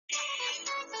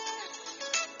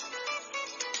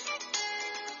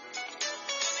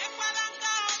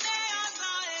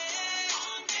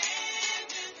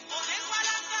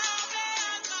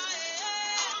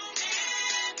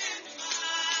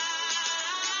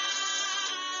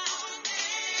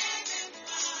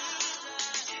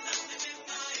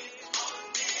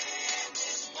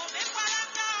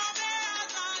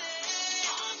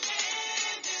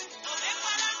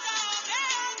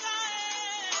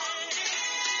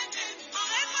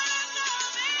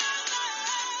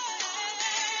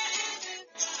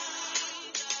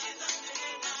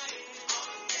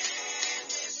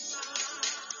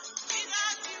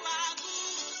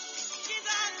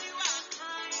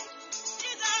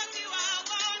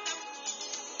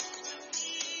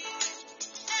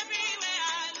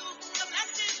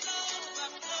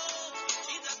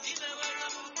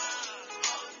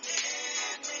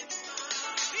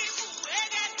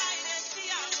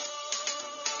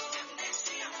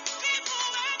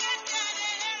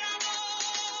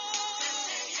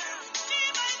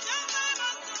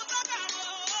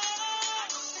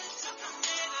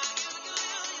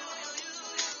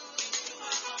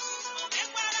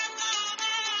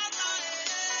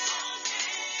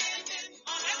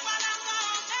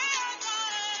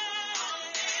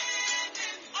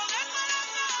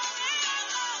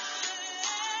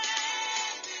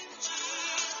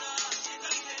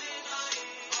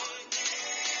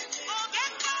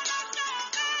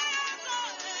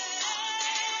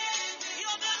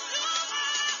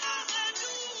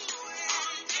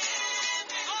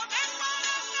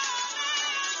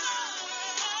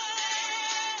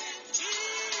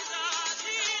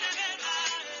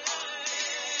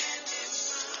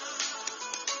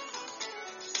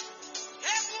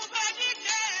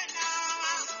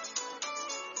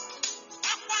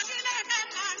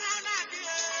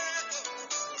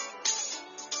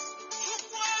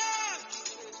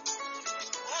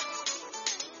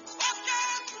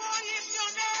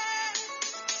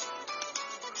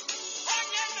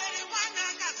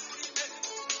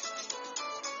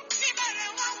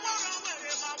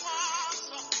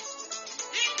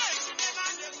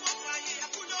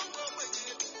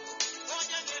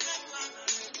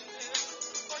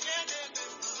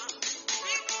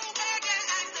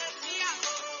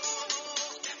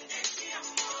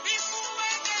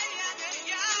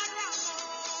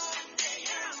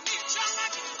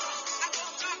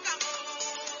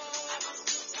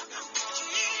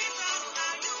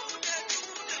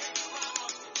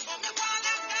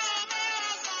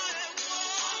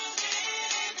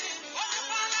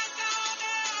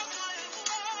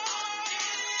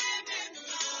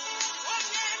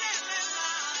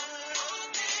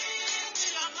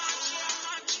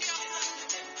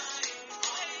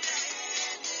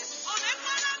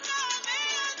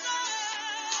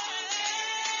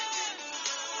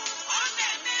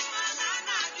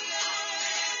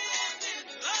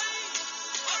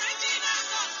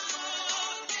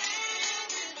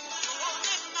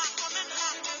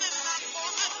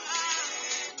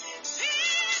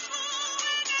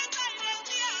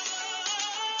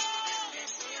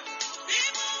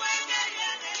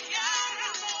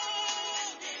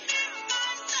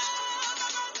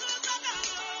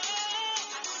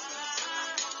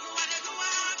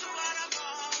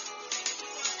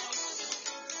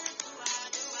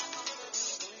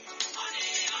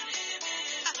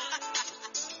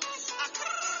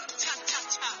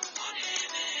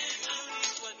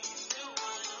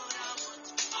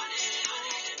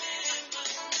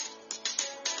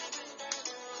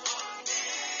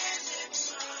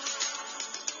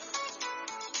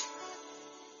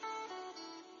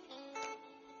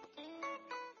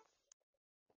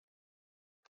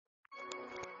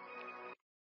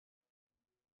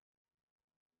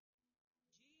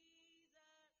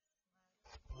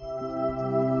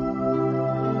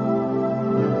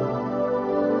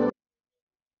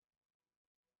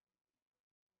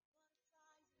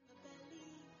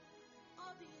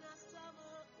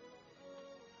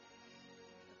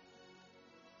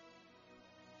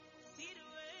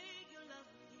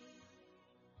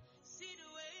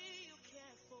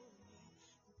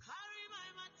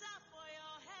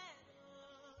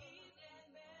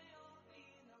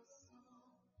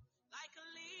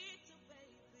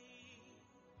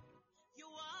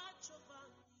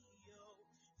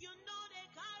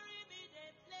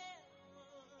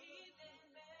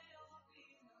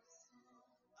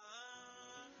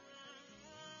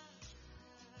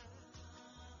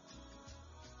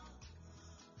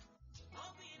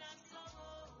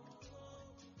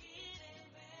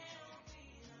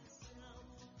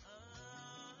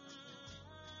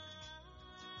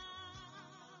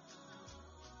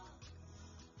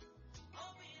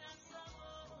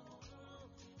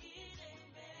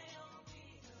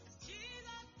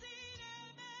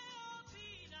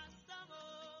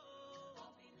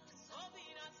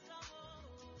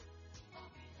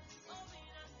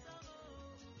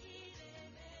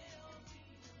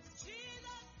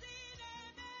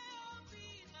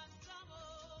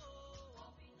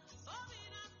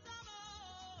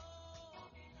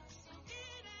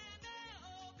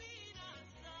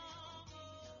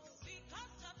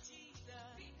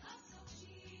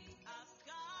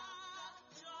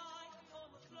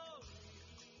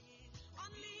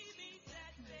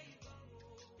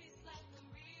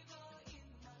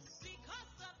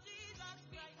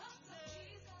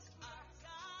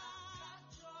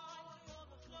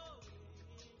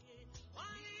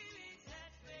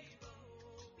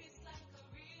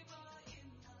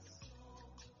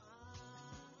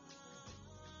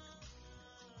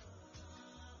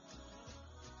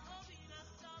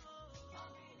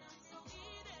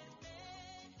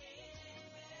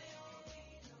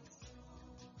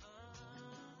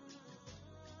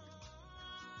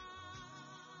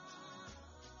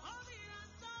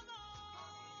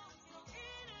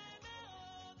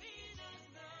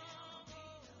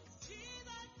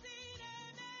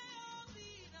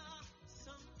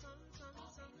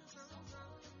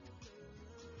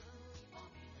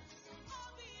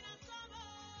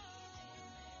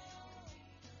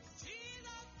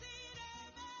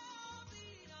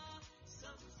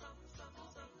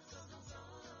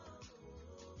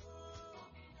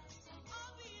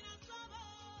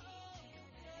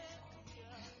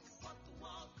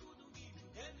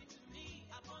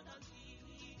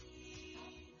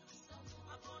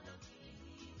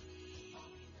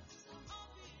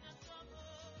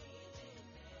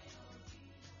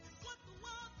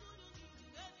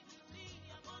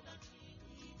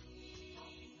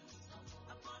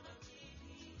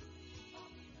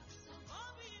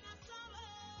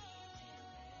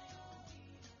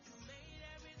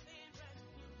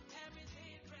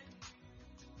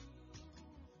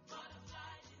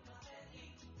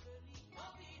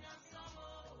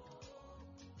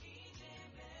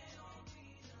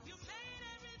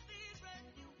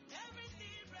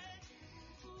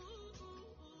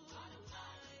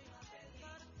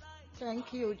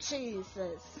Thank you,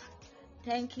 Jesus.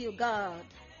 Thank you, God.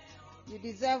 You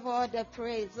deserve all the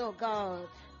praise, oh God.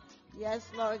 Yes,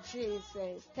 Lord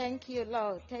Jesus. Thank you,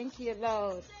 Lord. Thank you,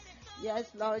 Lord. Yes,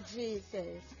 Lord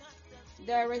Jesus.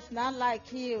 There is none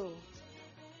like you.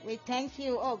 We thank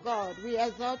you, oh God. We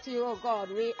exalt you, oh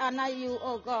God. We honor you,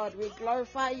 oh God. We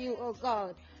glorify you, oh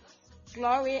God.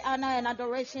 Glory, honor, and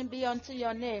adoration be unto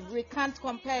your name. We can't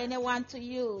compare anyone to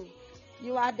you.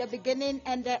 You are the beginning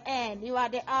and the end. You are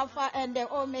the Alpha and the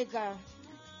Omega.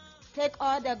 Take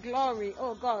all the glory,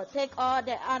 oh God. Take all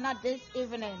the honor this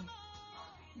evening.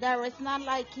 There is none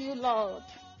like you, Lord.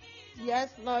 Yes,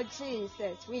 Lord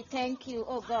Jesus. We thank you,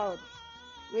 oh God.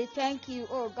 We thank you,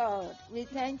 oh God. We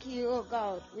thank you, oh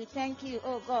God. We thank you,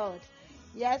 oh God.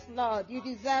 Yes, Lord, you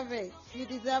deserve it. You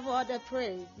deserve all the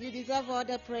praise. You deserve all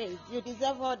the praise. You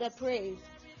deserve all the praise.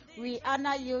 We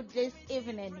honor you this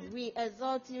evening. We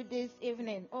exalt you this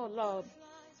evening, oh Lord.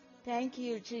 Thank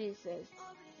you, Jesus.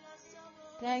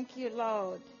 Thank you,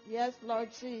 Lord. Yes, Lord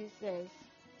Jesus.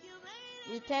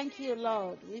 We thank you,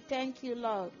 Lord. We thank you,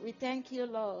 Lord. We thank you,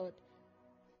 Lord.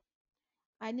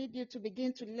 I need you to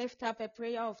begin to lift up a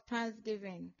prayer of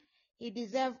thanksgiving. He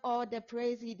deserves all the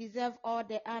praise. He deserves all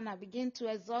the honor. Begin to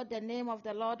exalt the name of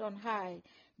the Lord on high.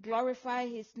 Glorify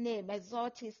his name.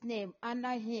 Exalt his name.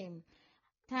 Honor him.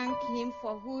 Thank him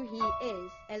for who he is.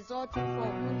 Exalt him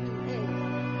for who he is.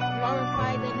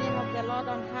 Glorify the name of the Lord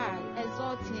on high.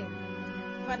 Exalt him.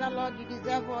 Father, Lord, you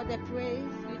deserve all the praise.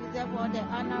 You deserve all the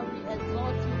honor. We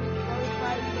exalt you. We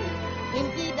glorify you.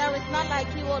 Indeed, there is none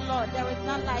like you, O Lord. There is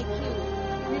none like you.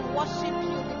 We worship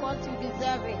you because you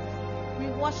deserve it. We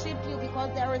worship you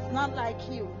because there is none like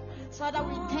you. Father,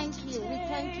 we thank you. We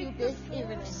thank you this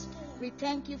evening. We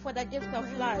thank you for the gift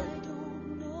of life.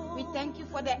 We thank you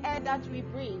for the air that we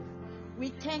breathe. We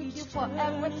thank you for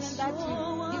everything that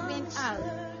you've given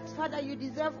us. Father, you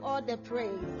deserve all the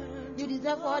praise. You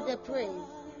deserve all the praise.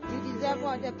 You deserve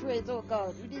all the praise, oh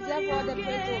God. You deserve all the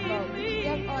praise, oh God. You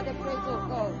deserve all the praise, oh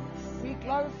God. We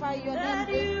glorify your name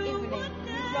this evening.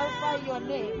 We glorify your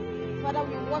name. Father,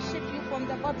 we worship you from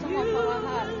the bottom of our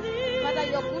heart. Father,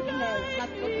 your goodness has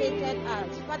located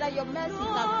us. Father, your mercies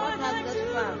have brought us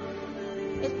this far.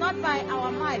 It's not by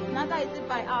our might, neither is it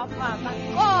by our power, but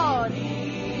God,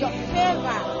 your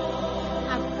favor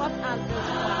has brought us this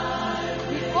far.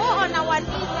 We go on our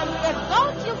knees and we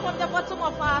exalt you from the bottom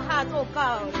of our heart, oh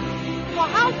God, for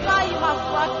how far you have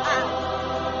brought us.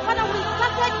 Father, we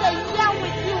started the year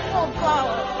with you, oh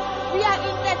God. We are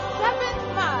in the 7th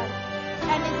month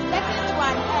and it's getting to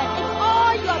an end. It's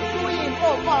all you're doing,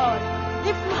 oh God.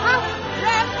 If we have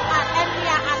breath and we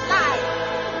are alive,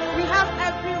 we have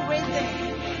every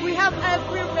reason. We have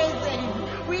every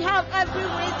reason. We have every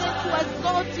reason to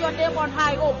exalt your name on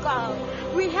high, oh God.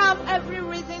 We have every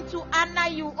reason to honor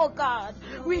you, oh God.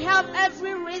 We have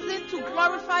every reason to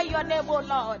glorify your name, oh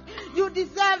Lord. You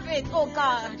deserve it, oh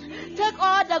God. Take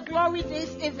all the glory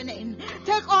this evening.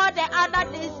 Take all the honor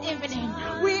this evening.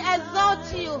 We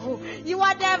exalt you. You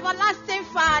are the everlasting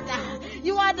Father.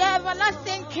 You are the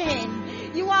everlasting King.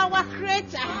 You are our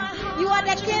creator. You are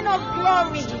the King of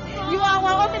glory. You are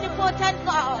our omnipotent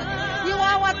God. You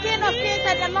are our King of kings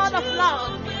and the Lord of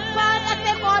lords. Father,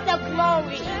 take all the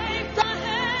glory.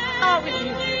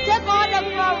 Take all the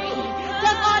glory.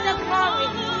 Take all the glory.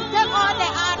 Take all the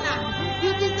honor.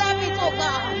 You deserve it, oh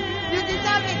God. You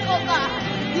deserve it, oh God.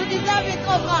 You deserve it,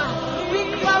 oh God. We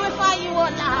glorify you, oh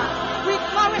Lord. We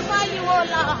glorify you, oh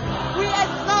Lord. We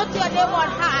exalt your name on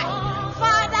high.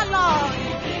 Father, Lord,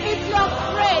 it's your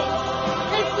grace.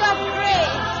 It's your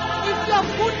grace. It's your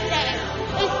goodness.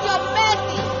 It's your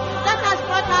mercy that has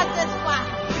brought us this far.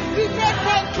 We say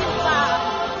thank you, God.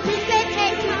 We say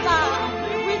thank you, God.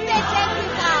 We say thank you,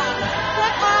 God.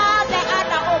 Take all the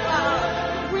honor, oh God.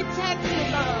 We thank you,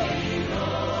 Lord.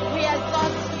 We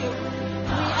exalt you.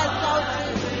 We exalt you.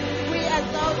 We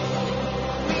exalt you.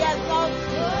 We exalt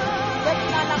you.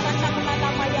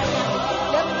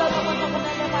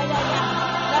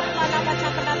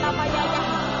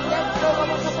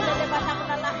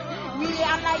 We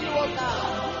honor you, O God.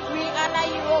 We honor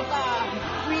you, O God.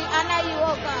 We honor you,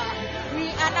 O God. We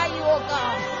honor you, O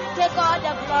God. Take all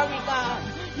the glory, God.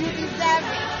 You deserve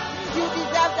it. You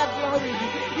deserve the glory.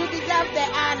 You deserve the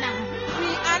honor. We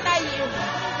honor you.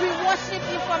 We worship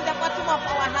you from the bottom of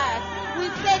our heart. We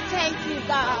say thank you,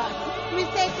 God. We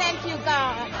say thank you,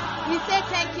 God. We say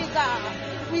thank you, God.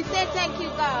 We say thank you,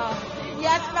 God.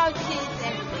 Yes, Lord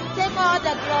Jesus. Take all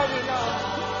the glory, Lord.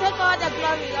 Take all the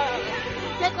glory, Lord.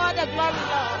 Take all the glory,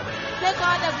 Lord. Take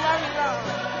all the glory, Lord.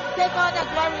 Take all the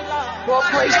glory, Lord. More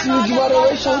praise to you, give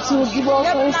adoration to you, give all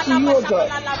thanks to you, O God.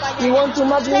 We want to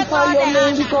magnify your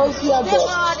name because you are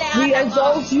God. We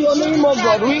exalt your name, O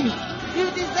God. We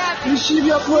You deserve it. Receive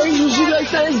your praise, receive your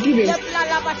thanksgiving,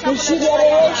 receive your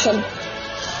adoration.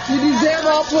 You deserve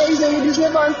our praise and you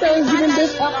deserve our thanksgiving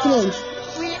this afternoon.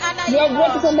 You have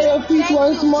brought us under your feet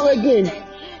once more again.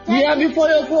 We are before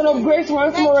your throne of grace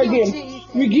once more again.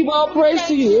 We give our praise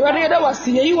to you. That was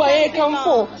here. You are here, come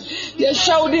for. You're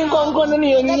shouting, come on, and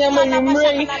you're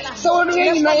praying. So,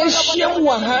 you're shame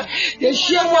one, huh? You're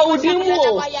shame one with him.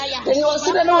 And you are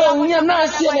sitting on your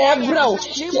nasty and a brow.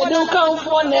 You don't come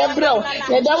for an brow.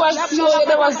 And that was you,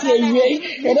 that was your way.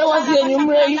 And that was your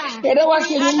way. And that was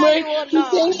your way. We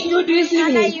thank you this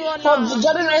evening for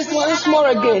gathering us once more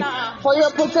again. For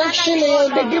your protection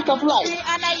and the gift of life.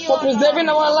 For preserving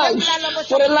our lives.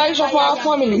 For the lives of our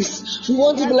families. We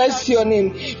want to bless your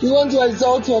name. We want to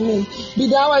exalt your name. Be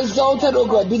thou exalted, O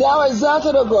God. Be thou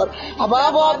exalted, O God.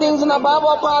 Above all things and above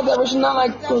all power, there is none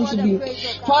like unto thee.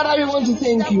 Father, we want to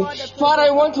thank you.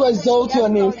 Father, we want to exalt your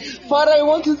name. Father, we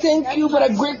want to thank you for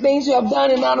the great things you have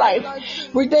done in our life.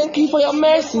 We thank you for your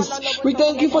mercies. We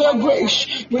thank you for your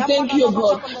grace. We thank you, O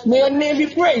God. May your name be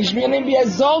praised. May your name be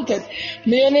exalted.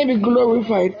 May your name be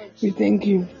glorified. We thank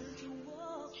you.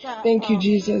 Thank you,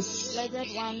 Jesus.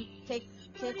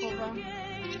 Take over.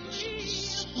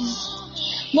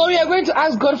 Now we are going to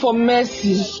ask God for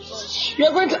mercy. We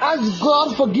are going to ask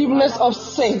God forgiveness of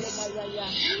sins.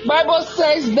 Bible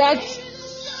says that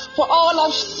for all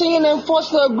have sinned and fallen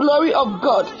short of the glory of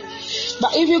God.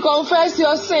 But if you confess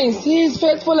your sins, He is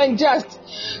faithful and just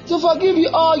to forgive you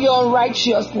all your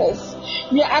unrighteousness.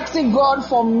 We are asking God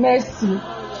for mercy.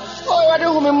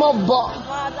 Father,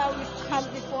 we come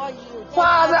before you.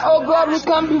 Father, oh God, we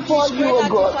come before you, oh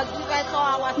God.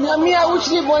 Namia which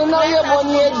live on now your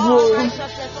money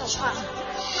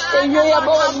and you are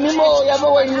born Nemo, you are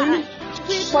born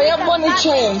for your bonny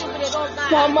chain.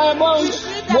 For my bones,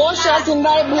 wash us in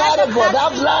thy blood, O God,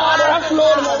 that blood that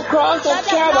flowed on the cross of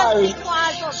Calvary.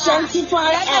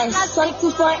 Sanctify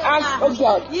us, O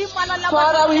God.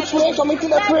 Father, we pray, committing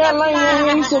the prayer line in your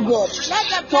hands, O God.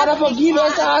 Father, forgive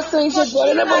us our sins, O God.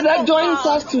 Anybody that joins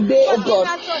us today, O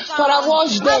God. Father,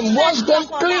 wash them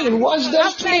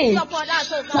clean.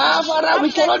 Father,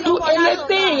 we cannot do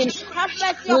anything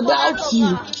without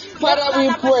you. Father, we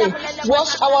pray,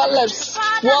 wash our lips,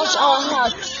 wash our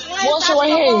hearts, wash our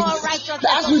hands.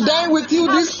 That as we dine with you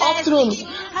this afternoon,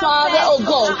 Father, oh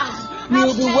God, we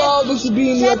will be worthy to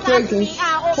be in your presence.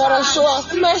 Father, show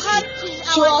us mercy.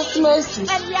 Show us mercy.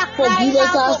 Forgive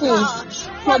us our sins.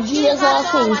 Forgive us our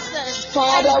sins.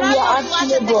 Father, we are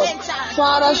asking, God.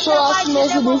 Father, show us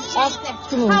mercy this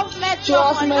afternoon. Show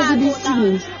us mercy this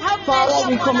evening. Father,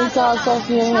 we commit ourselves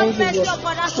in your hands, O God.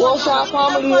 Wash our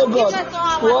family, O God.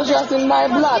 Wash us in thy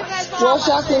blood. Wash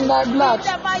us in thy blood.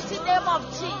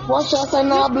 Wash us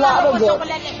in our blood, O God.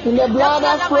 In the blood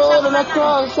that flowed on the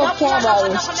cross of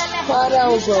Calvary. Father,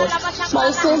 O God,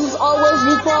 my sins is always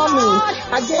before me.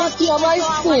 Against you have I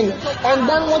sinned and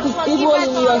done what is evil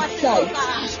in your sight.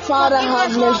 Father,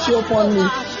 have mercy upon me.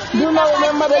 Do not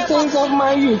remember the things of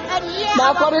my youth,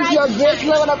 but according to your great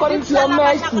love and according to your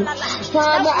mercy,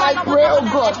 Father, I pray, O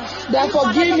God, that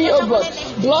forgive me, O God.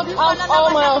 Blot out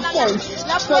all my offense.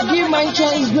 Forgive my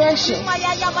transgression.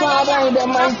 Father, in the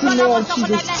mighty name of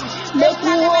Jesus, make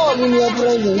me whole in your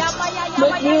presence.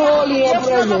 Make me whole in your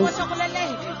presence.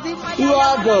 You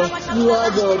are God. You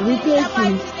are God. We thank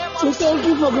you. We thank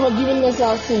you for forgiving us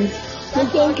our sins. We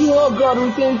thank you, oh God.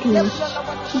 We thank you.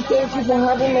 We thank you for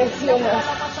having mercy on us.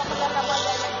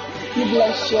 We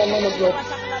bless your name, God.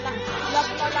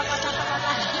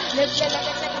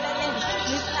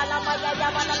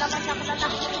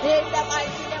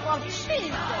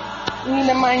 In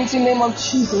the mighty name of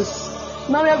Jesus.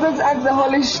 Now we are going to ask the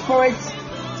Holy Spirit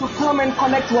to come and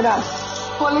connect with us.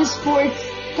 Holy Spirit,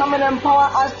 come and empower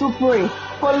us to pray.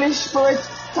 Holy Spirit,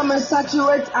 come and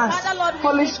saturate us.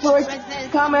 Holy Spirit,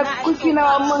 come and quicken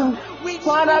our mind.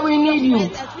 Father, we need you.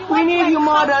 We need you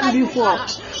more than before.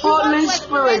 Holy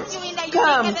Spirit,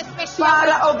 come.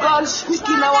 Father, oh God, speak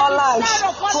in our lives.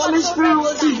 Holy Spirit, we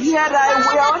want to hear thy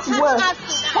word.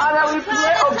 Father, we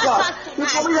pray, oh God, we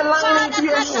commit the line into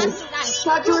your hands.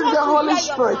 Saturate the Holy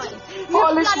Spirit.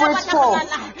 Holy Spirit,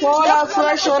 fall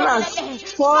afresh on us.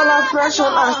 Fall afresh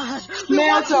on us.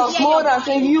 Melt us, mold us,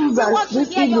 and use us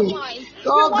this evening.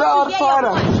 Oh God,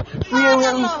 Father,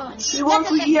 we want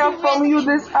to hear from you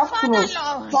this afternoon.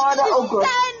 Father, oh God,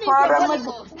 Father,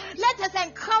 Let us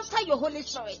encounter your Holy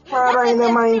Spirit. Father, in the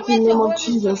mighty Experience name your of Holy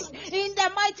Jesus, Spirit. In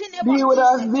the mighty name be of with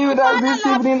us, Jesus. be with us Father, this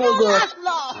Lord, evening, oh fill God. us,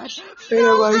 Lord. In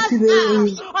the Fill mighty us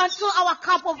name, up until our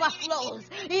cup overflows.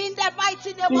 In the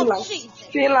mighty name fill of us, Jesus.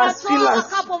 fill us, Until fill our us,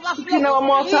 cup quicken overflows. our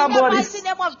mortal In the mighty bodies,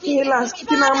 name of Jesus. fill us,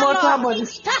 quicken our Father, mortal Lord,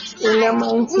 bodies, touch in the lives. mighty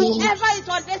name of Whoever Jesus. is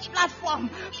on this platform,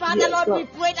 Father, Yes, Lord, we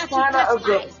Lord. pray that you Father, touch oh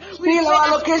God, lives. We fill pray our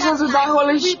that you touch locations with the lives.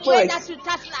 Holy We pray Spirit. that you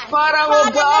touch lives. Father, oh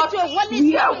Father, let God, your Holy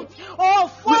we are. Spirit,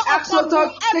 fall We ask you upon to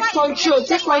whoever take is control, connected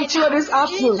take right control now. this In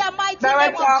afternoon. the mighty name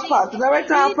Direct of our path, Jesus.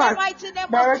 direct our In the path, mighty name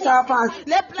of direct our Jesus. path.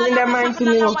 In the mighty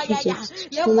name of Jesus.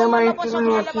 In the mighty name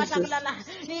of Jesus.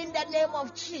 In the name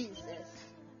of Jesus.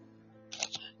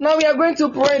 Now we are going to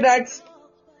pray that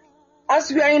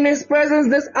as we are in His presence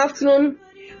this afternoon,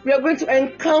 we are going to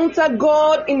encounter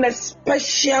God in a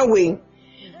special way.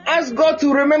 Ask God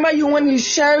to remember you when He's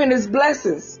sharing His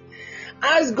blessings.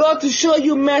 Ask God to show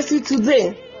you mercy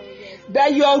today.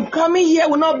 That your coming here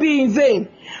will not be in vain,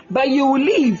 but you will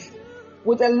leave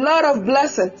with a lot of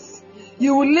blessings.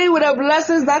 You will live with the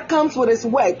blessings that comes with His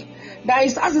word. That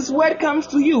is as His word comes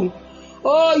to you.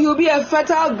 Oh, you'll be a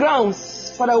fertile ground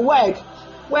for the word,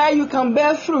 where you can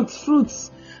bear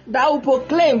fruits that will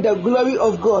proclaim the glory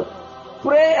of God.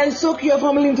 Pray and soak your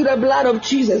family into the blood of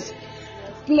Jesus.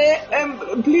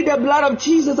 Plead the blood of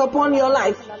Jesus upon your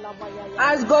life.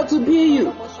 Ask God to be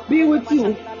with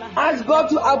you. Ask God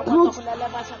to uproot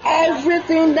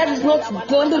everything that is not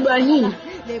planted by Him.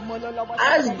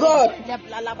 Ask God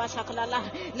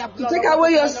to take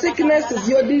away your sicknesses,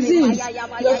 your disease,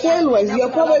 your failures, your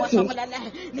poverty.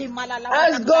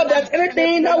 Ask God that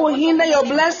anything that will hinder your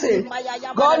blessing,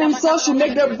 God Himself should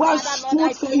make the path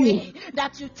smooth for you.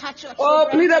 Oh,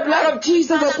 plead the blood of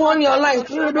Jesus upon your life.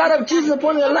 Plead the blood of Jesus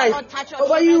upon your life,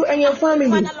 over you and your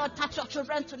family.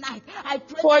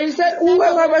 For He said,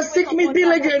 whoever will seek me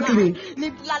diligently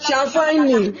shall find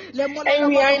me. And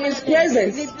we are in His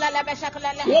presence.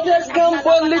 Let us come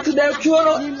boldly to the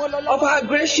throne of our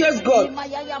gracious God.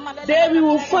 There we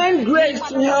will find grace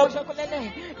to help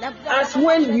us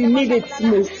when we need it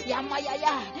most.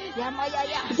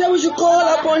 He said we should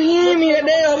call upon Him in the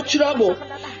day of trouble.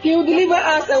 He will deliver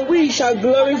us and we shall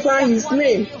glorify His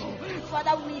name.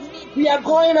 We are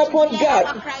calling upon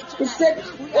God. He said,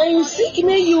 when you seek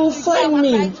me, you will find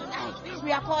me.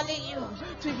 We are calling you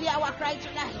to hear our cry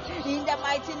tonight in the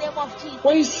mighty name of Jesus.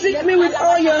 When you seek me with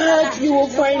all your heart, you will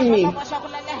find me.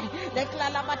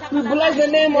 We bless the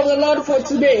name of the Lord for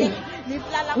today.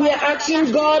 We are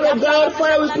asking God, oh God,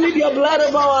 Father, we plead your blood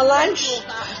over our lives,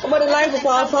 over the life of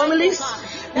our families.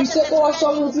 We soak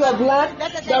ourselves into your blood.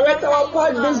 Direct our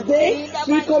path this day.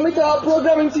 We commit our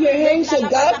program into your hands, oh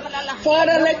God.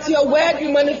 Father, let your word be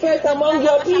manifest among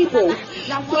your people.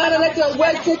 Father, let your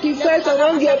word take effect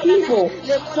among your people.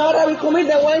 Father, we commit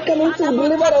the one coming to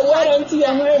deliver the word unto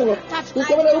your hand. We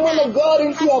commit the woman of God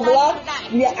into your blood.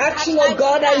 We are asking, oh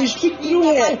God, that you speak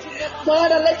through her.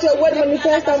 Father, let your word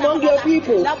manifest among your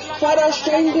people. Father,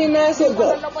 strengthen us, oh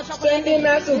God. Strengthen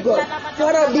us, oh God.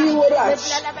 Father, be with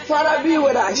us. Father, be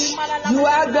with us. You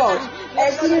are God.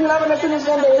 Exceeding love and is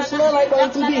when there is no like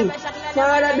unto thee.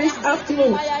 Father, this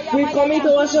afternoon, we commit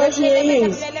ourselves in your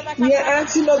hands. We are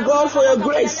asking, oh God, for your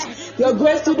grace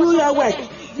to do your work.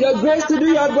 Your grace to do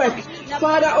your work.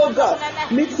 Father, oh God,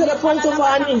 meet to the point of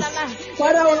our needs.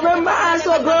 Father, remember us,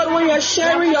 oh God, when you're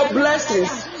sharing your blessings.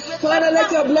 Father,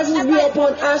 let your blessings be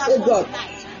upon us, oh God.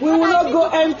 We will not go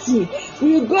empty.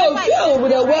 We will go filled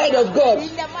with the word of God,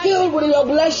 filled with your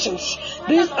blessings.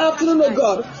 This afternoon, oh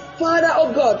God, Father,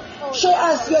 oh God, show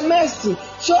us your mercy,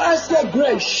 show us your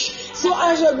grace, show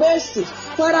us your mercy.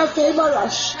 Father, favor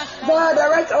us. Father,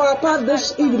 direct our path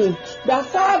this evening. The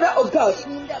Father, oh God,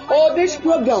 all this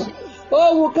program,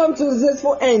 will come to a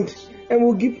successful end, and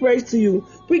we'll give praise to you.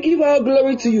 We give our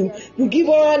glory to you. We give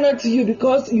our honor to you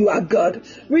because you are God.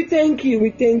 We thank you. We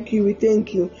thank you. We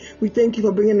thank you. We thank you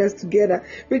for bringing us together.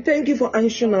 We thank you for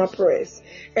answering our prayers.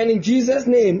 And in Jesus'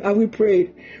 name, have we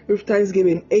prayed with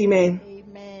thanksgiving. Amen.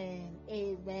 Amen.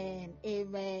 Amen.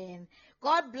 Amen.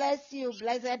 God bless you,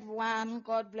 blessed one.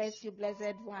 God bless you,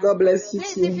 blessed one. God bless you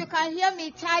Please, too. if you can hear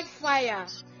me, type fire.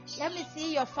 Let me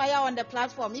see your fire on the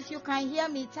platform. If you can hear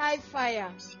me, type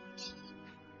fire.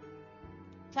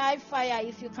 Type fire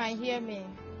if you can hear me.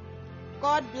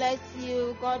 God bless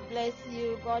you. God bless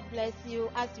you. God bless you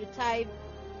as you type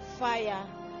fire.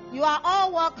 You are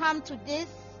all welcome to this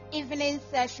evening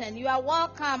session. You are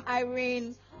welcome,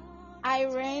 Irene,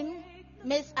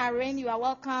 Miss Irene, you are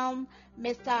welcome.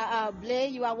 Mr. Blay,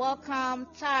 you are welcome.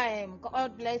 Time,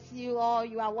 God bless you all.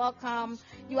 You are welcome.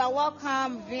 You are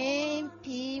welcome. Vin,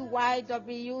 PYWJUH.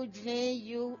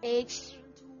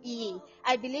 E.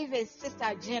 I believe it's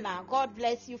Sister Gina. God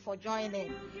bless you for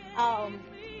joining.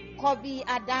 Kobe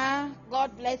Adan,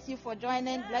 God bless you for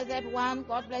joining. Blessed One,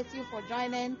 God bless you for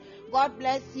joining. God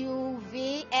bless you,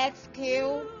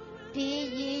 VXQPEUWD.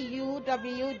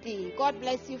 God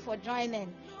bless you for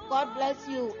joining. God bless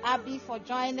you, Abby, for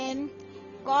joining.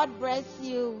 God bless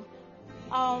you.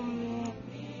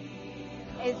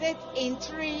 Is it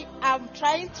Intri? I'm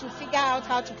trying to figure out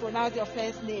how to pronounce your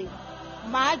first name.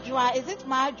 Marjwa, is it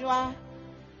Marjwa?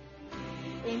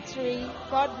 Intri,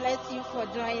 God bless you for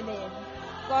joining.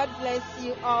 God bless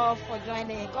you all for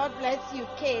joining. God bless you,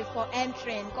 Kay, for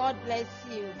entering. God bless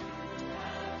you.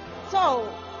 So,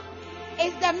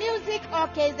 is the music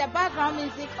okay? Is the background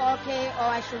music okay, or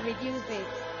I should reduce it?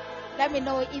 Let me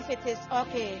know if it is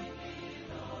okay.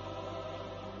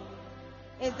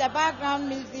 Is the background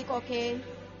music okay?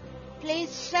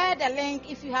 Please share the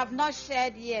link if you have not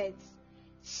shared yet.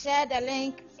 Share the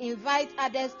link. Invite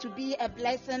others to be a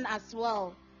blessing as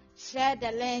well. Share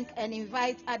the link and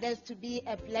invite others to be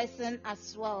a blessing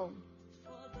as well.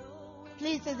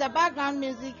 Please, is the background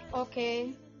music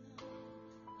okay?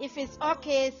 If it's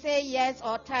okay, say yes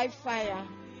or type fire.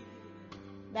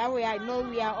 That way I know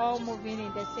we are all moving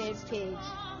in the same page.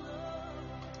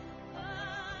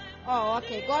 Oh,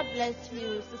 okay. God bless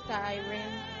you, Sister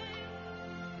Irene.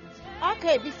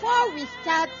 Okay, before we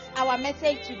start our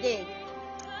message today,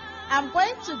 I'm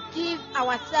going to give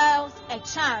ourselves a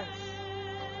chance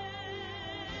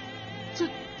to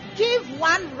give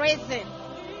one reason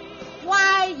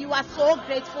why you are so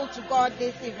grateful to God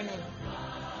this evening.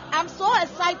 I'm so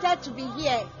excited to be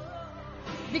here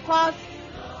because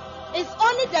it's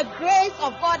only the grace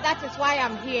of God that is why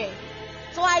I'm here.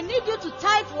 So I need you to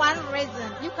type one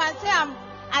reason. You can say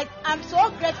I'm so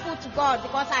grateful to God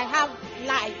because I have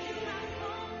life.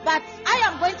 But I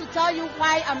am going to tell you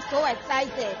why I'm so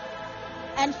excited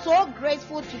and so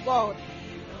grateful to God.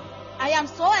 I am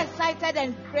so excited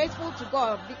and grateful to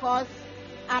God because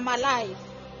I'm alive.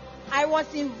 I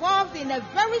was involved in a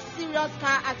very serious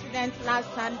car accident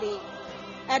last Sunday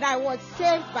and I was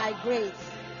saved by grace.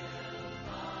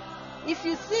 If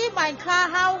you see my car,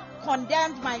 how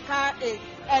condemned my car is,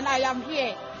 and I am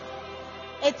here,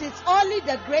 it is only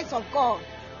the grace of God.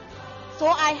 So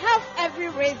I have every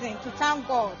reason to thank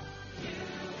God.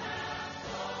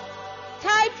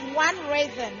 Type one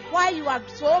reason why you are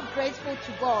so grateful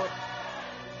to God.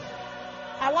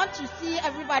 I want to see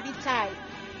everybody type.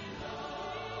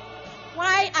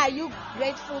 Why are you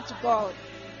grateful to God?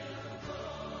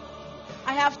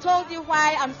 I have told you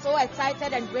why I'm so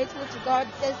excited and grateful to God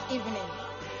this evening.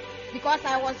 Because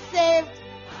I was saved,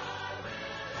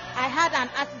 I had an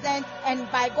accident,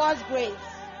 and by God's grace,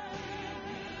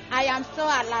 I am still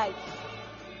alive.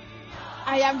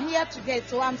 I am here today,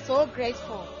 so I'm so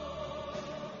grateful.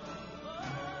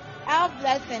 Our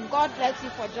blessing, God bless you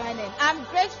for joining. I'm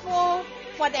grateful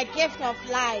for the gift of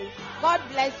life. God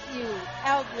bless you.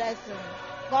 Our blessing,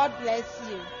 God bless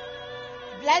you.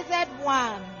 Blessed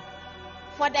One,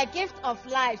 for the gift of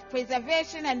life,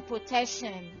 preservation and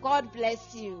protection. God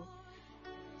bless you.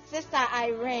 Sister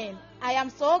Irene, I am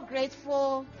so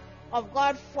grateful of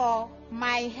God for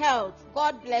my health.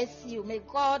 God bless you. May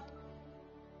God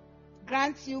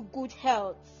grant you good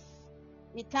health.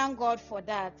 We thank God for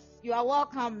that. You are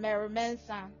welcome, Mary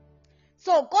Mensah.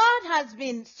 So God has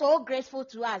been so grateful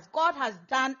to us. God has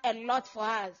done a lot for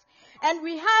us. And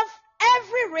we have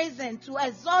every reason to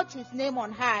exalt his name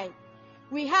on high.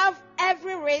 We have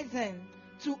every reason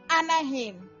to honor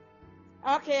him.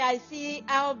 Okay, I see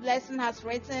our blessing has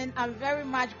written. I'm very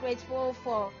much grateful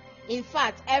for, in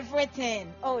fact,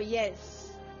 everything. Oh,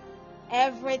 yes.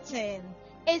 Everything.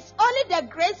 It's only the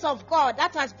grace of God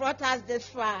that has brought us this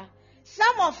far.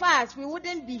 Some of us, we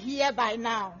wouldn't be here by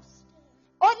now.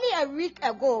 Only a week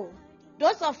ago,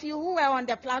 those of you who were on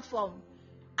the platform,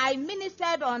 I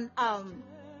ministered on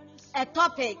a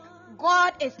topic,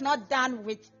 God is not done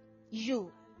with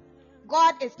you.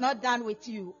 God is not done with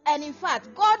you. And in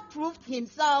fact, God proved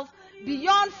himself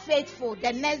beyond faithful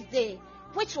the next day,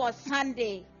 which was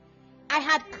Sunday. I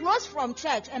had closed from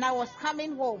church and I was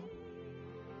coming home.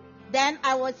 Then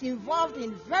I was involved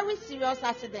in very serious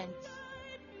accident.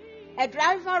 A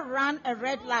driver ran a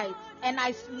red light and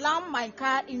I slammed my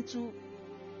car into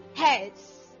heads.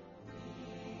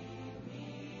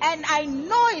 And I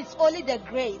know it's only the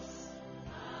grace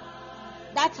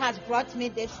that has brought me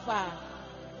this far.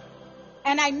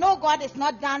 And I know God is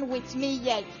not done with me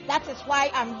yet. That is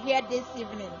why I'm here this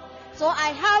evening. So I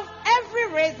have every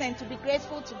reason to be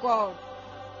grateful to God.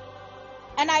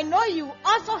 And I know you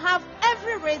also have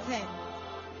every reason,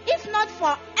 if not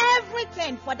for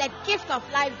everything, for the gift of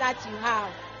life that you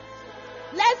have.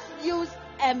 Let's use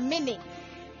a minute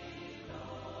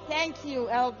Thank you,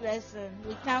 El Blessing.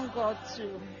 We thank God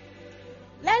too.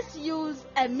 Let's use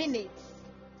a minute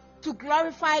to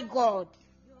glorify God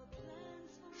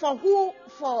for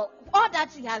all that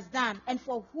He has done and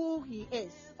for who He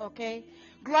is. Okay?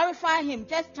 Glorify Him.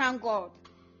 Just thank God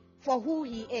for who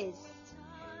He is.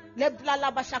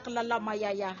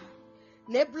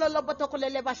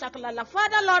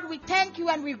 Father, Lord, we thank you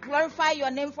and we glorify your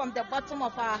name from the bottom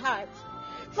of our hearts.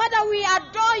 Father, we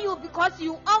adore you because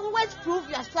you always prove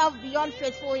yourself beyond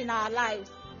faithful in our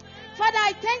lives. Father,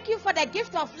 I thank you for the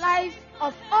gift of life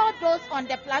of all those on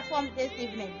the platform this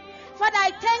evening. Father,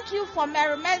 I thank you for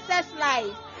Mary Mensa's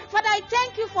life. Father, I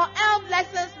thank you for El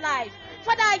Blessing's life.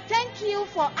 Father, I thank you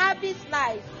for Abby's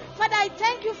life. Father, I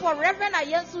thank you for Reverend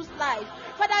Ayensu's life.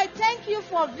 Father, I thank you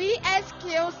for V.S.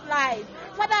 Kill's life.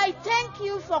 Father, I thank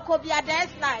you for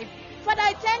Kobiaden's life. Father,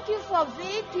 I thank you for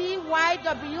VPYWJUHE's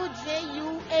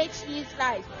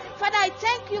life. Father, I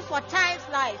thank you for Time's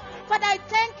life. Father, I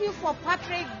thank you for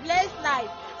Patrick Blaze's life.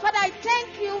 Father, I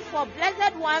thank you for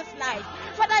Blessed One's life.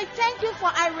 Father, I thank you for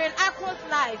Irene Akon's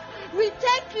life. We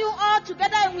thank you all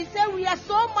together and we say we are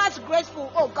so much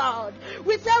grateful, oh God.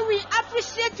 We say we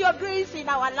appreciate your grace in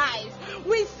our lives.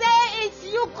 We say it's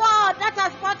you, God, that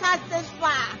has brought us this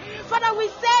far. Father, we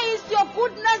say it's your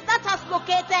goodness that has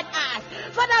located us.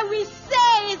 Father, we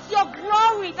say it's your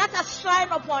glory that has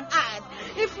shined upon us.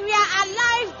 If we are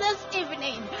alive this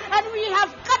evening and we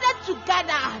have gathered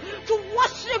together to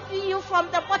worship you from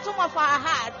the bottom of our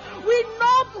hearts, we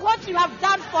know what you have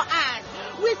done for us.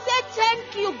 We say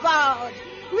thank you, God.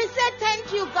 We say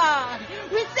thank you, God.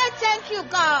 We say thank you,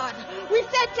 God. We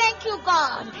say thank you,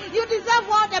 God. You deserve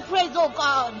all the praise, oh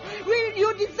God.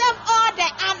 You deserve all the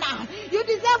honor. You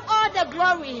deserve all the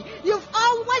glory. You've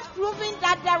always proven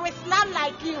that there is none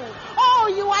like you.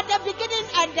 Oh, you are the beginning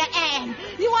and the end.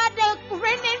 You are the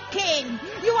reigning King.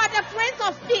 You are the Prince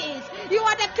of Peace. You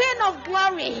are the King of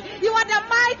glory. You are the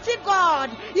mighty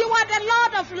God. You are the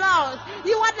Lord of Lords.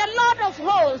 You are the Lord of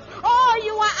hosts. Oh,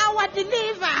 you are our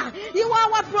deliverer. You are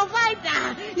our provider.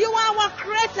 You are our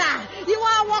creator. You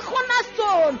are our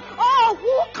cornerstone. Oh,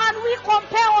 who can we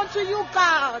compare unto you,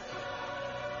 God?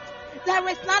 There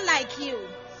is none like you.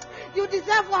 You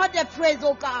deserve all the praise,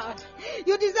 oh God.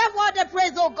 You deserve all the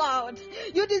praise, oh God.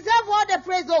 You deserve all the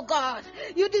praise, oh God.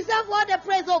 You deserve all the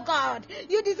praise, oh God.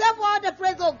 You deserve all the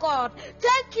praise, oh God.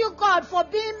 Thank you, God, for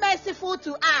being merciful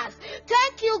to us.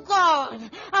 Thank you, God.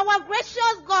 Our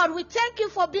gracious God, we thank you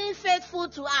for being faithful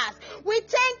to us. We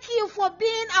thank you for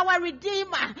being our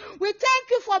Redeemer. We thank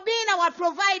you for being our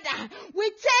provider. We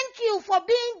thank you for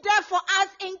being there for us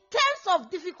in times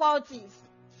of difficulties.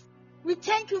 We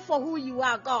thank you for who you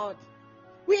are, God.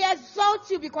 We exalt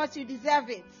you because you deserve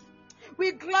it.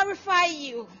 We glorify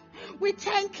you. We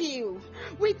thank you.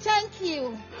 We thank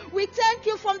you. We thank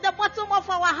you from the bottom of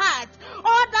our heart.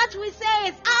 All that we say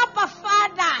is, Abba,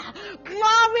 Father,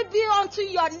 glory be unto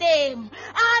your name.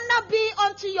 Honor be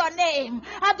unto your name.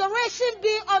 Adoration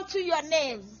be unto your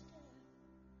name.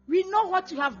 We know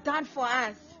what you have done for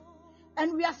us.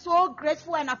 And we are so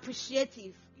grateful and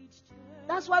appreciative.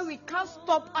 That's why we can't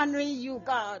stop honoring you,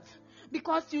 God.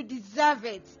 Because you deserve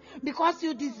it. Because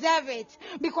you deserve it.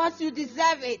 Because you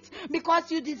deserve it.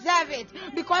 Because you deserve it.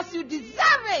 Because you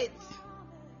deserve it.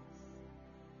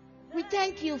 We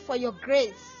thank you for your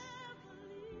grace.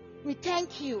 We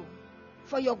thank you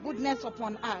for your goodness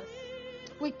upon us.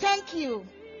 We thank you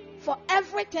for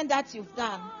everything that you've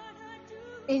done.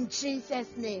 In Jesus'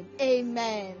 name,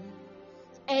 amen.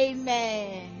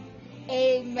 Amen.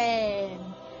 Amen.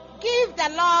 Give the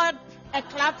Lord a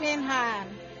clapping hand.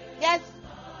 Just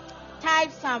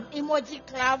type some emoji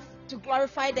clap to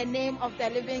glorify the name of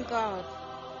the living God.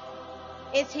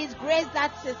 It's His grace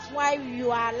that is why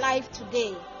you are alive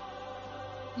today.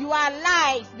 You are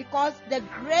alive because the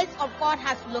grace of God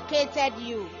has located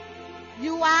you.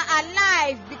 You are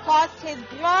alive because His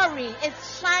glory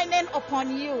is shining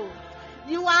upon you.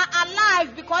 You are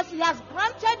alive because He has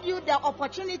granted you the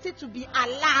opportunity to be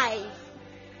alive.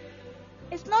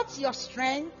 It's not your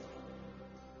strength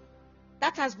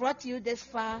that has brought you this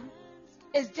far.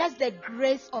 It's just the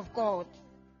grace of God.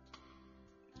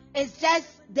 It's just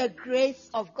the grace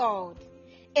of God.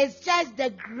 It's just the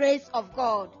grace of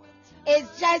God.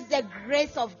 It's just the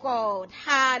grace of God.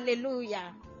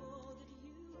 Hallelujah.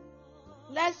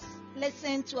 Let's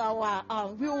listen to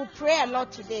our, we will pray a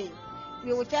lot today.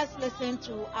 We will just listen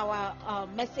to our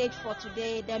message for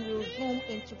today, then we will zoom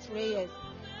into prayers.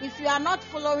 If you are not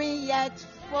following yet,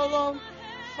 follow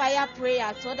Fire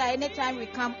Prayer so that anytime we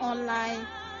come online,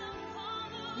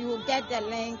 you will get the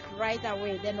link right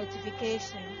away, the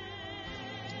notification.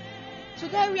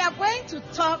 Today we are going to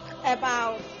talk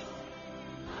about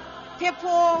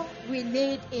people we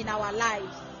need in our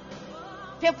lives.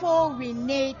 People we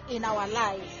need in our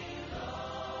lives.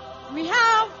 We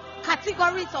have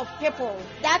categories of people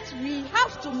that we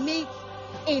have to meet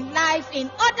in life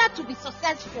in order to be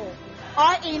successful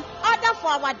or in order for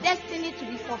our destiny to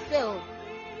be fulfilled.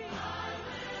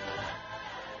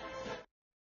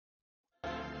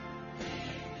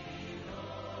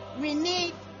 We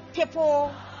need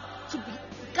people to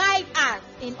guide us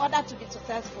in order to be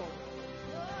successful.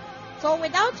 So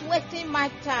without wasting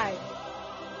much time,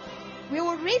 we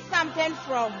will read something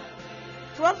from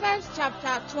Proverbs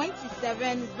chapter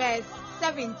 27 verse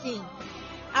 17.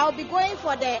 I'll be going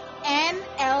for the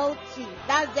NLT.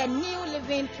 That's the New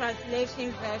Living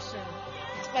Translation version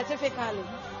specifically.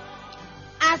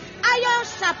 As iron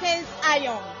sharpens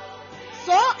iron,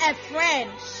 so a friend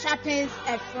sharpens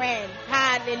a friend.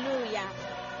 Hallelujah.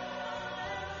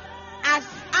 As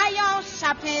iron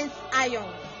sharpens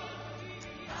iron,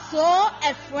 so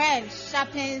a friend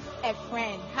sharpens a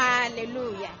friend.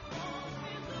 Hallelujah.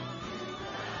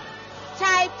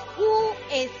 Type, who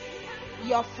is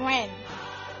your friend?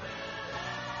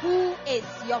 Who is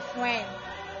your friend?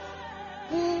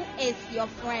 Who is your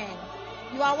friend?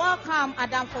 You are welcome,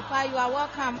 Adam Fopa. You are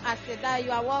welcome, Aseda.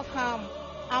 You are welcome,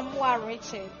 Amwa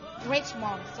Richmond.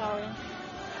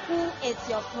 Who is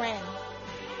your friend?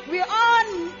 We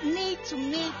all need to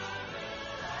meet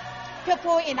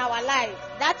people in our lives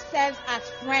that serves as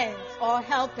friends or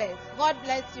helpers. God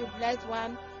bless you, blessed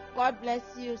one. God bless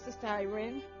you, Sister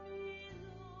Irene.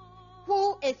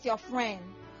 Who is your friend?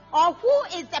 Or who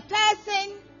is the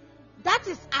person that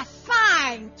is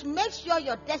assigned to make sure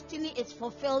your destiny is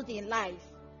fulfilled in life?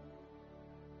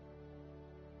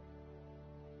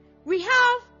 We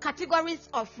have categories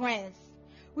of friends.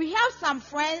 We have some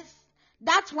friends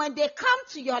that when they come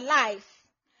to your life,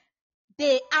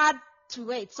 they add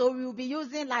to it. So we will be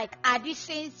using like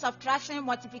addition, subtraction,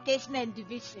 multiplication, and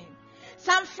division.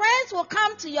 Some friends will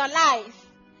come to your life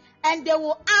and they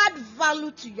will add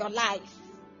value to your life.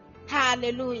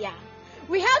 Hallelujah.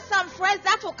 We have some friends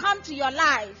that will come to your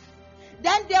life,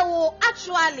 then they will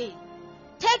actually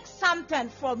take something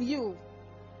from you,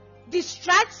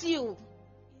 distract you,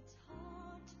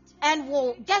 and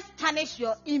will just tarnish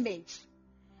your image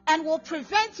and will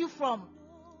prevent you from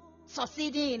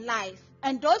succeeding in life.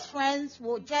 And those friends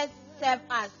will just serve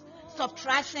as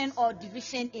subtraction or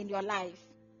division in your life.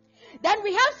 Then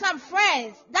we have some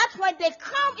friends that when they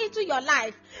come into your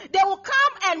life, they will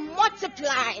come and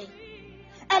multiply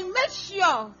and make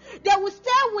sure they will stay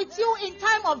with you in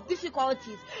time of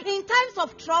difficulties, in times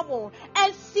of trouble,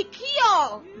 and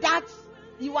secure that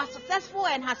you are successful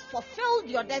and has fulfilled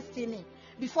your destiny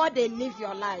before they leave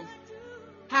your life.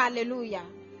 Hallelujah.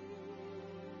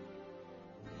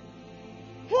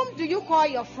 Whom do you call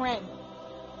your friend?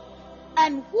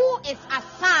 And who is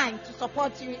assigned to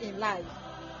support you in life?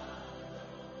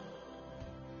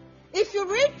 If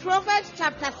you read Proverbs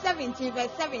chapter 17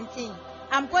 verse 17,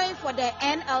 I'm going for the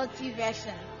NLT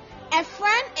version. A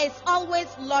friend is always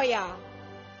loyal.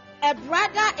 A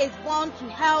brother is born to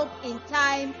help in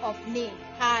time of need.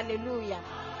 Hallelujah.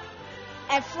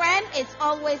 A friend is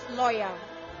always loyal.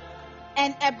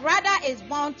 And a brother is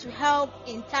born to help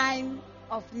in time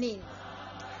of need.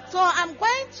 So I'm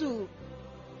going to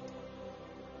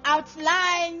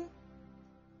outline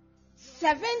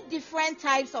 7 different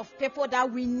types of people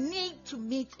that we need to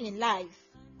meet in life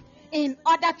in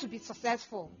order to be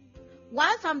successful.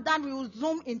 Once I'm done, we will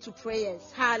zoom into prayers.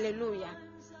 Hallelujah.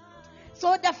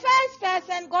 So the first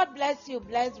person, God bless you,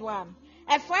 blessed one.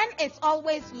 A friend is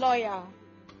always loyal,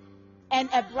 and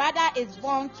a brother is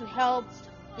born to help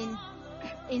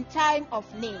in time of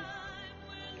need.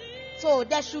 So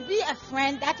there should be a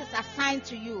friend that is assigned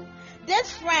to you. This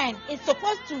friend is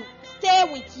supposed to stay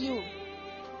with you,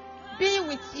 be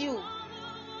with you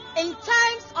in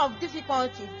times of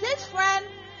difficulty. This friend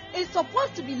is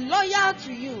supposed to be loyal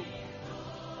to you,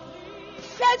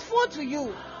 faithful to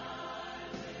you.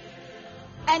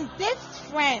 And this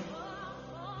friend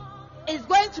is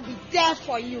going to be there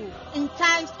for you in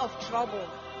times of trouble.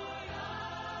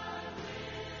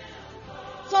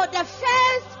 So the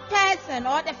first person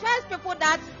or the first people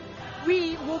that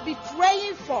we will be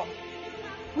praying for,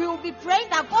 we will be praying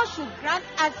that God should grant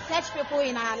us such people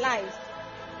in our lives,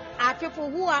 are people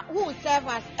who will serve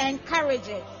as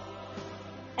encouragers.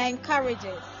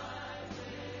 Encouragers.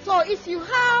 So if you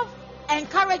have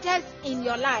encouragers in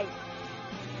your life,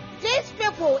 these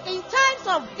people in times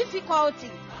of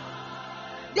difficulty,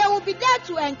 they will be there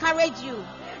to encourage you.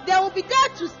 They will be there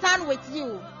to stand with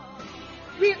you.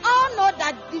 We all know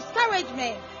that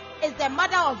discouragement is the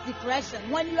mother of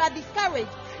depression. When you are discouraged,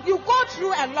 you go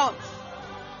through a lot.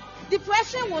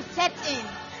 Depression will set in.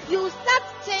 You start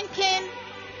thinking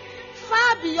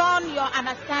far beyond your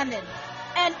understanding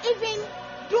and even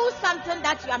do something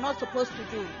that you are not supposed to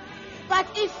do. But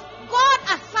if God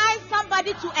assigns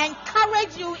somebody to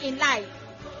encourage you in life,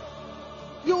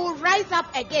 you will rise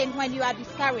up again when you are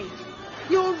discouraged.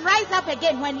 You will rise up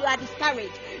again when you are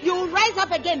discouraged. You will rise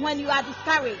up again when you are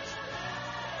discouraged.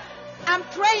 I'm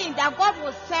praying that God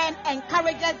will send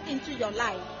encouragers into your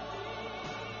life.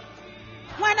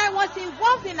 When I was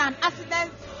involved in an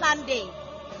accident Sunday,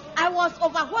 I was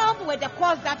overwhelmed with the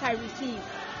calls that I received.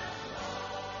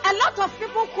 A lot of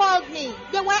people called me.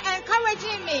 They were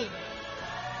encouraging me.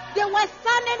 They were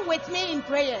standing with me in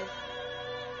prayers.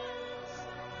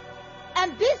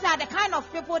 And these are the kind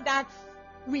of people that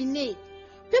we need.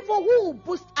 People who will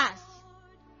boost us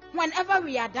whenever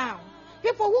we are down.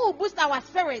 People who will boost our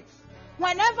spirits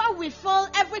whenever we feel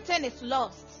everything is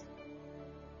lost.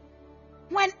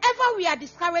 Whenever we are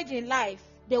discouraged in life,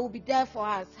 they will be there for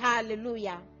us.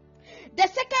 Hallelujah. The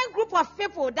second group of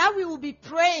people that we will be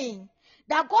praying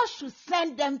that God should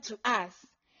send them to us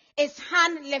is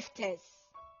hand lifters.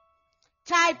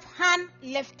 Type hand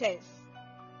lifters.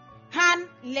 Hand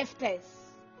lifters.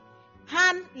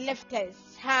 Hand lifters.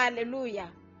 Hallelujah.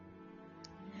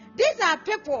 These are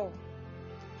people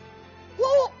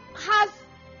who has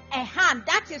a hand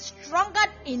that is stronger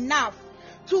enough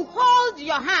to hold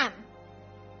your hand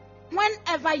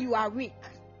whenever you are weak.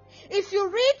 If you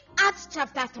read Acts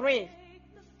chapter 3,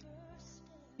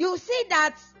 you see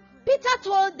that Peter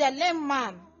told the lame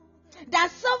man that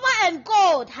silver and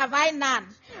gold have I none,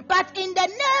 but in the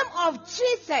name of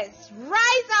Jesus,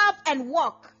 rise up and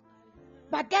walk.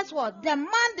 But guess what? The man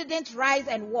didn't rise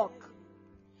and walk.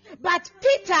 But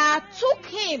Peter took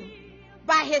him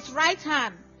by his right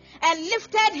hand and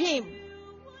lifted him.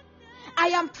 I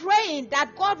am praying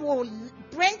that God will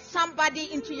bring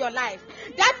somebody into your life.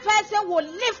 That person will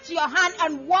lift your hand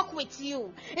and walk with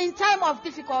you in time of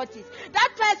difficulties. That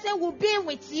person will be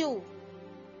with you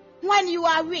when you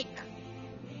are weak.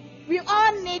 We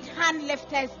all need hand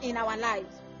lifters in our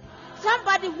lives.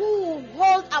 Somebody who will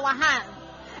hold our hand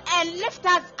and lift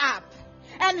us up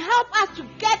and help us to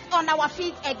get on our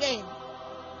feet again.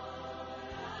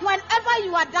 Whenever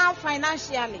you are down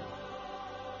financially,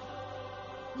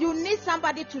 you need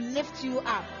somebody to lift you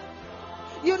up.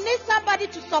 You need somebody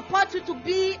to support you to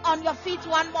be on your feet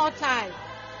one more time.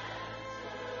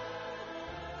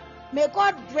 May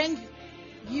God bring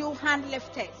you hand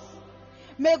lifters.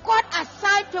 May God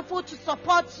assign people to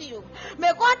support you.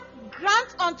 May God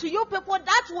grant unto you people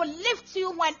that will lift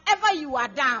you whenever you are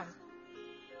down.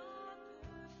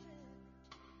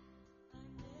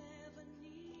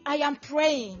 I am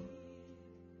praying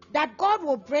that God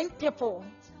will bring people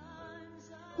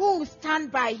who will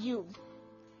stand by you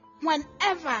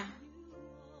whenever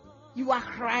you are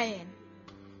crying,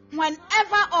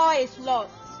 whenever all is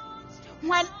lost,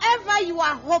 whenever you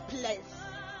are hopeless.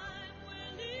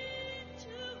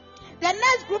 The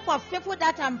next group of people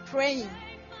that I'm praying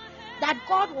that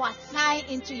God will assign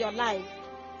into your life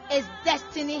is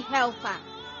destiny helper.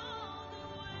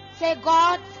 Say,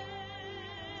 God,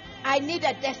 I need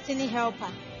a destiny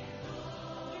helper.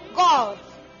 God,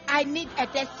 I need a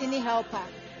destiny helper.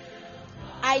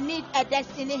 I need a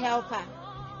destiny helper.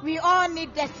 We all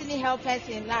need destiny helpers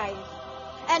in life.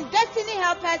 And destiny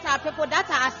helpers are people that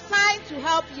are assigned to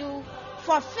help you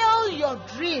fulfill your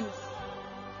dreams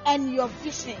and your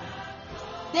vision.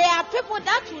 They are people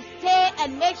that will stay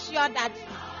and make sure that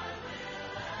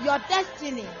your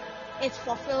destiny is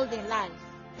fulfilled in life.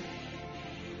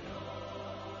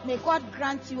 May God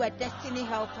grant you a destiny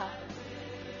helper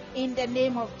in the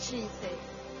name of Jesus.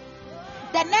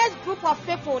 The next group of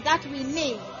people that we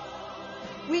need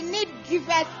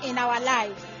givers in our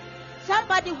lives.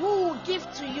 Somebody who will give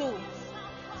to you.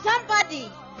 Somebody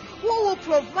who will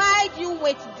provide you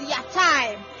with their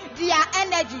time, their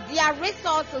energy, their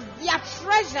resources, their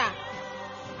treasure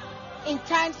in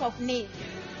times of need.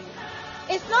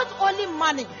 It's not only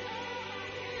money.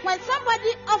 When somebody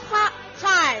offers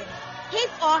time, his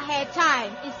or her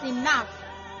time is enough.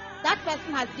 That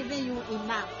person has given you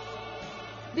enough.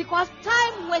 Because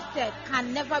time wasted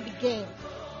can never be gained.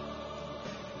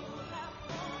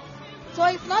 So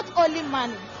it's not only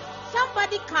money.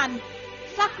 Somebody can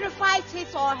sacrifice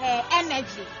his or her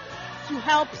energy to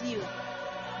help you.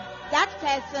 That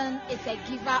person is a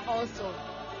giver also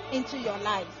into your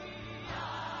life.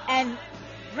 And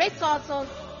resources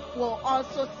will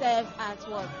also serve as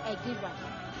what? A giver.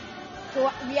 So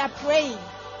we are praying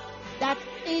that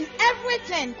in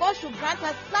everything, God should grant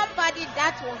us somebody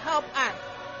that will help us,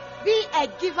 be a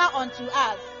giver unto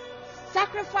us,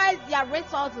 sacrifice their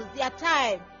resources, their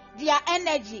time, their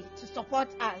energy to support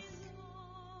us.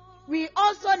 We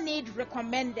also need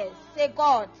recommenders. Say,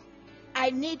 God,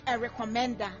 I need a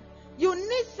recommender. You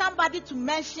need somebody to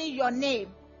mention your name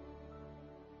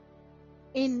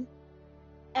in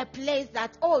a place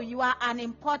that, oh, you are an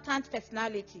important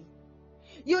personality.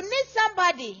 You need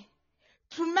somebody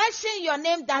to mention your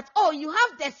name that, oh, you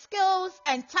have the skills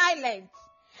and talents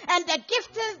and the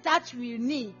giftings that we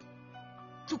need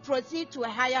to proceed to a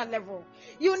higher level.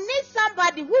 You need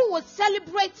somebody who will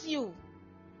celebrate you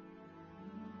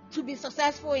to be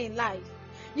successful in life.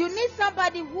 You need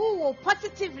somebody who will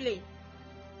positively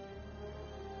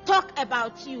talk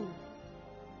about you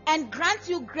and grant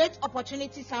you great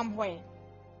opportunity somewhere.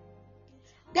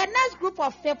 The next group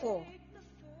of people,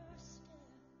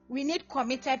 we need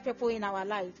committed people in our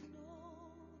life.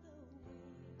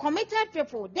 Committed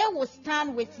people, they will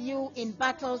stand with you in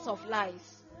battles of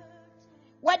life.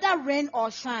 Whether rain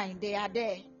or shine, they are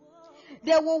there.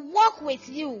 They will walk with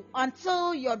you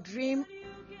until your dream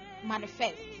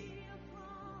manifests.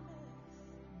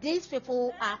 These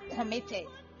people are committed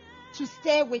to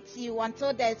stay with you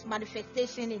until there's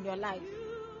manifestation in your life.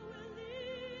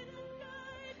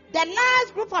 The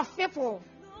last group of people,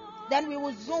 then we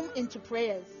will zoom into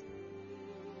prayers.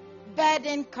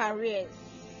 Burden carriers.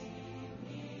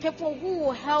 People who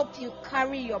will help you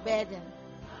carry your burden.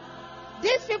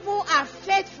 These people are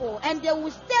faithful and they will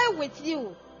stay with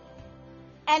you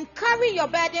and carry your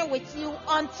burden with you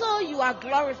until you are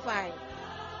glorified,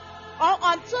 or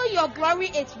until your glory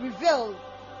is revealed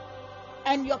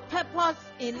and your purpose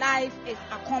in life is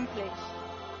accomplished.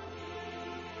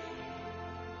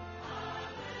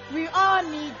 We all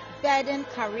need burden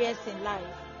carriers in life.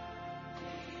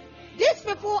 These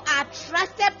people are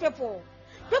trusted people,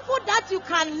 people that you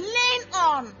can lean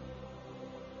on.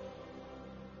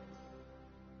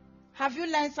 Have you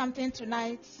learned something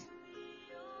tonight?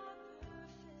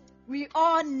 We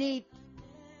all need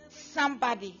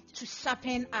somebody to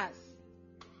sharpen us.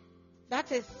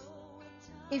 That is,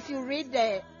 if you read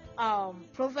the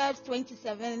Proverbs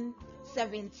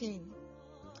 27:17,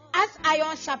 as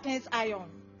iron sharpens iron,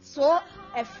 so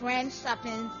a friend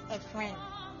sharpens a friend.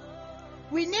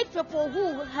 We need people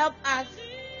who will help us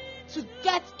to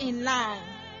get in line.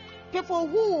 People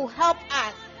who will help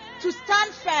us to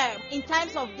stand firm in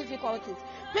times of difficulties.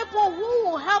 People who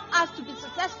will help us to be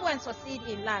successful and succeed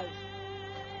in life.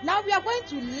 Now we are going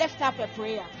to lift up a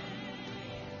prayer.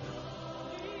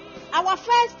 Our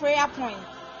first prayer point.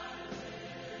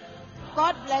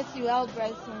 God bless you, El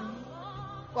Bresson.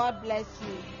 God bless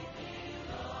you.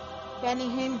 Benny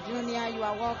Hinn Jr., you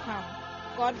are welcome.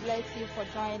 God bless you for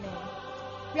joining.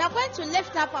 We are going to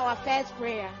lift up our first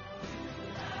prayer.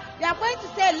 We are going to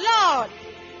say, Lord,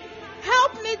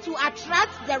 help me to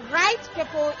attract the right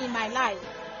people in my life.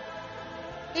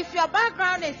 If your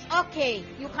background is okay,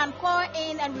 you can call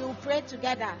in and we will pray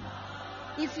together.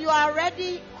 If you are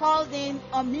already called in,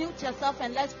 unmute yourself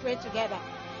and let's pray together.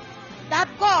 That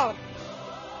God,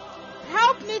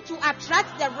 help me to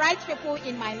attract the right people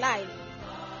in my life.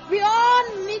 We all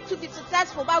need to be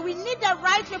successful, but we need the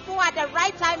right people at the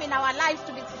right time in our lives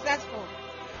to be successful.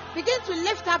 Begin to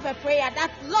lift up a prayer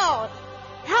that, Lord,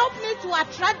 help me to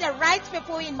attract the right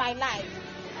people in my life.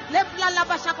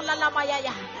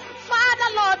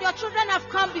 Father, Lord, your children have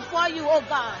come before you, oh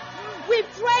God. We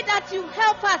pray that you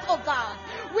help us, oh God.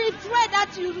 We pray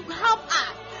that you help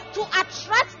us to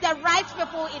attract the right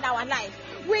people in our life.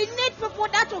 We need people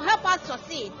that will help us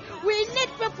succeed. We need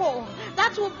people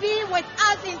that will be with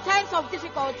us in times of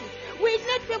difficulties. We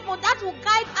need people that will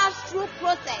guide us through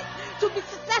process to be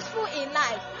successful in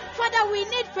life. Father, we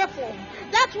need people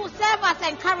that will serve as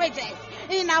encouragers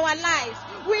in our lives.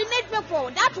 We need people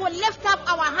that will lift up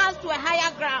our hands to a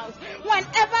higher ground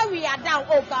whenever we are down,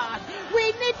 oh God. We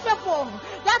need people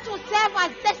that will serve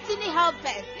as destiny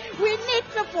helpers. We need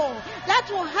people that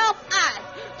will help us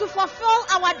to fulfill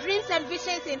our dreams and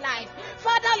visions in life.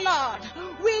 Father, Lord,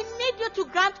 we need you to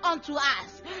grant unto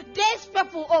us these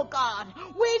people, oh God.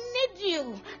 We need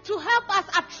you to help us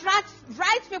attract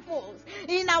right people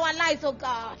in our lives, oh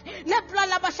God.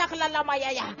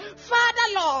 Father,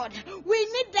 Lord, we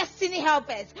need destiny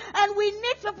helpers, and we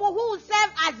need people who will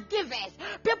serve as givers,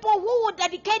 people who will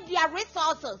dedicate their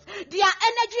resources, their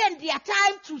energy, and their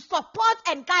time to support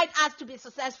and guide us to be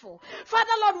successful.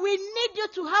 Father, Lord, we need you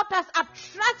to help us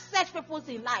attract such people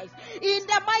in life. In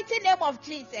the mighty name of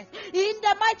Jesus. In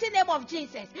the mighty name of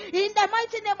Jesus. In the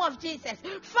mighty name of Jesus.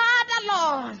 Father,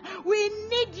 Lord, we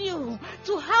need you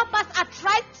to help us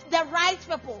attract the right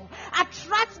people.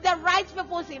 Attract the right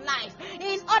people in life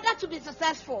in order to be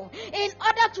successful, in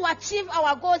order to achieve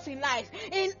our goals in life,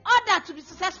 in order to be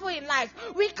successful in life,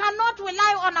 we cannot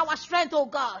rely on our strength, oh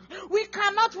God. We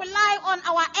cannot rely on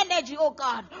our energy, oh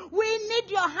God. We need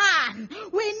your hand.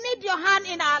 We need your hand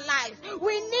in our lives.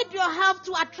 We need your help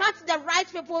to attract the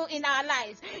right people in our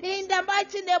lives. In the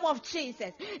mighty name of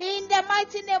Jesus. In the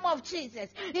mighty name of Jesus.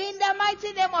 In the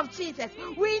mighty name of Jesus.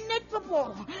 We need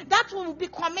people that will be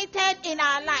committed in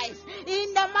our lives.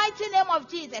 In the mighty name of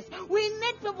Jesus. We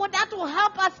need people that will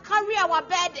help us carry our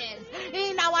burdens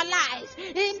in our lives.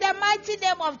 In the mighty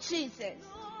name of Jesus.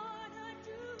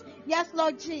 Yes,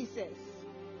 Lord Jesus.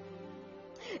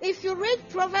 If you read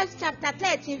Proverbs chapter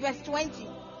 13, verse 20,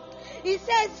 it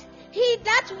says, he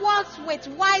that walks with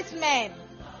wise men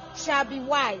shall be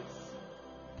wise.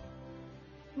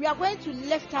 We are going to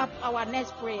lift up our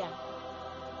next prayer.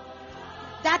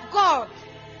 That God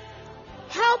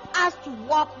help us to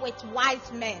walk with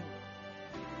wise men.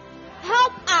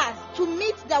 Help us to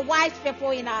meet the wise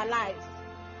people in our lives.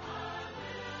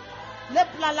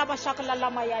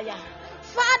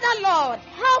 Father Lord,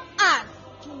 help us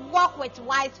to walk with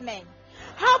wise men.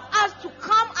 Help us to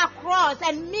come across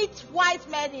and meet wise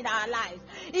men in our lives.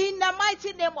 In the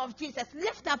mighty name of Jesus,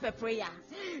 lift up a prayer.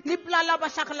 Father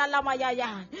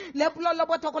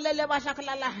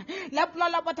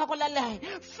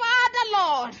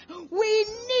Lord, we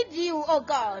need you, oh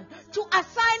God, to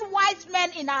assign wise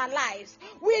men in our lives.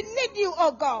 We need you,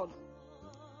 oh God,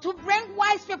 to bring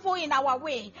wise people in our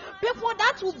way. People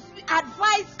that will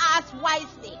advise us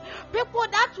wisely. People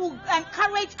that will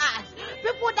encourage us.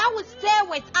 People that will stay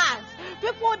with us.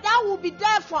 People that will be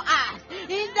there for us.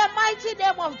 In the mighty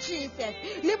name of Jesus.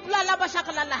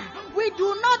 We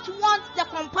do not want the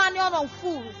companion of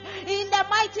fools. In the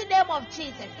mighty name of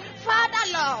Jesus. Father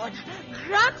Lord,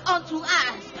 grant unto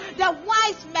us the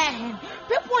wise men.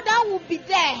 People that will be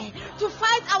there to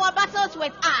fight our battles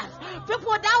with us.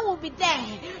 People that will be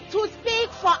there to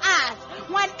speak for us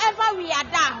whenever we are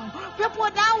down. People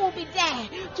that will be there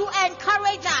to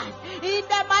encourage us. In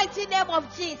the mighty name of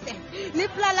Jesus.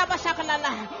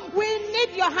 We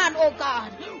need your hand, oh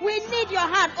God. We need your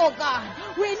hand, oh God.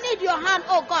 We need your hand,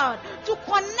 oh God, to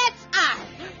connect us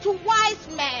to wise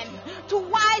men, to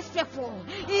wise people.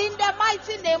 In the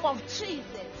mighty name of Jesus.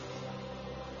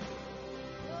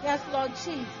 Yes, Lord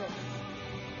Jesus.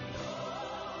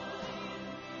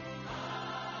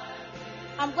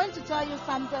 I'm going to tell you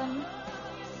something.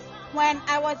 When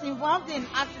I was involved in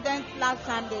accident last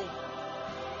Sunday,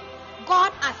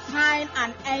 God assigned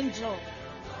an angel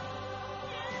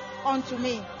unto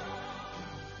me.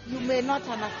 You may not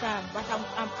understand, but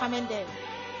I'm coming there.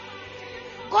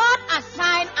 God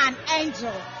assigned an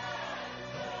angel.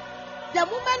 The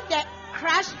moment the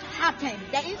crash happened,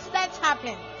 the incident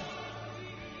happened,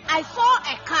 I saw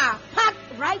a car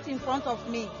parked right in front of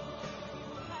me.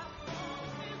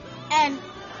 And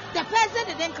the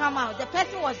person didn't come out. The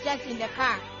person was just in the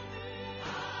car.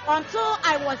 Until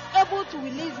I was able to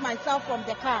release myself from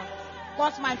the car.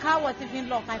 Because my car was even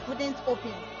locked. I couldn't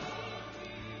open.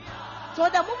 So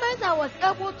the moment I was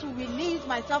able to release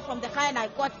myself from the car and I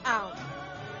got out,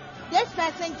 this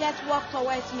person just walked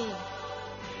towards me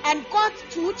and got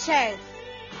 2 chairs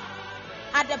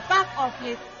at the back of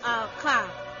his car.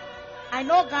 I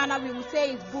know Ghana, we will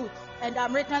say it's boot, and the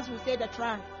Americans will say the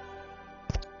trunk.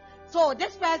 So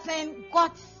this person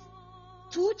got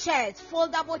 2 chairs,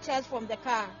 foldable chairs from the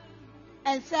car,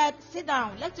 and said, sit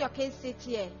down, let your case sit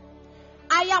here.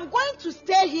 I am going to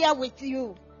stay here with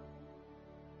you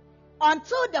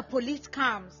until the police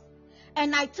comes.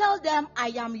 And I tell them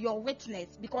I am your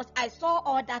witness because I saw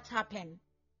all that happen.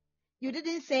 You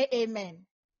didn't say amen.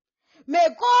 May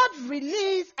God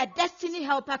release a destiny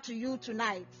helper to you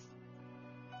tonight.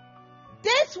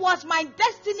 This was my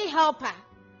destiny helper.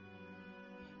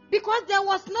 Because there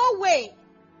was no way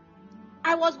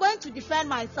I was going to defend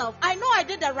myself. I know I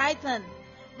did the right thing.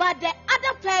 But the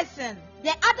other person,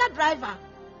 the other driver,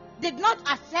 did not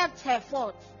accept her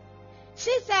fault.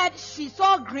 She said she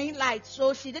saw green light,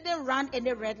 so she didn't run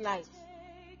any red lights.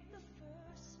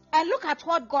 And look at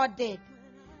what God did.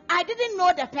 I didn't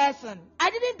know the person. I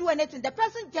didn't do anything. The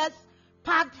person just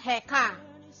parked her car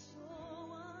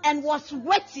and was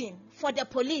waiting for the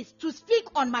police to speak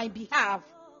on my behalf.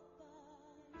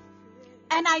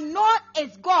 And I know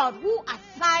it's God who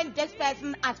assigned this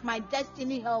person as my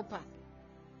destiny helper.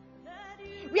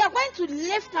 We are going to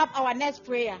lift up our next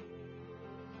prayer.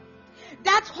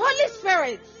 That Holy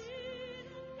Spirit,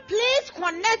 please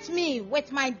connect me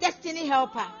with my destiny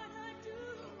helper.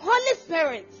 Holy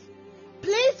Spirit,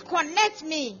 please connect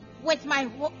me with my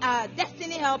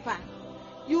destiny helper.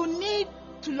 You need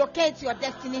to locate your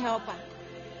destiny helper.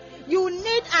 You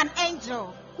need an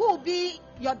angel who will be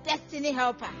your destiny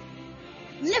helper.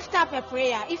 lift up a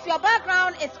prayer. If your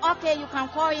background is okay, you can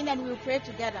call in and we'll pray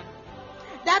together.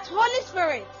 That Holy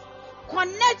Spirit,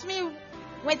 connect me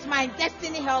with my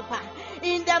destiny helper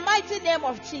in the mighty name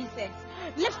of Jesus.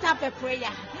 Lift up a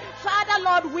prayer. Father,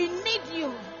 Lord, we need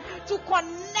you to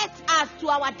connect us to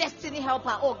our destiny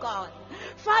helper, oh God.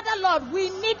 Father, Lord, we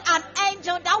need an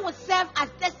angel that will serve as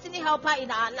destiny helper in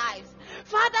our lives.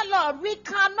 Father, Lord, we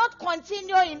cannot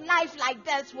continue in life like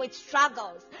this with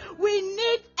struggles. We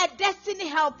need a destiny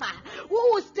helper who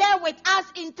will stay with us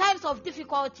in times of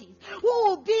difficulties, who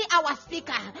will be our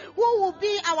speaker, who will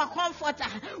be our comforter.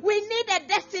 We need a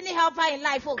destiny helper in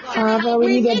life, oh God. Father,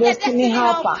 we need a destiny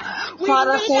helper.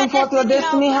 Father, send forth your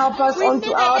destiny helpers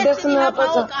unto our destiny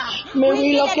helpers. May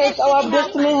we locate our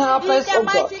destiny helpers, oh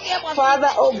God. Father,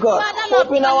 oh God,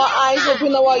 open our eyes,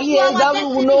 open our ears, that we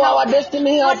will know our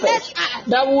destiny helpers,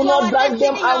 that we will not drive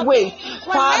them away.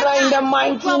 Father, in the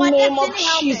mighty name of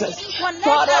Jesus.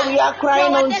 Father, we are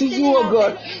crying unto you, oh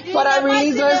God. Father,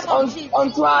 release us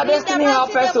unto our destiny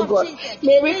helpers, oh God.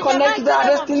 May we connect to our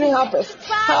destiny helpers.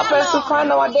 Help us to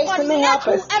find our destiny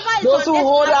helpers. Those who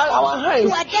hold out our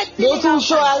hands. Those who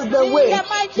show us the way.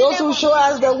 Those who show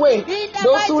us the way.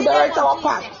 Those who direct our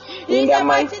path. In the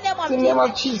mighty name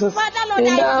of Jesus. In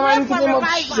the mighty name of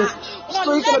Jesus.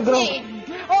 Spirit of God.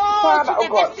 Father, oh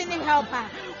God.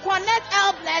 Connect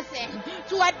our blessing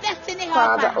to a destiny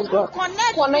helper. Father, oh God.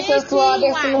 Connect us to our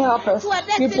destiny helpers.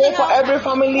 We pray for every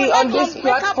family on this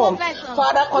platform.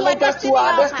 Father, connect us to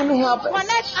our destiny helpers.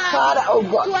 Father, oh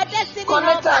God.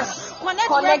 Connect us.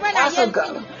 Connect us, oh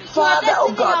God. Father,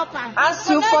 oh God, as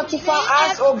you fortify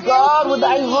us, oh God, with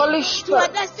thy Holy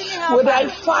Spirit, with thy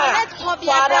fire,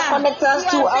 Father, connect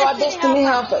us to our destiny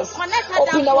helpers.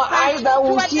 Open our eyes that we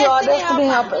will see our destiny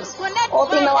helpers.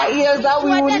 Open our ears that we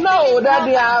will know that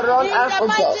they are around us, oh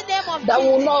God, that we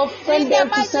will not offend them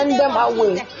to send them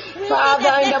away.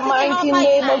 Father, in the mighty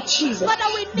name of Jesus,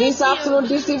 this afternoon,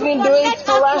 this evening, do it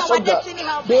for us, oh God.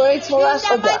 Do it for us,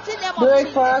 oh God. Do it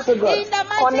for us, oh God.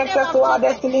 Connect us to our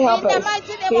destiny helpers.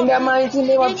 In the mighty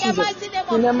name of Jesus.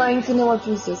 In the mighty name of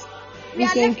Jesus. We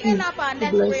thank you. We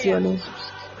bless your name.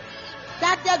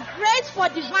 That the grace for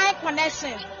divine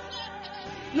connection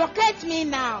locate me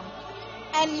now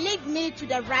and lead me to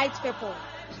the right people.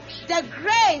 The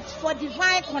grace for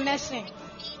divine connection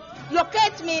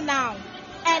locate me now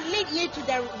and lead me to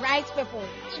the right people.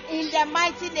 In the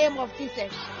mighty name of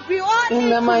Jesus. We all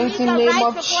need to meet the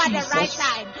right people at the right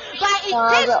time. But it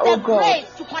takes the grace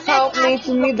to connect help me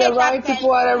to meet the right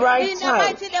people at the right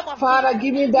time. Father,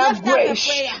 give me that grace.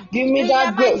 Give me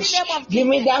that grace. Give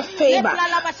me that favor.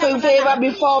 Favor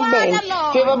before men.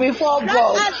 Favor before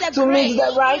God. To meet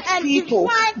the right people.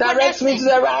 Direct me to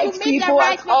the right people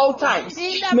at all times.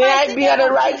 May I be at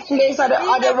the right place at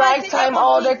the right time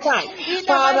all the time.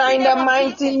 Father, in the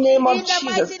mighty name of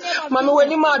Jesus. Mama,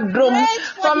 when you are drum,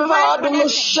 from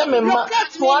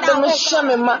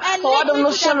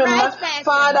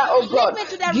Father, oh God,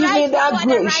 give me that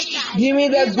grace. Give me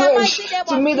the grace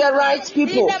to meet the right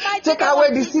people. Take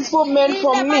away deceitful men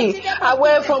from me,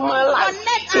 away from my life.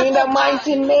 In the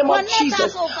mighty name of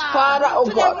Jesus. Father, oh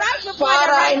God.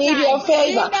 Father, I need your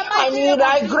favor. I need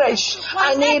thy grace.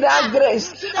 I need that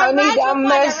grace. I need that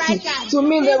mercy to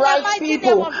meet the right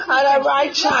people at the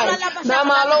right time. Now,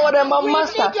 my Lord and my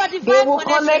Master, they will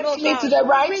connect me to the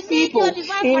right people.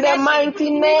 In the mighty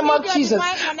name of Jesus.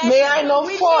 May I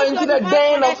not fall into the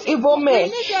den of evil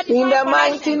men. In the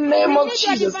mighty name of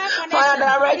Jesus. Father,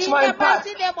 direct my path.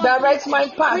 Direct my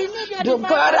path. The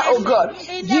Father, oh God,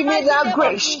 give me that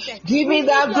grace. Give me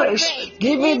that grace.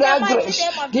 Give me that grace.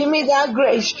 Give me that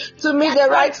grace to meet the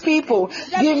right people.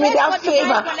 Give me that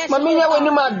favor. Mamiya when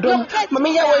you madam.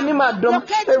 Mamiya when you madam.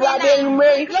 Rather than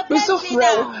Mary, Miss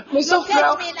Sufro. So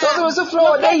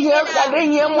Sufro, they hear that they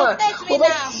hear one.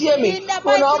 Over see me.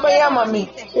 When all by Yamami.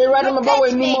 Rather than about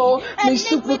any more. Miss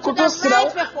Sufu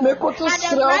Kutosra.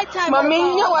 Mekotosra.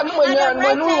 Mamiya when you are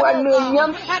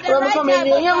young. From a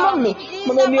young mommy.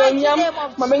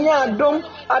 Mamma, don't.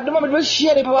 I don't want to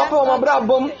share the papa on my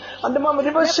brabum. And the moment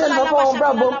never share papa on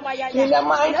brabum. In the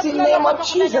mighty name of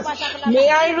Jesus. May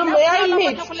I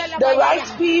meet the right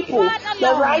people.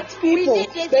 The right people.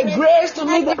 The grace to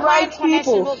meet the right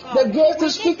people. The grace to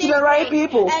speak to the right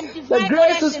people. The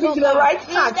grace to speak to the right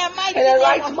heart and the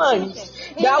right mind.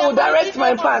 That will direct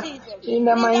my path. In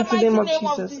the mighty name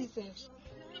of Jesus.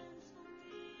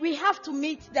 We have to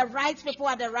meet the right people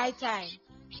at the right time.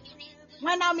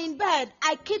 When I'm in bed,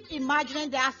 I keep imagining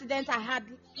the accident I had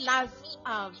last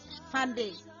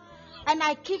Sunday. And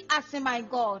I keep asking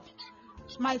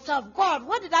myself, God,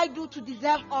 what did I do to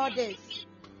deserve all this?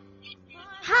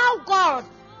 How God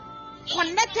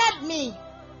connected me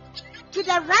to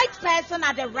the right person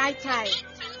at the right time.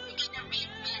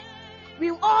 We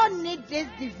all need this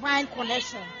divine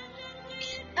connection.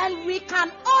 And we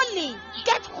can only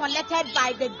get connected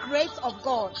by the grace of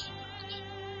God.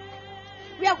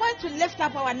 We are going to lift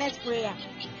up our next prayer.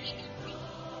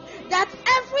 That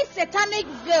every satanic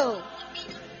veil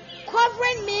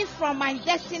covering me from my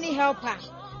destiny helper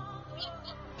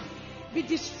be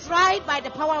destroyed by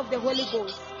the power of the Holy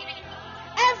Ghost.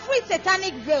 Every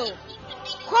satanic veil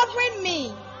covering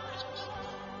me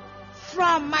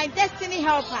from my destiny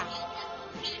helper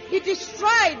be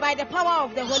destroyed by the power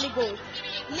of the Holy Ghost.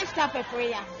 Lift up a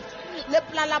prayer.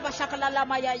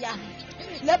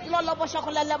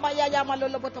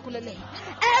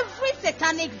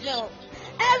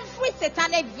 Every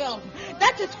satanic veil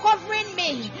that is covering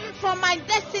me from my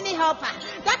destiny helper,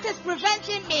 that is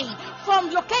preventing me from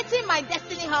locating my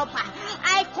destiny helper,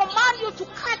 I command you to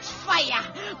catch fire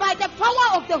by the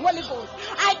power of the Holy Ghost.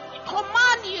 I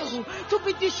command you to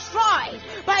be destroyed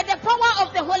by the power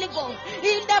of the Holy Ghost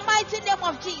in the mighty name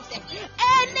of Jesus.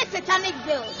 Any satanic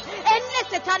veil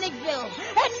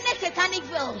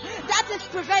that is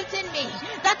preventing me,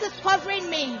 that is covering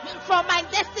me from my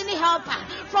destiny helper,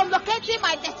 from locating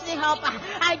my destiny helper,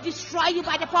 I destroy you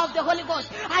by the power of the Holy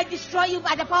Ghost. I destroy you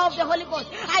by the power of the Holy Ghost.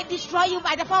 I destroy you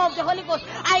by the power of the Holy Ghost.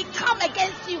 I come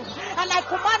against you and I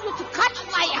command you to catch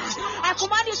fire. I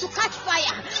command you to catch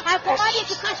fire. I command you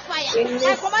to catch fire.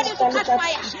 I command you to catch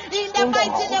fire in the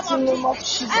mighty name of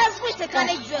Jesus. Every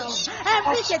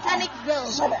satanic veil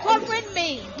covering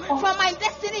me from my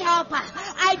destiny helper,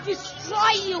 I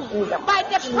destroy you by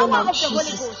the power of the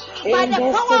Holy Ghost. By the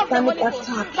power of the Holy Ghost.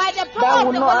 By the power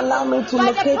of the Holy Ghost.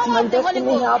 By the power of the Holy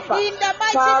Ghost. In the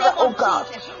mighty name of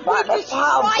Jesus. By the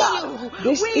power of God,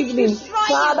 this evening,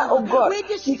 Father, oh God,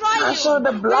 we cancel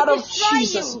the blood of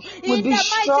Jesus. We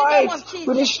destroy it.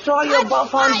 We destroy your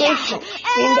foundation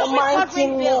in the mighty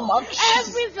name of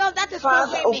Jesus.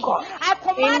 Father, oh God,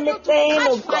 anything,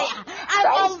 oh God,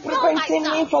 that is preventing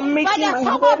me from making my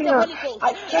destiny,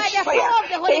 I catch fire.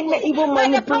 Any evil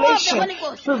manipulation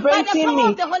preventing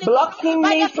me, blocking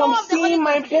me from seeing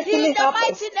my destiny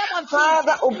happen.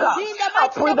 Father, oh God, I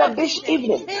pray that this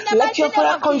evening, let your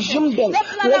fire consume them.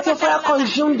 Let your fire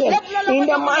consume them in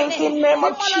the mighty name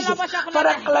of Jesus.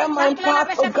 Father, clear my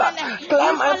path, oh God.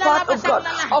 Clear my path, oh God,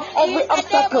 of every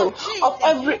obstacle, of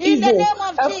every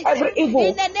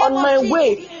evil on my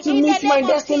way to meet my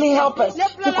destiny helpers, to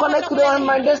connect with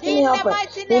my destiny helpers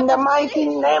in the mighty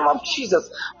name of Jesus.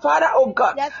 Father, oh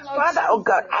God,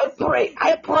 I pray.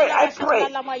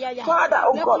 Father,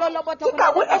 oh God, take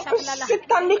away every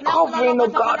satanic covering, oh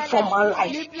God, from my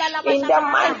life in the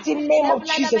mighty name of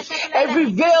Jesus. Every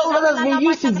veil that has been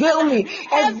used to veil me,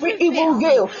 every evil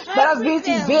veil that has been used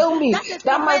to veil me,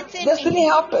 that my destiny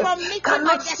helpers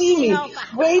cannot see me.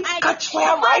 Wait, catch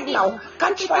fire right now.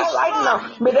 Catch fire right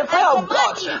now. May the fire of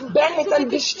God burn it and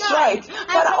destroy it.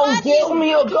 Father, unveil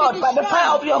me, oh God, by the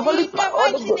fire of your holy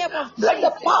power. Let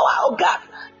the power, oh God,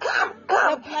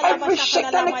 come. Every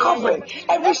satanic covering,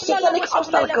 every satanic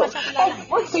obstacle,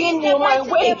 everything in my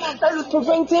way that is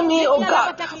preventing me, oh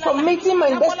God, from meeting my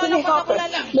destiny helpers,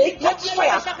 may it catch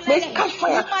fire. May it catch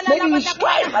fire. May it be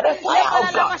destroyed by the fire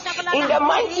of God. In the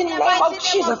mighty name of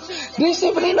Jesus. This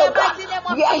evening, oh God,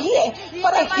 we are here.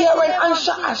 Father, hear and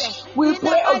answer us. We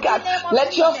pray, oh God,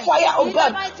 let your fire, oh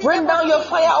God, bring down your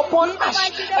fire upon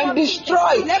us and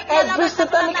destroy every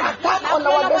satanic attack on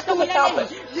our destiny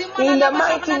helpers. In the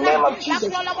mighty name of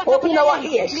Jesus, open our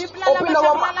ears, open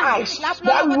our eyes,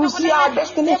 that we will see our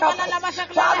destiny helpers.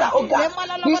 Father, oh God,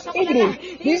 this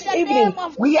evening,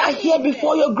 we are here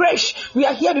before your grace. We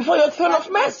are here before your throne of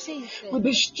mercy. We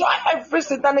destroy every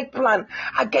satanic plan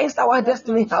against our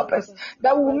destiny helpers.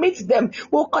 That we will meet them, we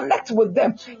will connect with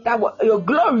them, that your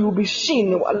glory will be seen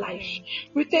in our lives.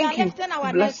 We thank you.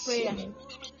 Bless you.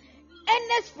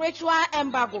 Any spiritual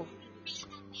embargo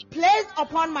placed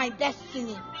upon my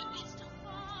destiny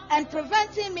and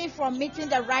preventing me from meeting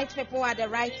the right people at the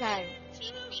right time,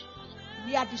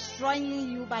 we are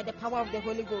destroying you by the power of the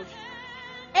Holy Ghost.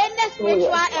 Any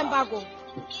spiritual embargo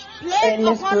placed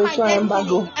upon my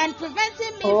destiny and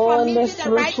preventing me from meeting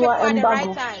the right people at the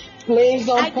right time, place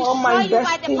upon my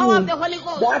destiny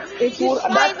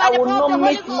that I will not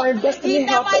make my destiny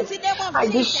helpers. I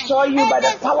destroy you by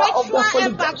the power of the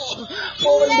Holy Ghost.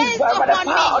 Holy God, by the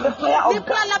power of the fire of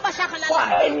God. For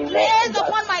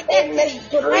any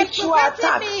spiritual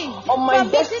attack on my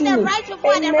destiny,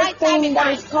 anything that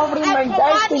is covering my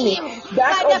destiny,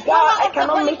 that, by oh the God, power I of the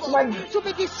cannot Holy make my, Ghost to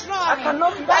be destroyed, I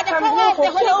cannot, by I the can power not of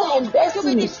the Holy fulfill my Ghost to be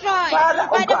destiny. destroyed, Father,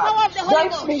 oh by the God, power of the Holy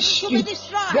grant me Ghost to be strength,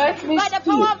 destroyed, grant me by the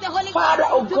power speed. of the Holy Father,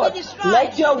 Ghost oh to be God, destroyed.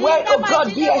 let your In word, the oh mighty God,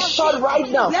 be name a of shot Jesus. right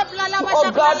now. To,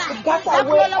 oh God, to cut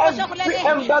away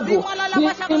every embargo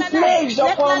being placed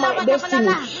upon my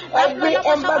destiny, every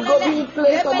embargo being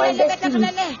placed on my destiny.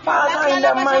 Father, in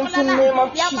the mighty name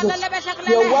of Jesus,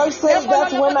 your word says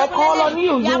that when I call on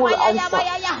you, you will answer.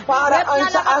 Father,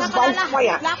 answer us by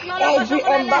fire. Every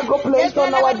embargo placed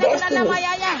on our destiny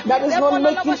that is not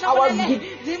making our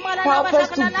purpose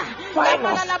to find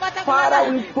us.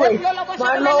 Father, we pray,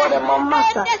 my Lord and my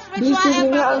Master, this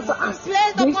evening answer us.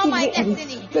 This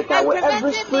evening, take away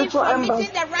every spiritual embargo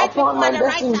upon my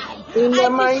destiny. In the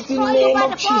mighty name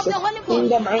of Jesus. In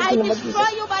the mighty name of Jesus.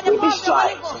 We destroy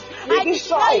it. We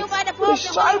destroy it. We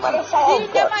destroy by the fire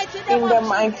of God. In the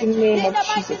mighty name of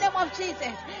Jesus.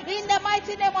 In the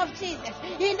mighty name of Jesus.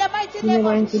 In the mighty In the name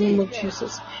mighty of name of Jesus.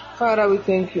 Jesus. Father, we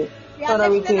thank you. We are Father,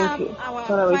 we lifting thank up you. our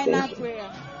Father, we final thank you.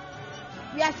 prayer.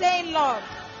 We are saying, Lord,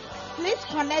 please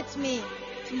connect me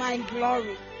to my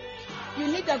glory. You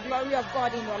need the glory of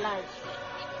God in your life.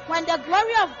 When the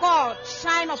glory of God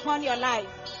shine upon your life,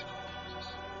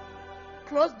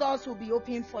 closed doors will be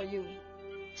open for you.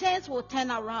 Chains will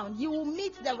turn around. You will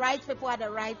meet the right people at the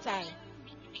right time.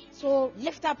 So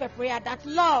lift up a prayer that,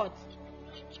 Lord,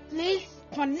 please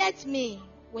connect me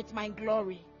with my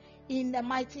glory in the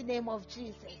mighty name of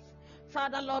Jesus.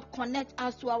 Father, Lord, connect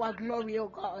us to our glory, oh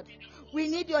God. We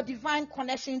need your divine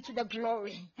connection to the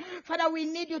glory. Father, we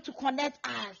need you to connect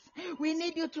us. We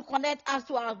need you to connect us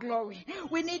to our glory.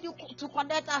 We need you to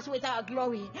connect us with our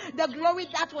glory. The glory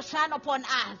that will shine upon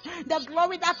us. The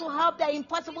glory that will help the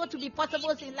impossible to be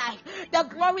possible in life. The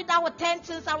glory that will turn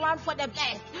things around for the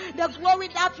best. The glory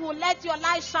that will let your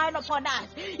light shine upon us.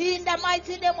 In the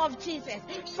mighty name of Jesus.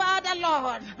 Father,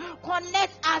 Lord,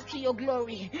 connect us to your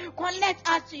glory. Connect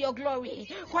us to your glory.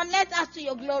 Connect us to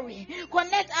your glory.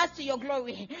 Connect us to your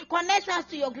glory. Connect us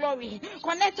to your glory.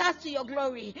 Connect us to your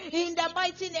glory. In the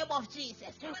mighty name of Jesus.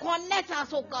 Connect us,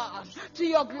 oh God, to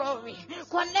your glory.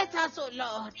 Connect us, oh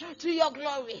Lord, to your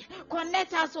glory.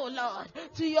 Connect us, oh Lord,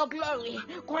 to your glory.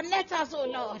 Connect us, oh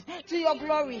Lord, to your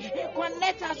glory.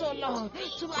 Connect us, oh Lord,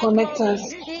 to our Connect glory.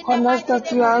 us. In the Connect mighty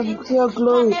us name of to Jesus. your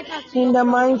glory. Connect us to In your the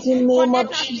glory. mighty name of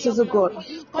Connect us to your Jesus, O God. glory.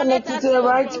 Connect Connect us us to to the your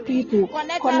right glory. people.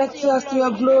 Connect us to Connect your us to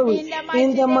your glory. glory. In the In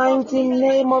mighty the name of mighty Jesus.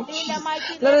 name of In the Jesus.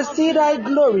 mighty Let name us of see thy Jesus.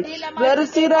 glory. In the Let mighty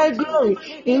us see name thy of Jesus. glory.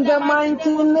 In In the the mighty mighty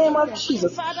name of name of Jesus.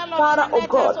 Jesus. Father, Lord, Father, O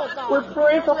connect us, God, oh we God,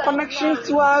 pray to for our connections glory.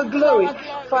 to our To glory. our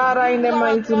glory. Father, in the To our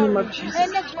mighty name of glory. Jesus.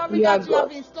 Any glory You are that you have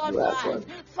God. in store You for are us. God.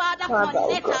 Father, Father, O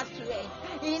connect God. us to it.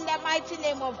 In the mighty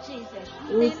name of Jesus.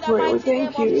 We In the pray, we mighty name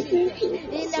thank you, of we Jesus. thank you, we In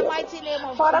bless the you. mighty name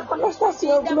of Father, Jesus. connect us to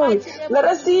your In the glory. mighty name Let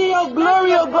of us see Jesus. your Let glory,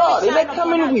 your O glory God, in the shine upon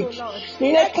coming us, O week. Lord. In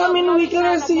the Let your coming glory week, let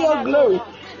shine us see upon your us, O glory.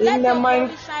 Lord. In Let the your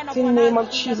glory shine mighty upon us name of in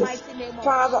the Jesus. mighty name of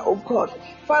Father, O Jesus. God,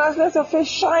 Father, let your face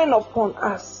shine upon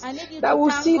us. I need you That to we'll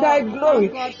thank see thy God. Thank glory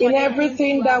God for in listening to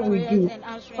everything our that we prayers do. and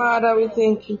answering our Father, we prayers.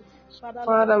 thank you. Father Lord,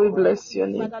 Father, we we thank bless you. your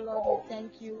name. Father Lord, we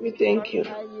thank you. We We thank you.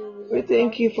 glorify you. We We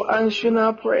thank exalt you you. for answering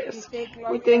our We prayers. say We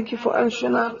glory and thank you for honor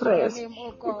answering our belongs to your prayers. name,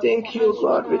 O We God, for thank you, answering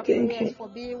God. We our thank prayers, you. for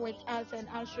being with us and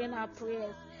answering our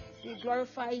prayers. We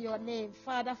glorify your name,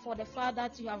 Father, for the far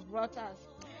that you have brought us.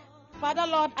 Father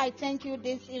Lord, I thank you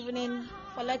this evening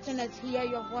for letting us hear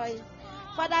your voice.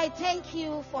 Father, I thank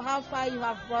you for how far you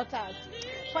have brought us.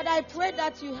 Father, I pray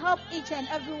that you help each and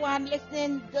everyone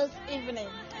listening this evening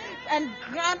and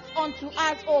grant unto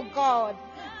us, oh God.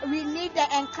 We need the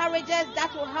encouragers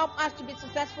that will help us to be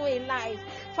successful in life.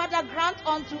 Father, grant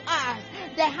unto us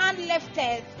the hand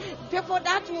lifters, people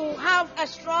that will have a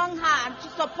strong hand to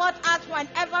support us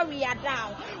whenever we are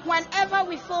down, whenever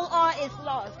we feel all is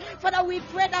lost. Father, we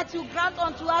pray that you grant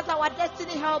unto us our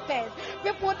destiny helpers,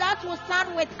 people that will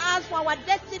stand with us for our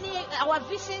destiny, our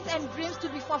visions and dreams to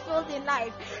be fulfilled in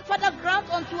life. Father, grant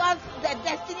unto us the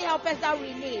destiny helpers that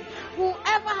we need.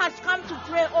 Whoever has come to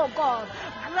pray, oh God,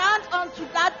 grant unto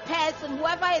that person,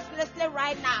 whoever is listening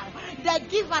right now, the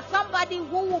giver, somebody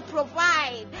who will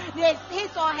provide his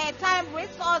or her time,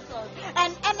 resources,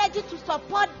 and energy to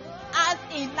support us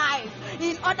in life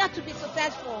in order to be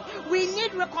successful. We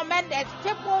need recommenders,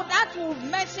 people that will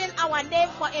mention our name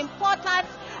for important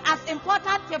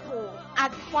people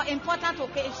for important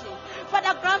occasions.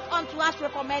 Father, grant unto us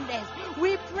recommenders.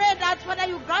 We pray that Father,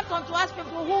 you grant unto us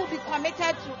people who will be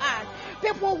committed to us,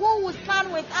 people who will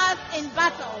stand with us in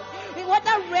battle.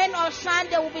 Whether rain or shine,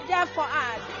 they will be there for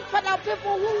us. Father,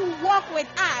 people who will walk with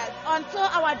us until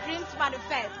our dreams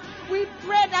manifest. We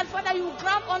pray that Father, you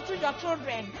grant unto your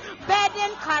children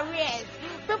burden careers,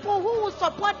 people who will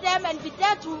support them and be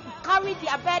there to carry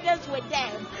their burdens with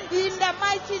them. In the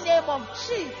mighty name of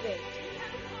Jesus.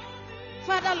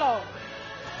 Father Lord,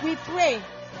 we pray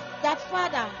that,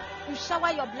 Father, you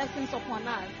shower your blessings upon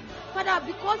us. Father,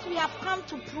 because we have come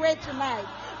to pray tonight,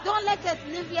 don't let us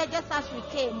live here just as we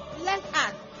came. Bless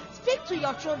us. Speak to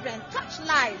your children. Touch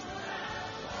lives.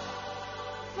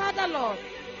 Father Lord,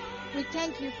 we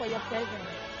thank you for your presence.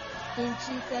 In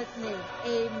Jesus' name,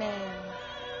 amen.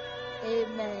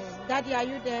 Amen. Daddy, are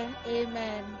you there?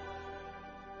 Amen.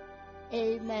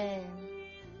 Amen.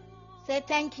 Say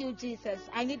thank you, Jesus.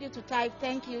 I need you to type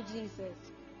thank you, Jesus.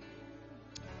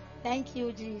 Thank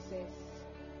you, Jesus.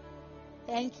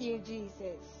 Thank you,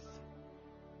 Jesus.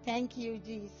 Thank you,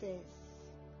 Jesus.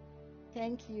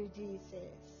 Thank you,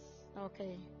 Jesus.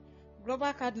 Okay.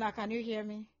 Global Cardinal, can you hear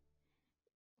me?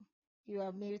 You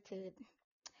are muted.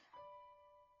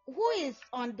 Who is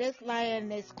on this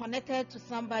line is connected to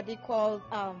somebody called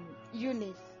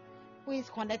Eunice? Who is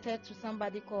connected to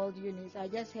somebody called Eunice? I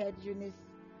just heard Eunice.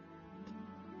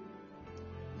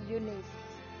 Eunice.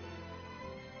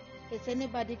 Is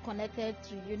anybody connected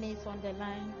to Eunice on the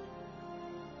line?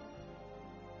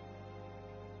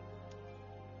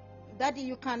 Daddy,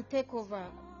 you can take over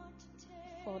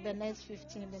for the next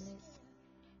 15 minutes.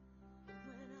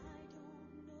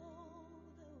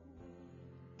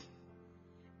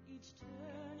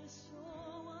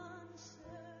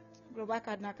 Global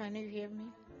Cardinal, can you hear me?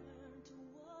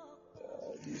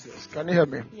 Jesus, can you hear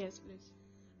me? Yes, please.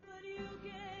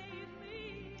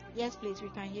 Yes, please, we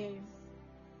can hear you.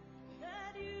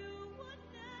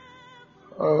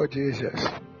 Oh, Jesus.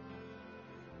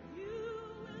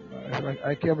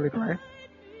 I came late, right?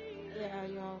 Yeah,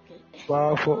 you're okay.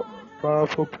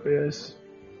 Powerful prayers.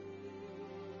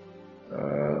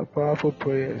 Powerful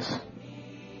prayers.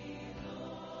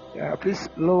 Yeah, please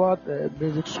lower the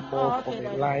music small for me.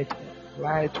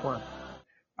 Light one.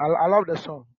 I love the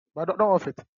song, but don't off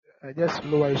it. Just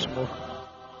lower it small.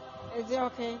 Is it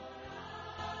okay?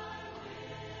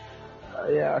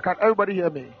 Yeah, can everybody hear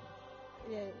me?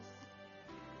 Yes.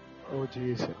 Oh,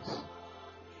 Jesus.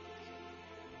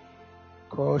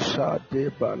 Kosha de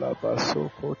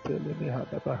balabaso kotelemi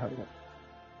hadabahaya.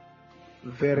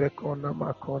 Verekona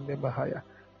makone mahaya.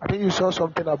 I think you saw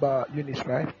something about Eunice,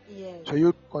 right? Yes. So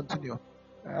you continue.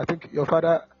 I think your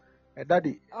father,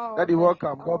 Daddy, okay.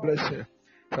 Welcome. God bless you.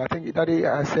 So I think Daddy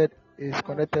has said is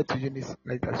connected to Eunice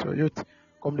like that. So you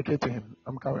communicate to him.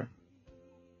 I'm coming.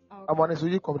 Okay. I'm honest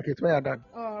with you. Communicate when you're done.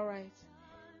 All right.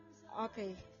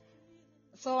 Okay.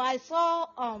 So I saw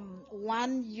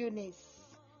one Eunice.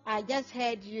 I just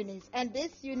heard Eunice, and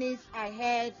this Eunice I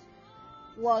heard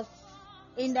was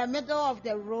in the middle of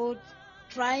the road,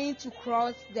 trying to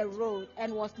cross the road,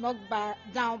 and was knocked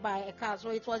down by a car.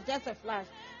 So it was just a flash.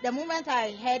 The moment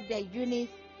I heard the Eunice,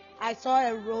 I saw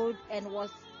a road and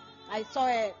I saw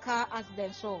a car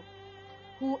accident. So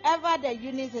whoever the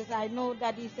Eunice is, I know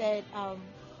that he said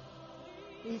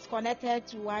he's connected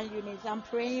to one Eunice. I'm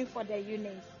praying for the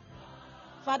Eunice.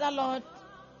 Father Lord,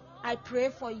 I pray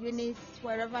for Eunice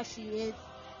wherever she is.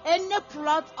 Any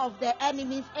plot of the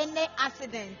enemies, any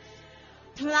accident,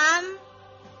 plan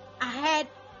ahead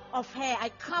of her, I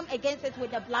come against it with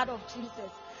the blood of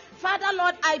Jesus. Father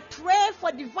Lord, I pray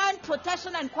for divine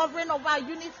protection and covering over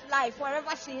Eunice's life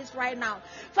wherever she is right now.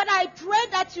 Father, I pray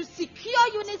that you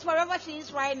secure Eunice wherever she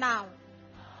is right now.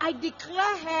 I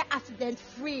declare her accident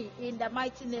free in the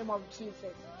mighty name of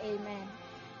Jesus. Amen.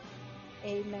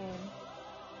 Amen.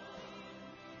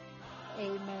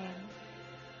 Amen.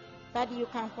 Daddy, you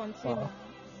can continue.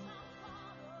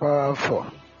 Powerful.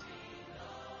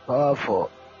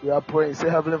 We are praying. Say,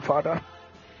 Heavenly Father,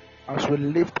 as we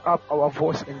lift up our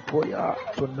voice in prayer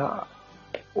tonight,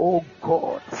 oh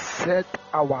God, set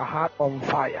our heart on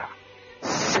fire.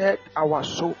 Set our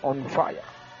soul on fire.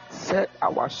 Set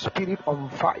our spirit on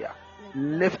fire.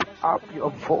 Lift up your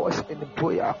voice in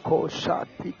prayer.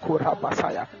 Koshati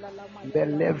korabasaya.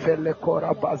 Belevele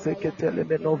korabazeketele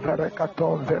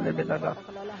menoverekaton veleminana.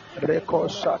 Reko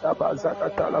shada bazaka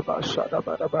talaba shada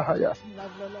badabahaya.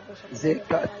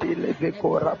 Zekatile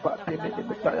vekora patene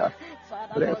mitaya.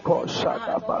 Reko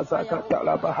shada bazaka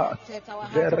talabaha.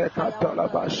 Vereka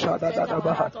talaba shada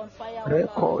dadabaha.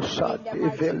 Reko shade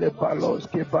vele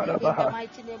baloski badabaha.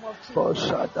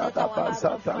 Koshada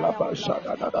bazata laba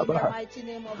shada dadabaha.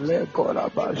 Reko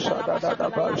laba shada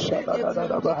dadaba shada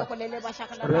dadabaha.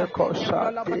 Reko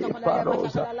shade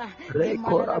baroza.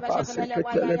 Reko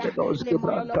rabazeketele menoski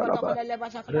branta.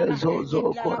 Rezozo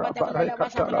koraba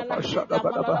rekatala bashada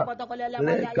badabaha.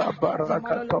 Lega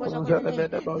baraka tom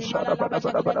velemene bashada badabaha.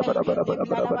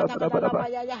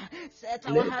 Set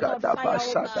our heart on fire,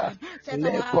 oh God. Set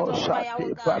our heart on fire, oh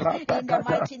God. In the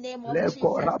mighty name of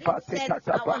Jesus. Set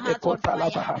our heart on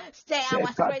fire. Stir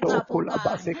our spirit up, oh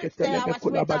God. Stir our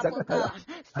spirit up, oh God.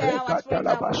 Stir our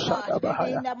spirit up, oh God.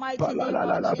 In the mighty name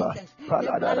of Jesus.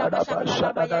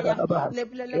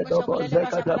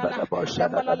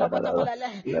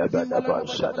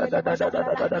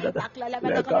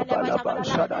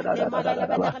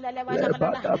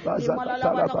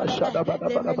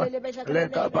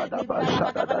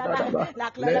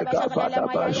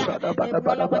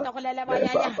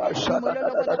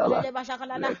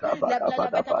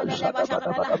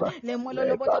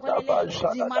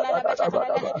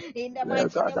 In the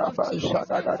mighty name of Jesus.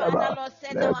 Father, Lord,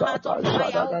 set our heart on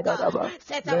fire, oh God.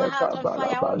 Set our heart on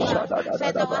fire, oh God.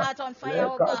 Set our heart on fire,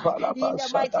 oh God. In the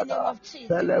mighty name of Jesus.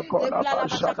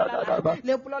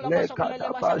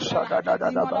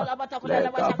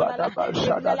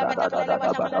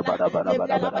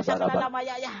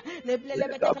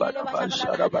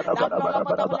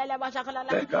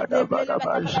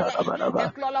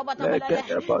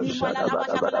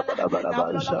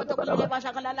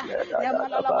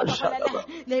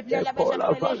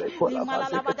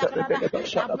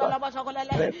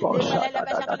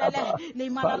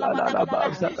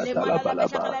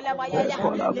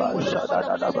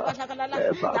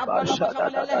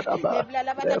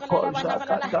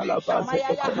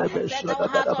 Set our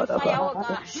heart on fire, oh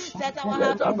God. Set our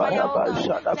heart on fire, oh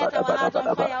God. Set our heart on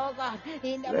fire, oh God.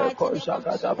 In the mighty name of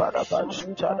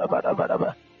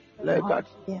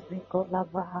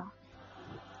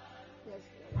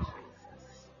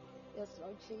Yes,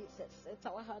 Lord Jesus. Set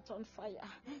our heart on fire.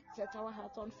 Set our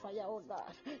heart on fire, oh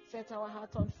God. Set our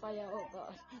heart on fire, oh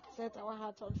God. Set our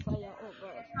heart on fire, oh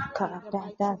God. In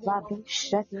the name of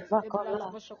Jesus.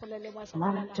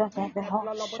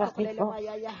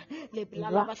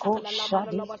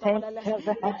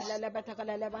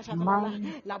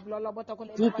 Amen.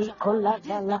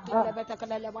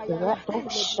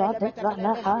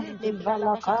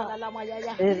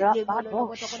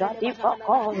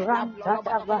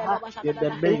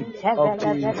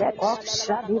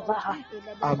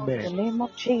 In the name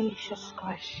of Jesus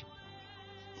Christ.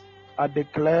 I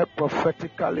declare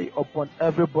prophetically upon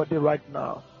everybody right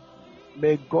now.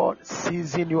 May God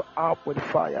season you up with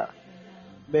fire.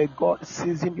 May God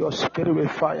season your spirit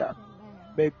with fire.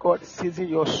 May God season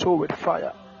your soul with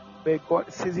fire. May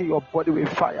God season your body with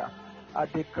fire. I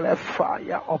declare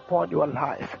fire upon your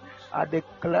life. I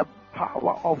declare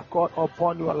power of God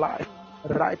upon your life.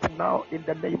 Right now, in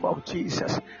the name of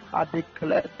Jesus, I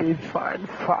declare divine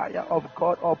fire of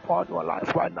God upon your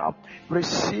life right now.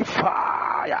 Receive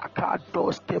fire,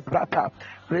 Kadoske Brata.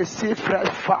 Receive fresh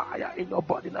fire in your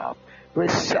body now.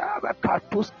 Receive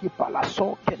Katuski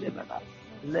Palaso Kelemena.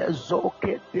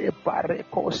 Lezoke de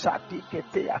Bareko Sati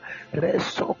Ketea.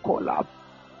 Resokola.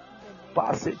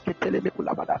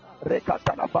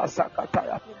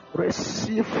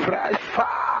 Receive fresh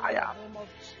fire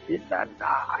in the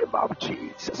name of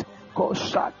Jesus.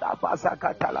 Koshada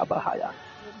Bazakatala Bahaya.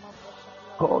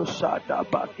 Koshada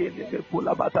Bakini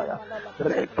Mikula Bataya.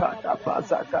 Rekada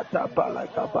Bazakata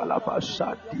Balaka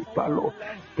Balabashati Palo.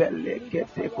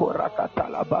 Belekete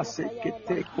Korakatala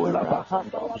Basekete Kulaba.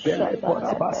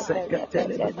 Belekora Basekete.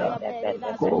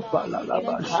 Go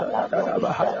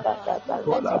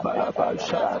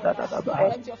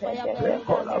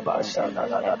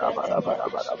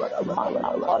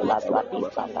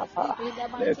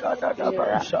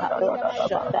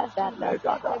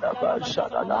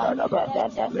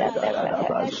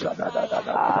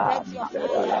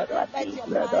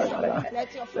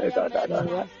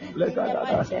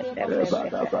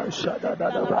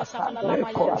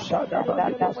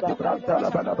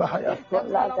Balalabashada Bahaya.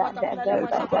 Kola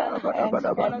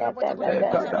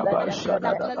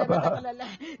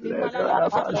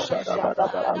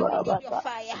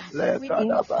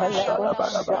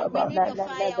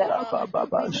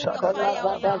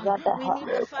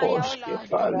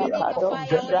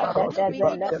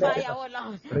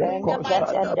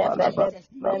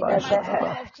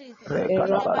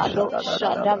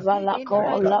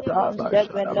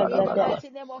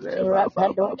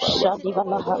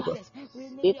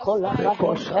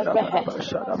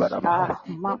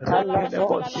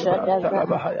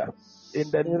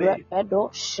in the name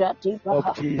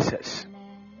of Jesus.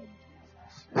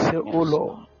 Say, oh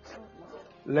Lord,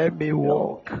 let me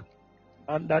walk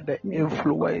under the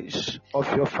influence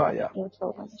of your fire.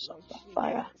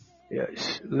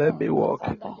 Yes, let me walk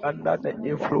under the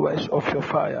influence of your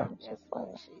fire.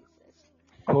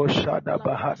 Koshada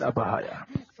Bahada Bahaya.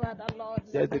 Father, Lord,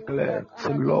 Just let me declare, walk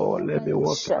say, under the Lord, let me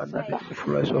walk influence of under the fire.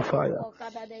 influence of Let me fire. walk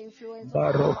under the influence of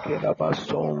Baroke fire. la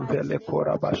In the bason mighty vele name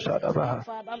kora of Jesus. bashada baha.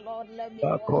 Father, Lord, let me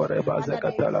walk Bakore under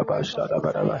the bazekata la influence of bashada your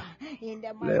bada fire. baha. In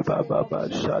the Le mighty name baba of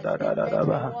Jesus. bashada da da da Let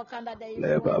me baha. walk under the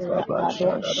Le influence of baba your Rapado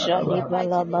fire. bashada da da In the baha.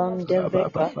 mighty name of Shadibalabande La Jesus.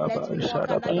 baba Vika Let me walk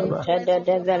bashada under the bada baha. into influence the of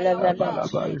your fire, oh Baba development. la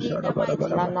God. In bashada the bada mighty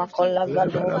bada name baha. of Manakola Jesus. Le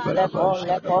Bado bada bada Father, Lepo Lord,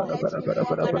 bashada Lepo bada let bada me bada walk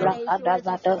bada under bada. the Rakada influence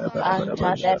of your Bado Le bada fire. bada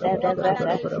Anta Let bashada me bada walk bada under bada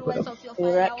the de bada bada. influence of your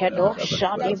fire, oh Le Rekedo God. bada bada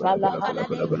Let bada me bada Shadibala walk bada under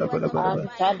the bada bada influence bada of bada your bada.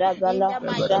 Anta fire. In Dabala the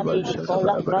Le bada mighty name of bashada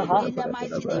Shadikola bada Jesus. bada Praha bada In the bada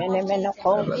bada mighty bada. name of Jesus.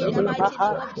 Le Menemenako bada In the bada mighty Shadibaha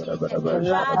name bashada of bada Jesus. bada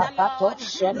bashada. Father, Rapapato Lord,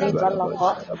 let me Shadibalaka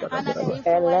walk Shada under the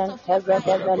influence of Elente your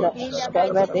fire. Vedevele In the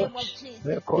mighty Skavede name of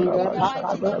Jesus. In the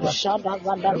mighty Irepakado name of Shada Jesus.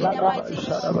 Vada In the Vada mighty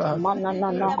name of Jesus.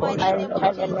 In Mananana the mighty name of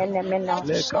Jesus. Antenemenemena Let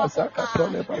me walk, oh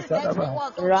God. Let me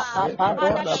walk, oh God, Rapapado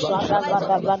under the Shada influence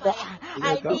of Vada your Vada fire.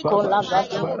 I need your fire,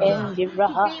 Ikolabadu oh God,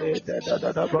 to Endibraha be with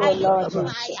me. I need Lord your Jesus,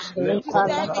 fire to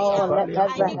stir me Lipalako up.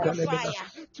 I need Lepevele your fire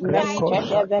to guide me.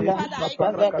 Mentedevele Father, I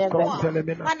need to Skavedevele walk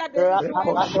under the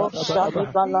influence of Rapapado your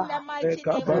fire. In Shadibala the mighty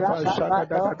name of Jesus.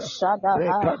 Rapapado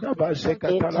Shadaha Thank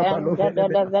you, Jesus.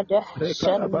 Itendedevede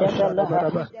Sendebeleha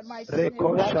In the mighty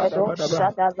name of Rekedo Jesus.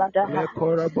 Shadavadaha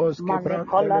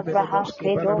Manikola Vraha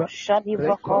Kedo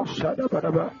Shadivaho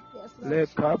Yes, Lord Le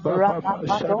Jesus. kababa In the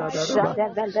Rapapado mighty shada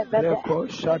name of Le Shadavadavada Jesus. ko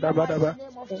In the shada mighty badaba.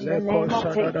 name of in the Le ko name Jesus. of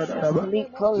shada In da the da da Jesus, ba. mighty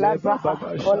name of Likola Le Jesus. Vraha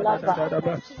baba In the shada da mighty da Kolava da name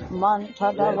ba. of Jesus.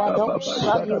 In the Le mighty Mantadavado baba name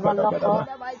of shada bada Jesus. bada Shadivalako In ba.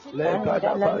 the mighty name Le of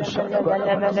gada ba Jesus. shada bada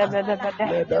bada ba. Endelelelelelelelelelelelele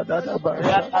Le da da da ba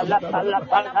shada bada bada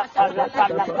ba. Le da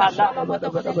da da ba Rapalapalapalapalapala shada bada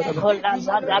bada bada ba.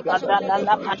 Le gada da da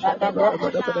ba Let me shada Kolazadabadalapadadehe bada walk,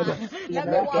 oh bada bada ba. Lord. Let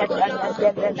me Le walk, oh gada da da da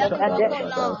Lord. ba Let me shada walk, Reketetetetetetete da oh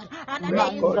da da. Lord, under the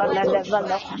Le ko da influence ba of your Mandalelevelo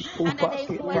shada. fire, under Ufa the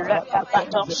ki influence of your fire,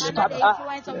 barato under zelemina. the Repapatoskapa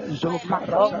influence of Le your zo fire.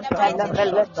 In the karakata la mighty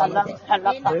name Makontelevele of bashanda la Jesus. ba.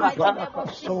 In the Le mighty Palampalapakata name baraka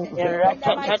of son Jesus. veka In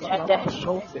the baraka mighty la name Reketetete of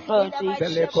bashonde. Jesus. Oh In the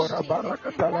mighty Vele name of Jesus kora Jesus.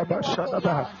 baraka tala Let me walk, oh bashada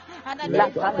ba. Lord, under the Le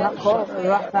influence baba of your Lapalako shada da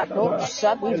fire. da da In Rapado ba. the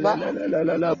name of Le Shadiva le Jesus. le le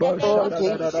le le In the ba name Oh of shada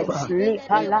da da da Jesus. Jesus ba. In the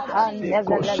name of Lipalahan Jesus.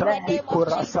 Iko In the Neveleve shati name of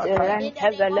kura Jesus. sataya. In the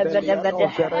name of Jesus. Beliano Rentevelevede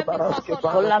vere Let me walk, baraske oh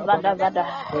baro Lord. da baba. Let me Kolavadavada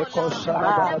walk, oh Eko Lord.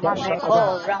 shada da da Let me ba walk, shada oh ba.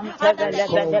 Maneko Lord. Under the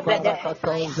Eko influence of Rantevelevede your varakaton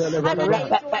fire. vele vele Under the ba.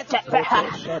 influence of your Repepetepeha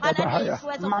Eko fire. shada Under the bahaya.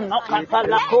 influence of your fire. In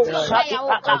the Let Manokapalako your name fire,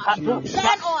 oh of God, Shadipalahadusha. Jesus.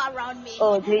 burn all around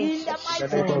Oh me. In the In the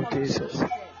Jesus. mighty name name of of Jesus. Jesus.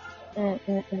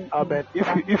 Amen.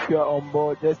 If you are on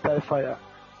board, just type fire.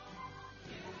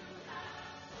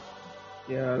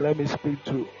 Yeah, let me speak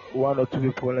to one or two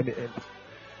people. Let me end.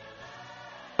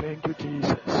 Thank you,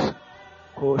 Jesus.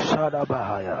 Koshada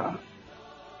Bahaya.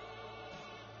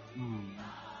 Mm.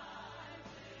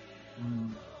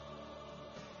 Mm.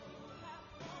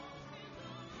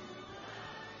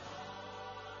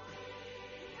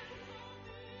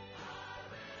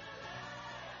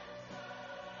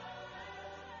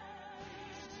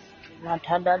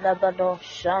 Matadadabado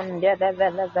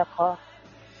Shandeveleveko.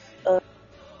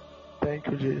 Thank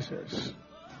you, Jesus.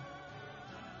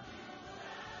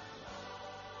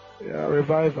 Yeah,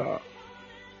 revival.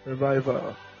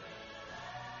 Revival.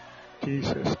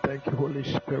 Jesus. Thank you, Holy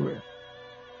Spirit.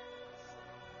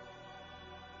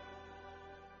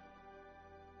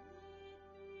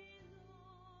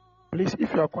 Please,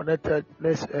 if you are connected,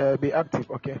 let's be active,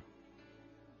 okay?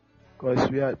 Because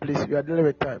we are dealing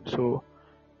with time. So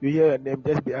you hear your name,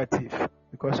 just be active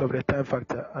because of the time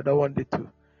factor. I don't want it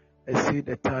to exceed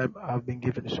the time I've been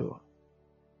given. So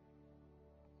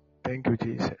thank you,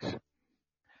 Jesus.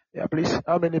 Yeah, please,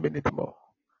 how many minutes more?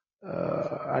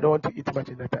 I don't want to eat much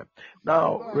in the time.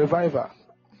 Now, revival.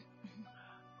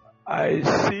 I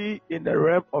see in the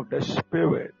realm of the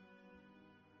spirit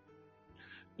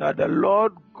that the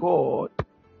Lord God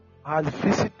has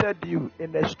visited you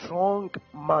in a strong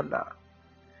manner.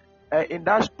 And in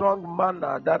that strong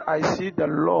manner that I see the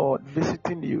Lord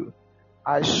visiting you,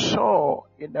 I saw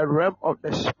in the realm of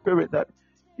the spirit that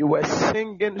you were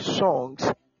singing songs,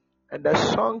 and the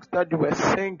songs that you were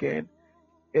singing,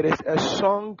 it is a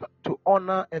song to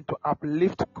honor and to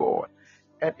uplift God.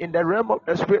 And in the realm of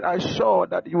the spirit, I saw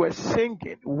that you were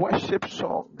singing worship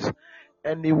songs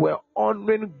and you were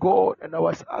honoring God. And I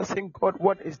was asking God,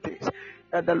 what is this?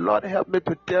 And the Lord helped me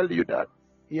to tell you that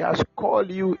He has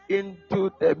called you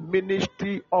into the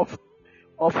ministry of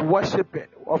worshiping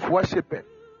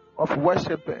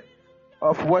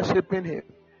Him.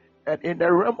 And in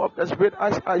the realm of the spirit,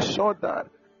 as I saw that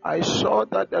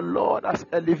the Lord has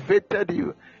elevated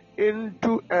you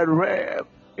into a realm,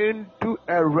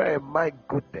 my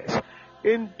goodness,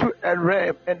 into a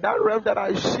realm. And that realm that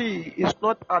I see is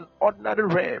not an ordinary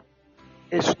realm.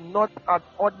 It's not an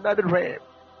ordinary realm.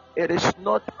 It is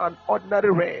not an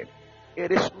ordinary realm.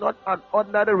 It is not an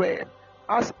ordinary realm.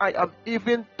 As I am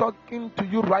even talking to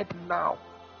you right now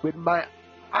with my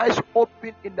eyes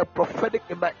open in the prophetic,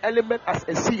 in my element as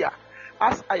a seer.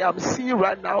 As I am seeing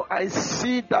right now, I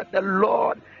see that the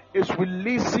Lord is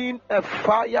releasing a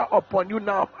fire upon you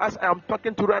now. As I am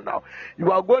talking to you right now, you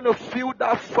are going to feel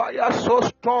that fire so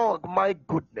strong. My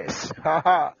goodness.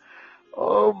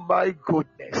 Oh my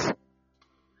goodness.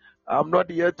 I'm not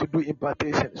here to do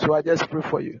impartation, so I just pray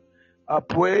for you. I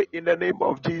pray in the name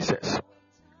of Jesus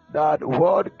that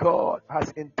what God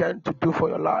has intended to do for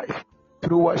your life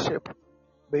through worship,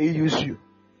 may He use you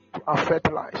to affect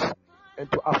lives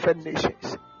and to affect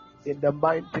nations in the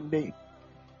mighty name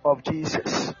of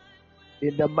Jesus.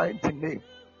 In the mighty name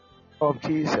of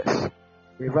Jesus.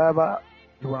 Revival,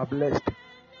 you are blessed.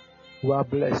 You are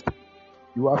blessed.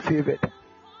 You are favored.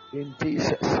 In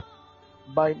Jesus'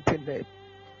 mighty name,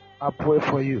 I pray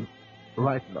for you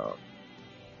right now.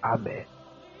 Amen.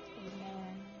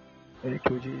 Amen. Thank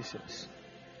you, Jesus.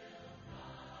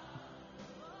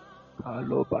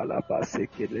 Hello, Balabase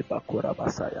Kelebakura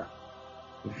Basaya.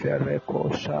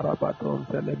 Vereko Sharabadon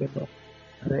Velemeno.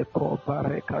 Reko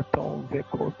Barekaton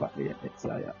Veko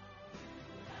Balianetsaya.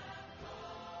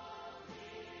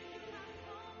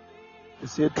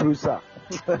 Is it true, sir?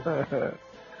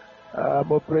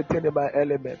 I'm operating in my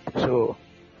element, so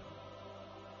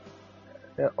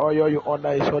the oil you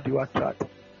honor is what you attract.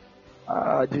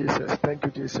 Jesus, thank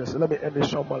you, Jesus. Let me end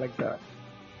this somewhere like that.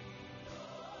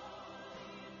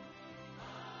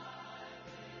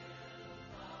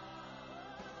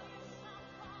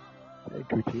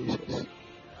 Thank you, Jesus.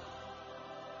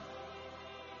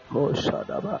 Oh,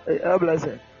 Shadaba. Hey,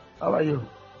 blessing. How are you?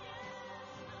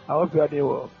 I hope you are doing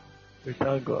well. We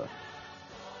thank God.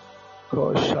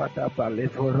 Oh, Shadaba.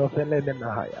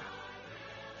 Levorovelemenahaya.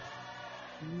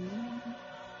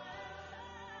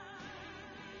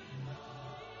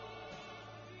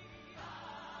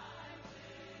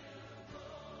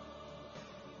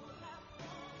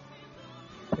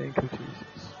 Thank you,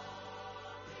 Jesus.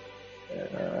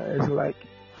 It's like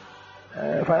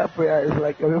fire prayer is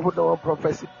like people don't want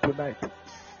prophecy tonight.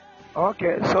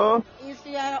 Okay, so If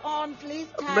you are on, please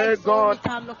may type so we God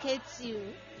can locate you.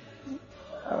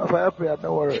 fire prayer.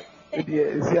 Don't worry. I'm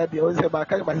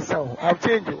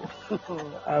changing.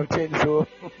 I've changed, so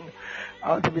I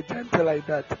want to be gentle like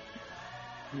that.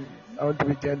 I want to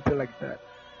be gentle like that.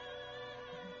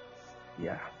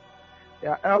 Yeah.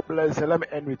 Help bless. Let me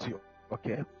end with you.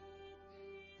 Okay.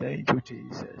 Thank you,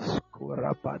 Jesus.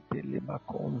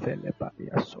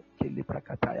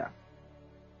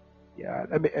 Yeah,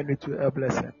 let me end with you. A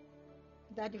blessing.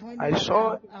 Daddy, when I you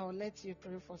saw. start, I will let you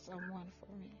pray for someone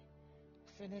for me.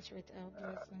 Finish with our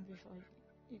blessing before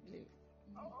you leave.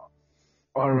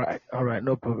 All right,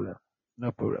 no problem.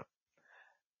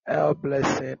 A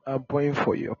blessing. I'm praying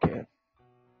for you. Okay.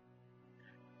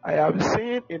 I have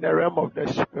seen in the realm of the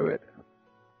spirit.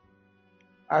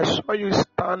 I saw you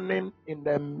standing in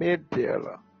the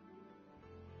middle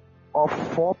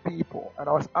of 4 people, and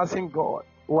I was asking God,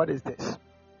 what is this?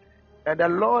 And the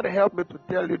Lord helped me to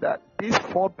tell you that these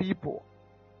 4 people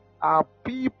are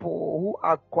people who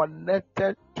are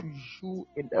connected to you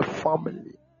in the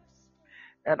family.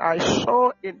 And I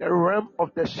saw in the realm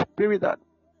of the spirit that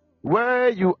where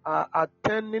you are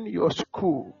attending your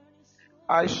school,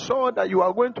 I saw that you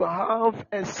are going to have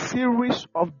a series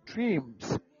of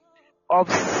dreams of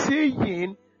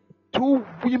seeing 2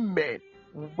 women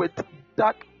with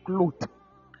dark clothes.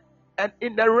 And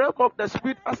in the realm of the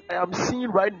spirit, as I am seeing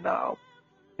right now,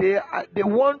 they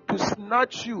want to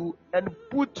snatch you and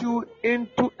put you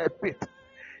into a pit.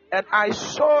 And I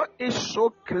saw it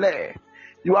so clear.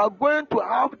 You are going to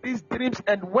have these dreams,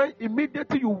 and when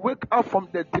immediately you wake up from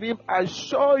the dream, I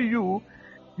saw you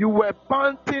were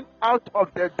panting out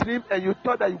of the dream and you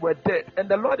thought that you were dead. And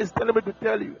the Lord is telling me to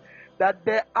tell you that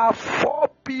there are 4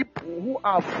 people who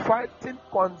are fighting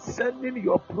concerning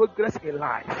your progress in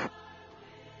life.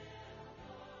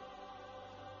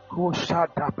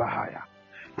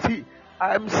 See,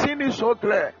 I'm seeing it so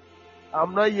clear.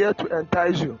 I'm not here to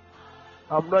entice you.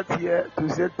 I'm not here to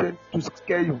say things to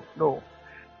scare you. No.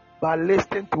 But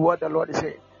listen to what the Lord is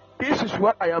saying. This is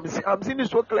what I am seeing. I'm seeing it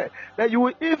so clear that you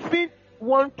will even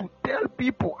want to tell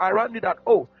people around you that,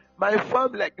 oh, my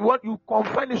family, like you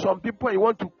confine in some people and you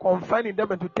want to confine in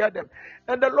them and to tell them.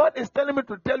 And the Lord is telling me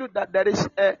to tell you that there is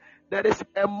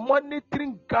a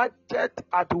monitoring gadget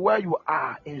at where you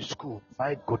are in school.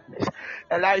 My goodness.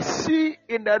 And I see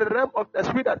in the realm of the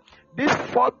spirit that these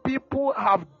 4 people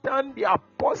have done their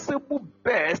possible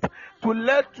best to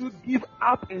let you give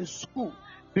up in school.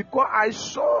 Because I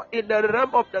saw in the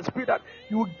realm of the spirit that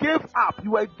you gave up,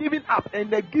 you were giving up,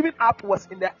 and the giving up was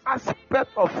in the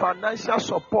aspect of financial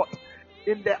support.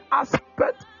 In the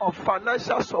aspect of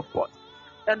financial support.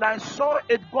 And I saw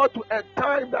it go to a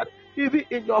time that even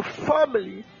in your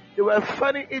family, they were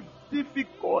finding it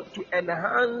difficult to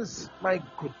enhance, my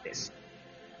goodness,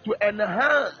 to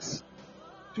enhance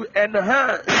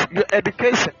your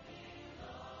education.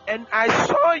 And I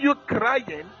saw you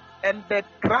crying, and the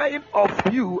crying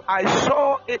of you, I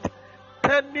saw it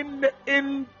turning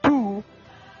into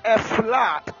a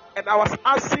flood. And I was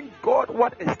asking God,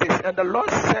 what is this? And the Lord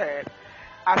said,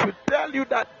 I should tell you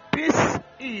that this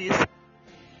is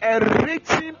a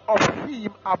reaching of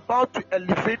Him about to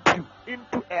elevate you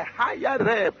into a higher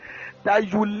realm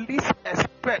that you least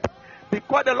expect.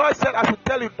 Because the Lord said, I should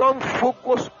tell you, don't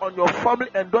focus on your family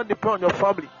and don't depend on your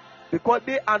family. Because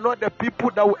they are not the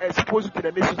people that will expose you to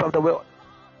the nations of the world.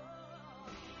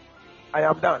 I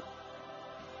am done.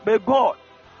 May God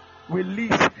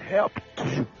release help to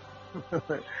you.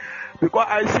 Because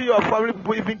I see your family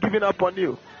people even giving up on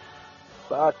you.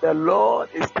 But the Lord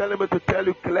is telling me to tell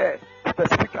you clear,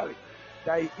 specifically,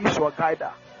 that He is your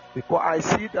guider. Because I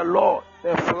see the Lord,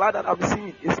 the flood that I'm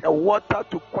seeing is a water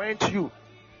to quench you,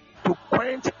 to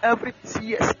quench every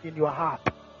tears in your heart.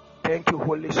 Thank you,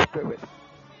 Holy Spirit.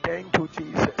 Thank you,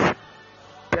 Jesus.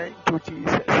 Thank you,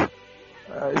 Jesus.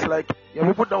 It's like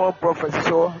people don't want prophecy,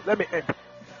 so let me end.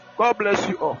 God bless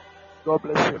you all. God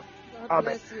bless you. God Amen.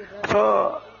 bless you, brother.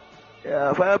 So,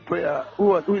 fire prayer.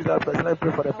 Who is that person? Let me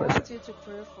pray for the I want person. you to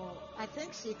pray for. I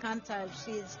think she can't type.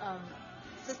 She's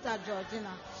Sister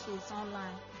Georgina. She's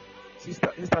online.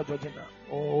 Sister Georgina.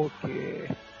 Okay.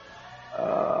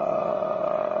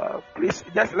 Please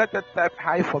just let her type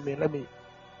hi for me. Let me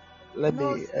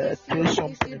No, say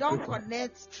something. if you don't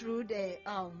connect through the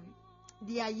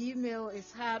their email,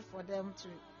 it's hard for them to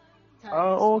type.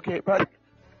 Okay, but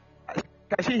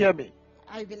can she hear me?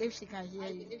 I believe she can hear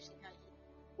you.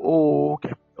 Oh,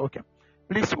 okay.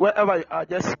 Please, wherever you are,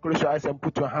 just close your eyes and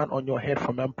put your hand on your head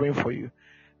for me. I'm praying for you.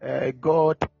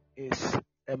 God is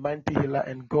a mighty healer,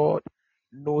 and God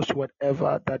knows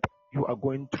whatever that you are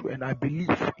going through, and I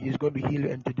believe He is going to heal you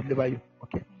and to deliver you.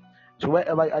 Okay. So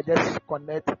wherever you are, just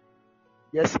connect.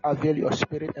 Just avail your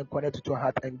spirit and connect it to your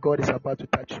heart, and God is about to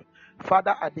touch you.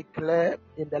 Father, I declare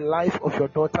in the life of your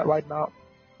daughter right now,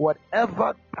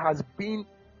 whatever has been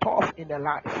tough in her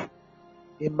life,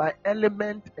 in my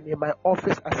element and in my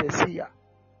office as a seer,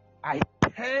 I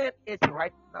turn it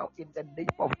right now in the name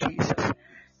of Jesus.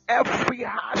 Every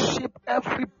hardship,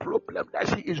 every problem that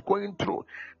she is going through,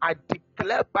 I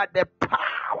declare by the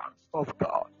power of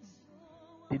God,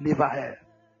 deliver her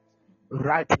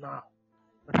right now.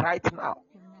 Right now.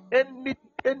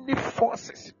 Any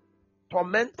forces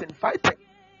tormenting, fighting,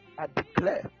 I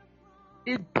declare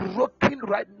it broken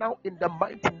right now in the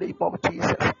mighty name of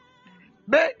Jesus.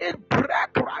 May it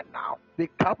break right now. We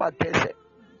come against it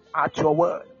at your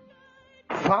word.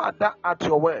 Father, at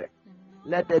your word,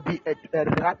 let there be a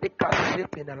radical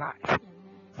shift in her life.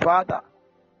 Father,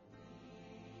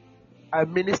 I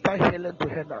minister healing to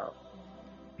her now.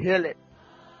 Healing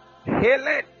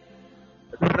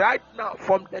right now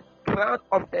from the crown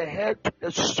of the head to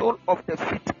the sole of the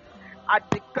feet. I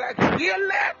declare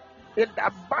healing in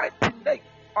the mighty name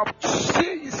of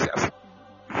Jesus.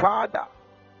 Father,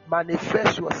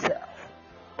 manifest yourself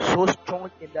so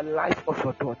strong in the life of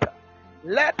your daughter.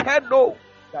 Let her know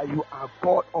that you are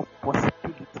God of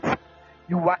possibilities.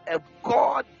 You are a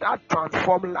God that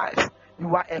transforms lives.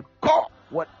 You are a God,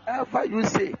 whatever you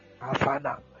say,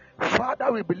 Havana.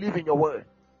 Father, we believe in your word.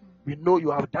 We know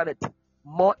you have done it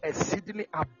more exceedingly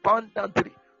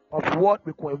abundantly of what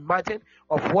we could imagine,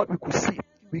 of what we could see.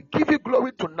 We give you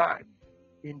glory tonight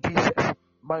in Jesus'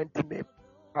 mighty name.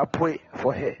 I pray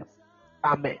for her.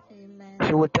 Amen. Amen.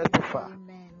 She will testify.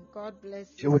 Amen. God bless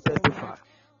you. She will so testify. much.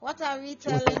 What are we She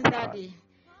will telling testify. Daddy?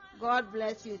 God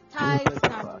bless you. She will Type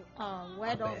testify. some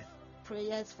word of Amen.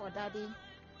 prayers for Daddy.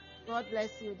 God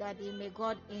bless you, Daddy. May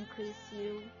God increase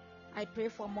you. I pray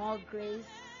for more grace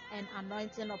and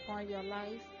anointing upon your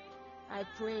life. I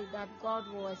pray that God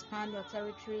will expand your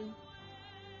territory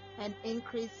and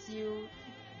increase you.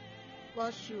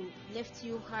 God should lift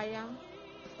you higher.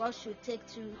 God should take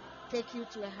you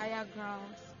to a higher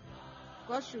ground.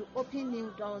 God should open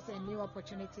new doors and new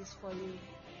opportunities for you.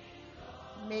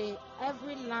 May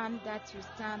every land that you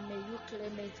stand, may you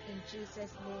claim it in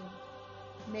Jesus' name.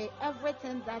 May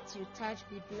everything that you touch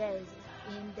be blessed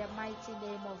in the mighty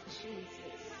name of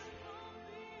Jesus.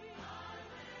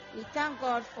 We thank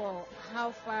God for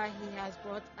how far He has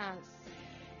brought us.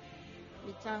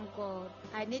 We thank God.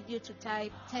 I need you to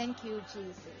type, thank you,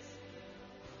 Jesus.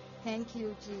 Thank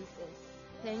you, Jesus.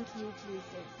 Thank you,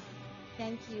 Jesus.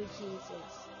 Thank you,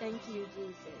 Jesus. Thank you,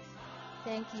 Jesus.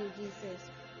 Thank you, Jesus.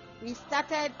 We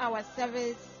started our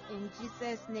service in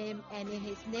Jesus' name, and in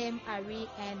His name are we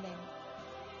ending.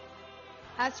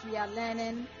 as we are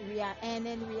learning, we are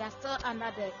earning, we are still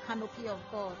under the canopy of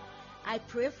God. I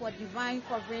pray for divine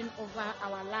covering over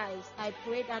our lives. I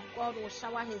pray that God will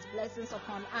shower his blessings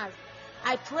upon us.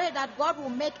 I pray that God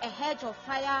will make a hedge of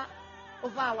fire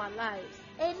over our lives.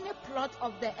 Any plot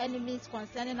of the enemies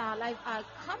concerning our life, I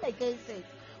come against it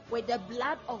with the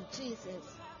blood of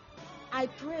Jesus. I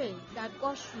pray that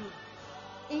God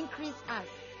should increase us.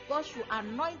 God should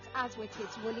anoint us with his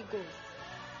Holy Ghost.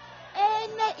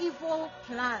 Any evil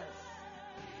plans,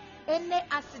 any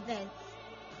accident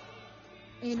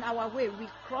in our way, we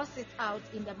cross it out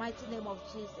in the mighty name of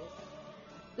Jesus.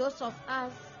 Those of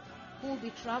us who will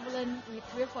be traveling, we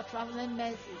pray for traveling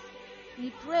mercies. We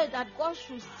pray that God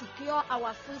should secure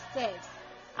our footsteps.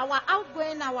 Our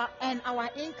outgoing and our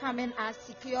incoming are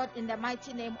secured in the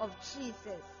mighty name of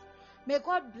Jesus. May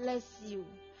God bless you.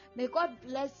 May God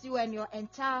bless you and your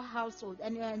entire household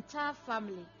and your entire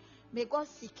family. May God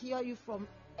secure you from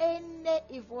any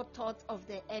evil thoughts of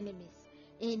the enemies.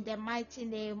 In the mighty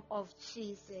name of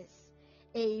Jesus.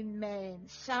 Amen.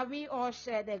 Shall we all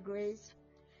share the grace?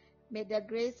 May the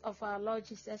grace of our Lord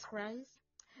Jesus Christ,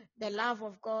 the love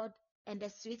of God, and the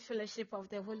sweet fellowship of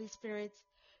the Holy Spirit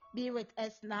be with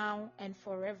us now and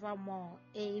forevermore.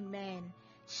 Amen.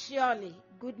 Surely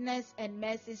goodness and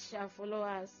mercy shall follow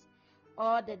us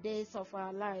all the days of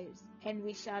our lives, and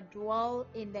we shall dwell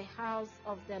in the house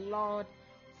of the Lord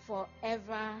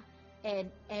forever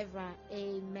and ever.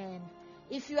 Amen.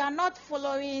 If you are not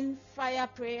following Fire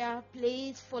Prayer,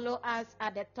 please follow us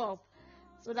at the top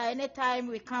so that anytime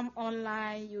we come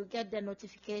online, you get the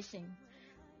notification.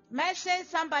 Mention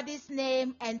somebody's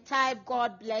name and type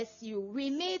God bless you. We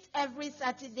meet every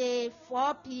Saturday,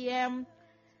 4 p.m.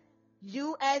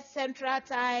 U.S. Central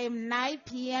Time, 9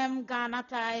 p.m. Ghana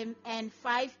Time, and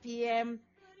 5 p.m.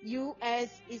 U.S.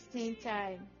 Eastern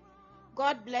Time.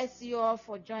 God bless you all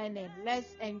for joining.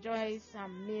 Let's enjoy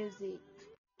some music.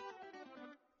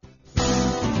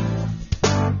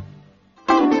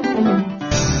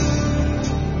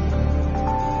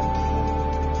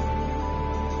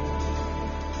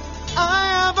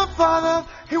 Father,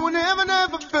 he will never,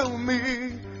 never fail me.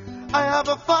 I have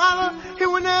a Father, he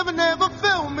will never, never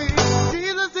fail me.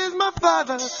 Jesus is my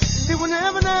Father, he will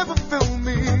never, never fail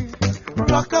me.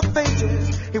 Rock of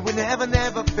Ages, he will never,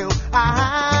 never fail.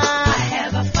 I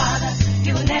have a Father,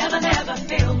 he will never, never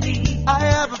fail me. I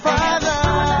have a Father,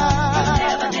 he will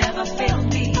never, never fail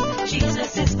me.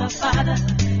 Jesus is my Father,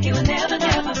 he will never,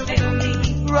 never fail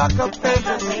me. Rock of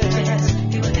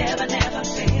Ages, he will never, never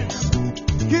fail.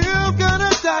 You've got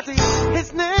a daddy,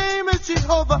 his name is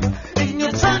Jehovah. In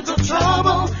your times of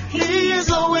trouble, he is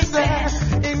always there.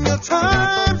 In your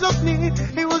times of need,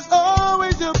 he was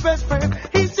always your best friend.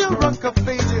 He's your rock of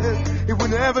ages, he will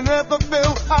never, never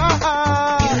fail.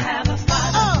 You have a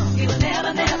Father, he will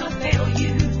never, never fail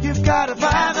you. You've got a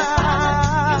Father,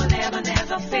 he will never,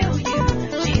 never fail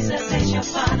you. Jesus is your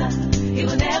Father, he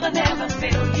will never, never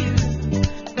fail you.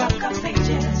 Rock of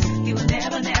ages, he will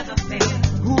never, never fail.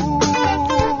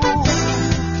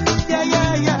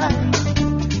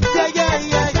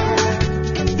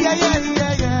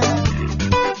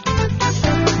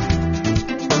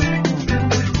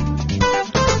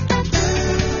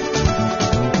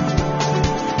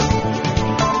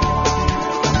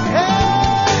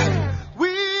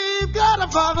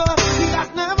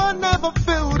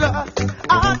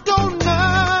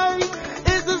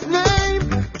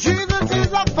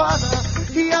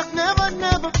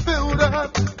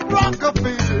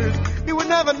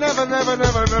 Never, never,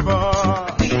 never, never.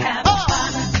 We have a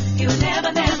Father, he will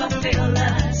never, never fail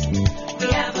us. We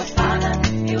have a Father,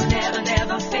 he will never,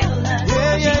 never fail us.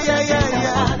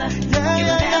 Father, he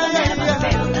will never, never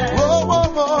fail us.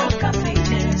 Rock of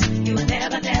ages, he will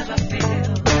never, never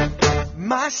fail.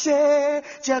 Mashe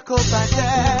Jacobade,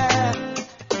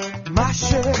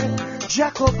 Mashe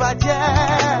Jacobade,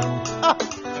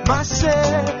 Mashe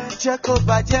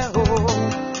Jacobade,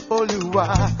 oh, Oluwa,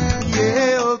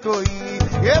 yeah, Okoyi.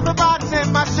 Everybody say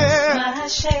Mashe,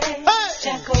 Mashe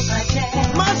Jacobade,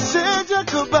 Mashe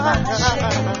Jacobade, Mashe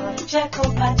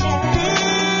Jacobade,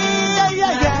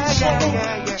 yeah,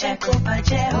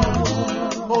 Jacobade,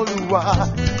 Oluwa,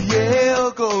 yeah,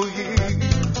 Okoyi,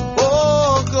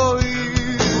 Okoyi,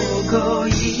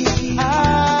 Okoyi,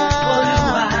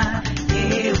 Oluwa,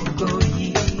 yeah, Okoyi,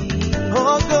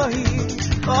 Okoyi,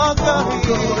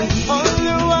 Okoyi,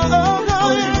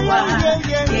 Oluwa,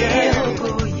 yeah,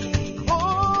 Okoyi.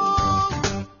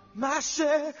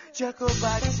 Mashe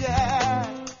Jacobade,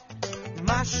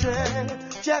 Mashe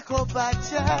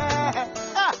Jacobade,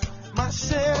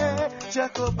 Mashe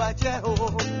Jacobade,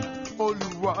 oh,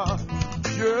 Oluwa,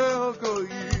 yeah,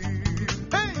 Okoyi.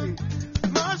 Hey,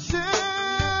 Mashe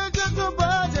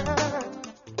Jacobade.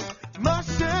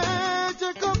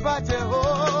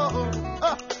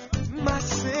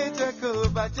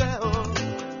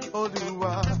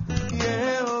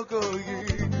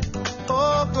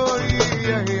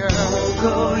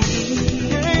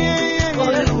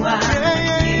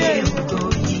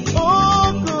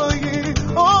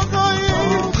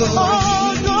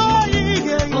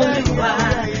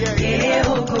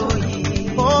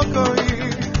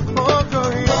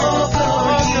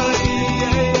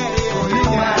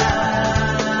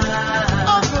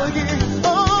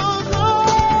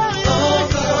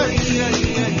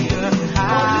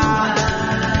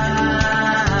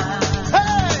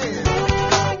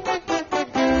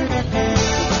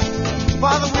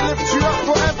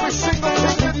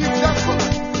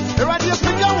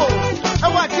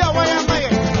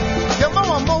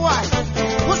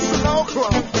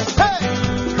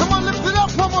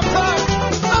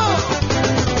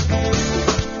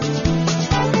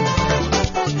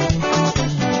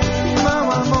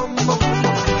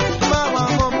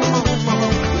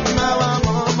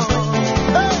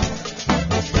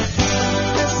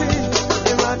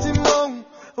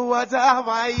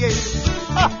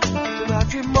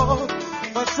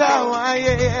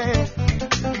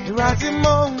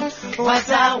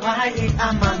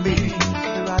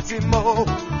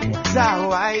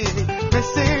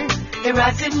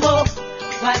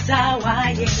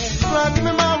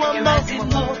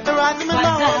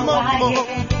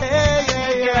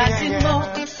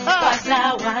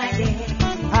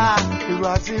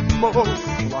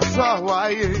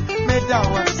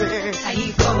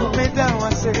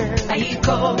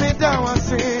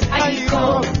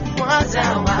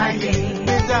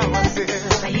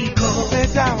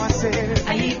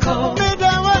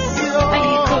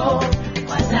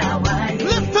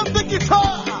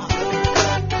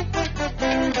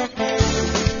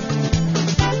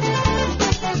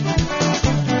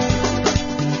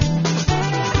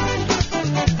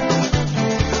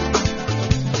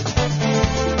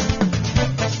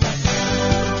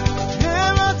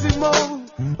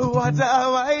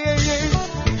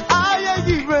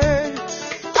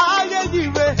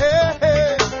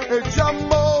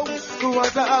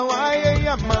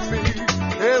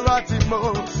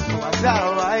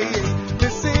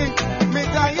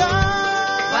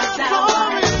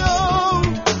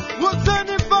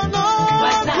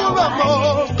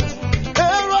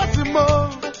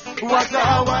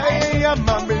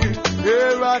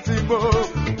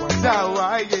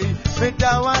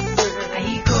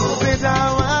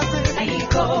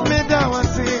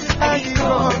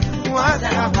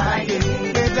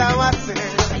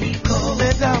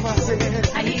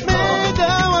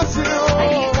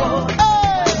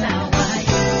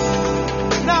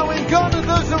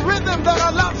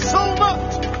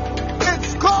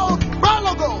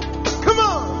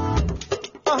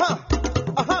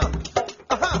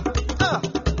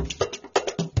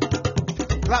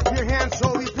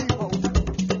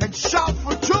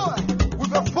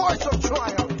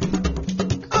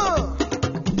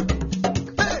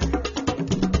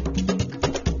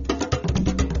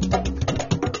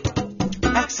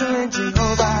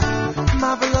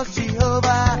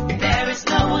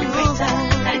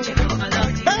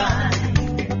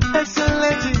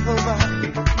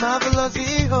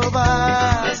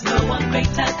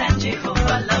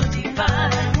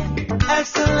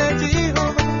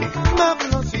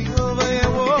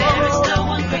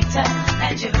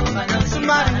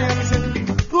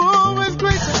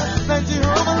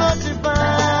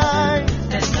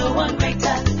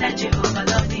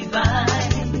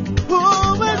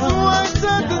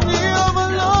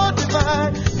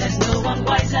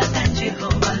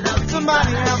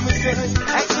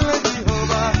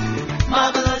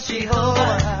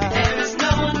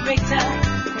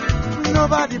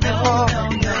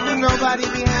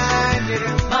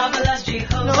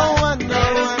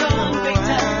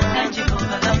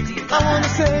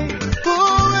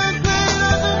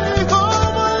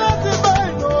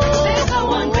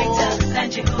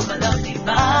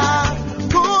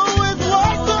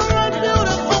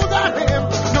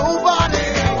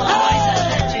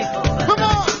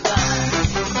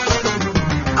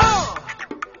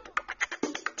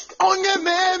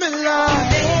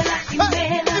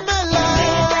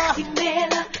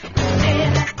 Imela,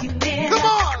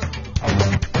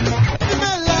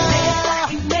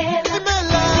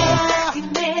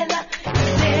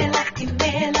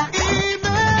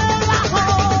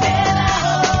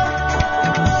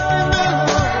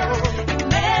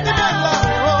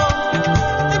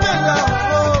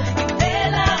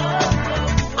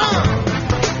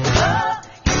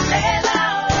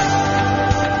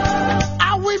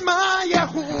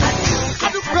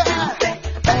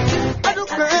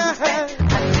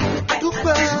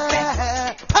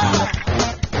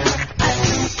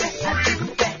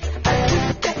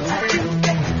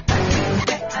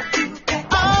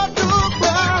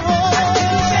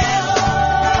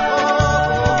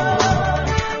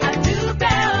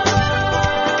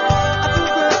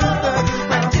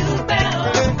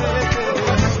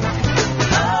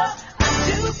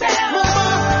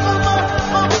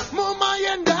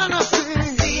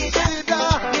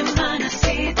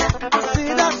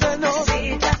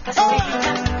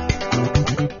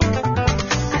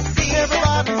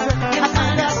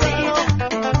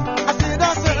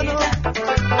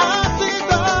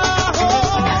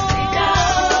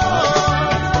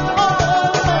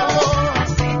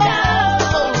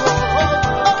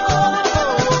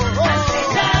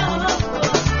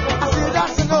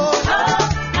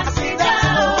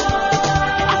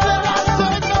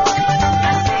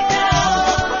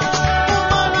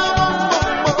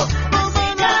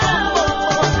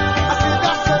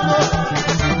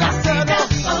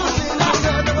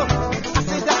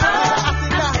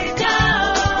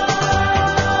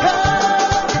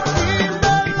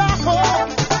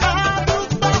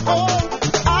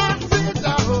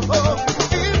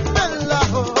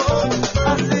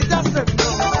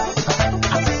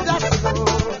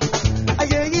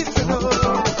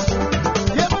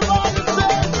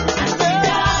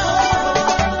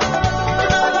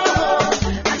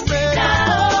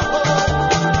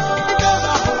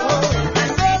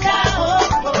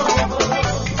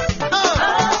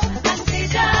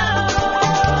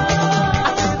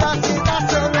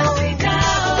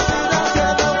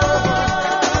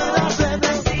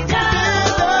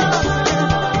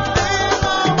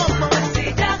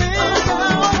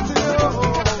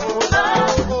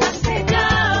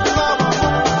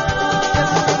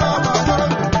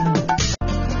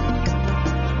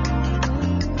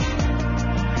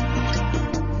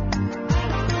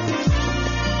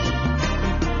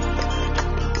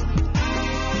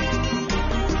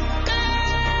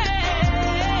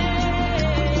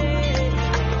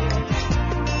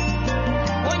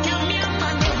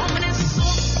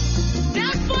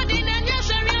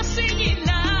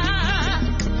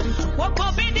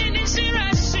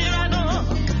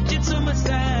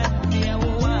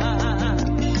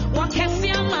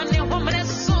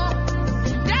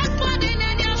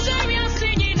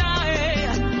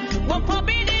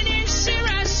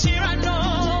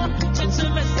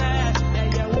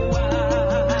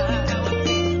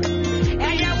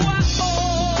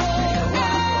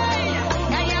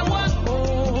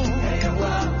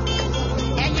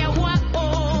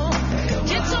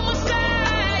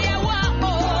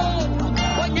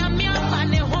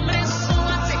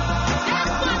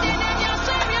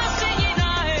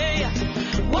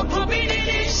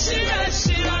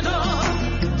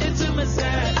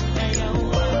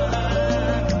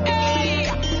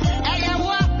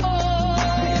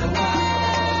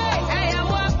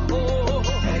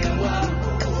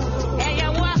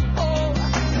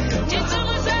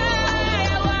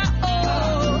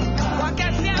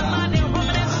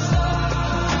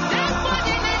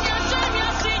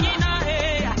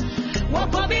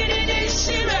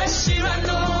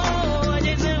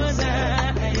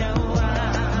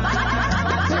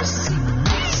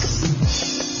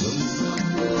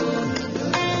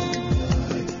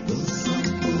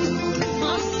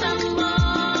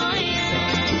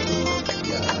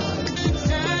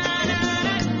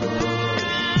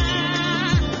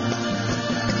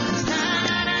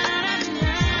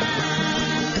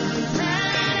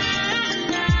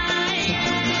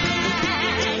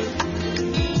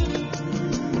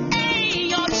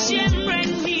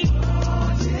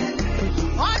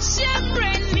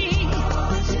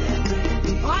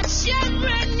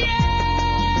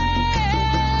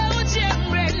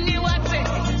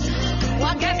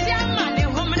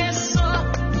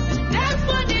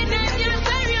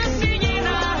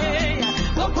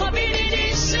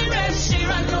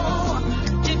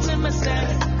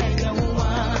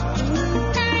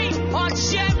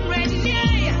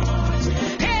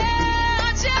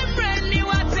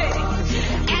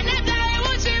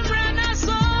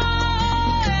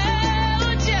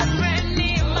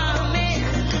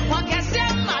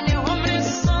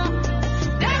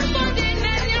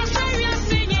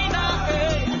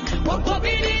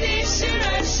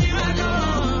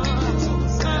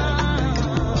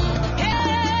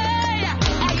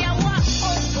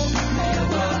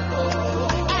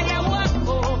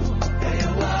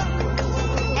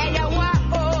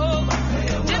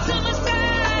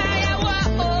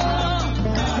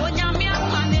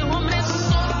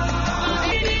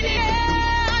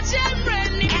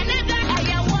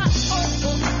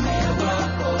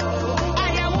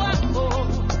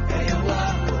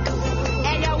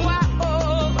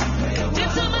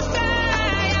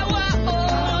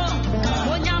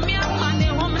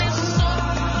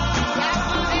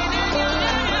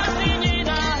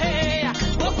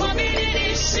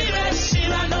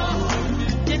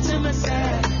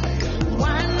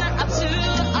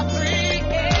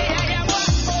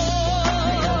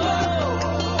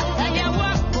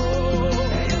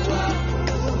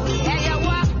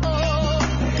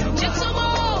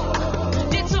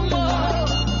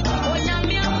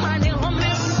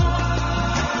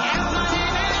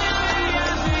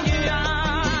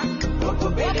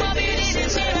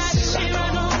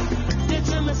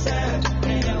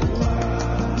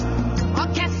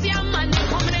 Okay, see, I'm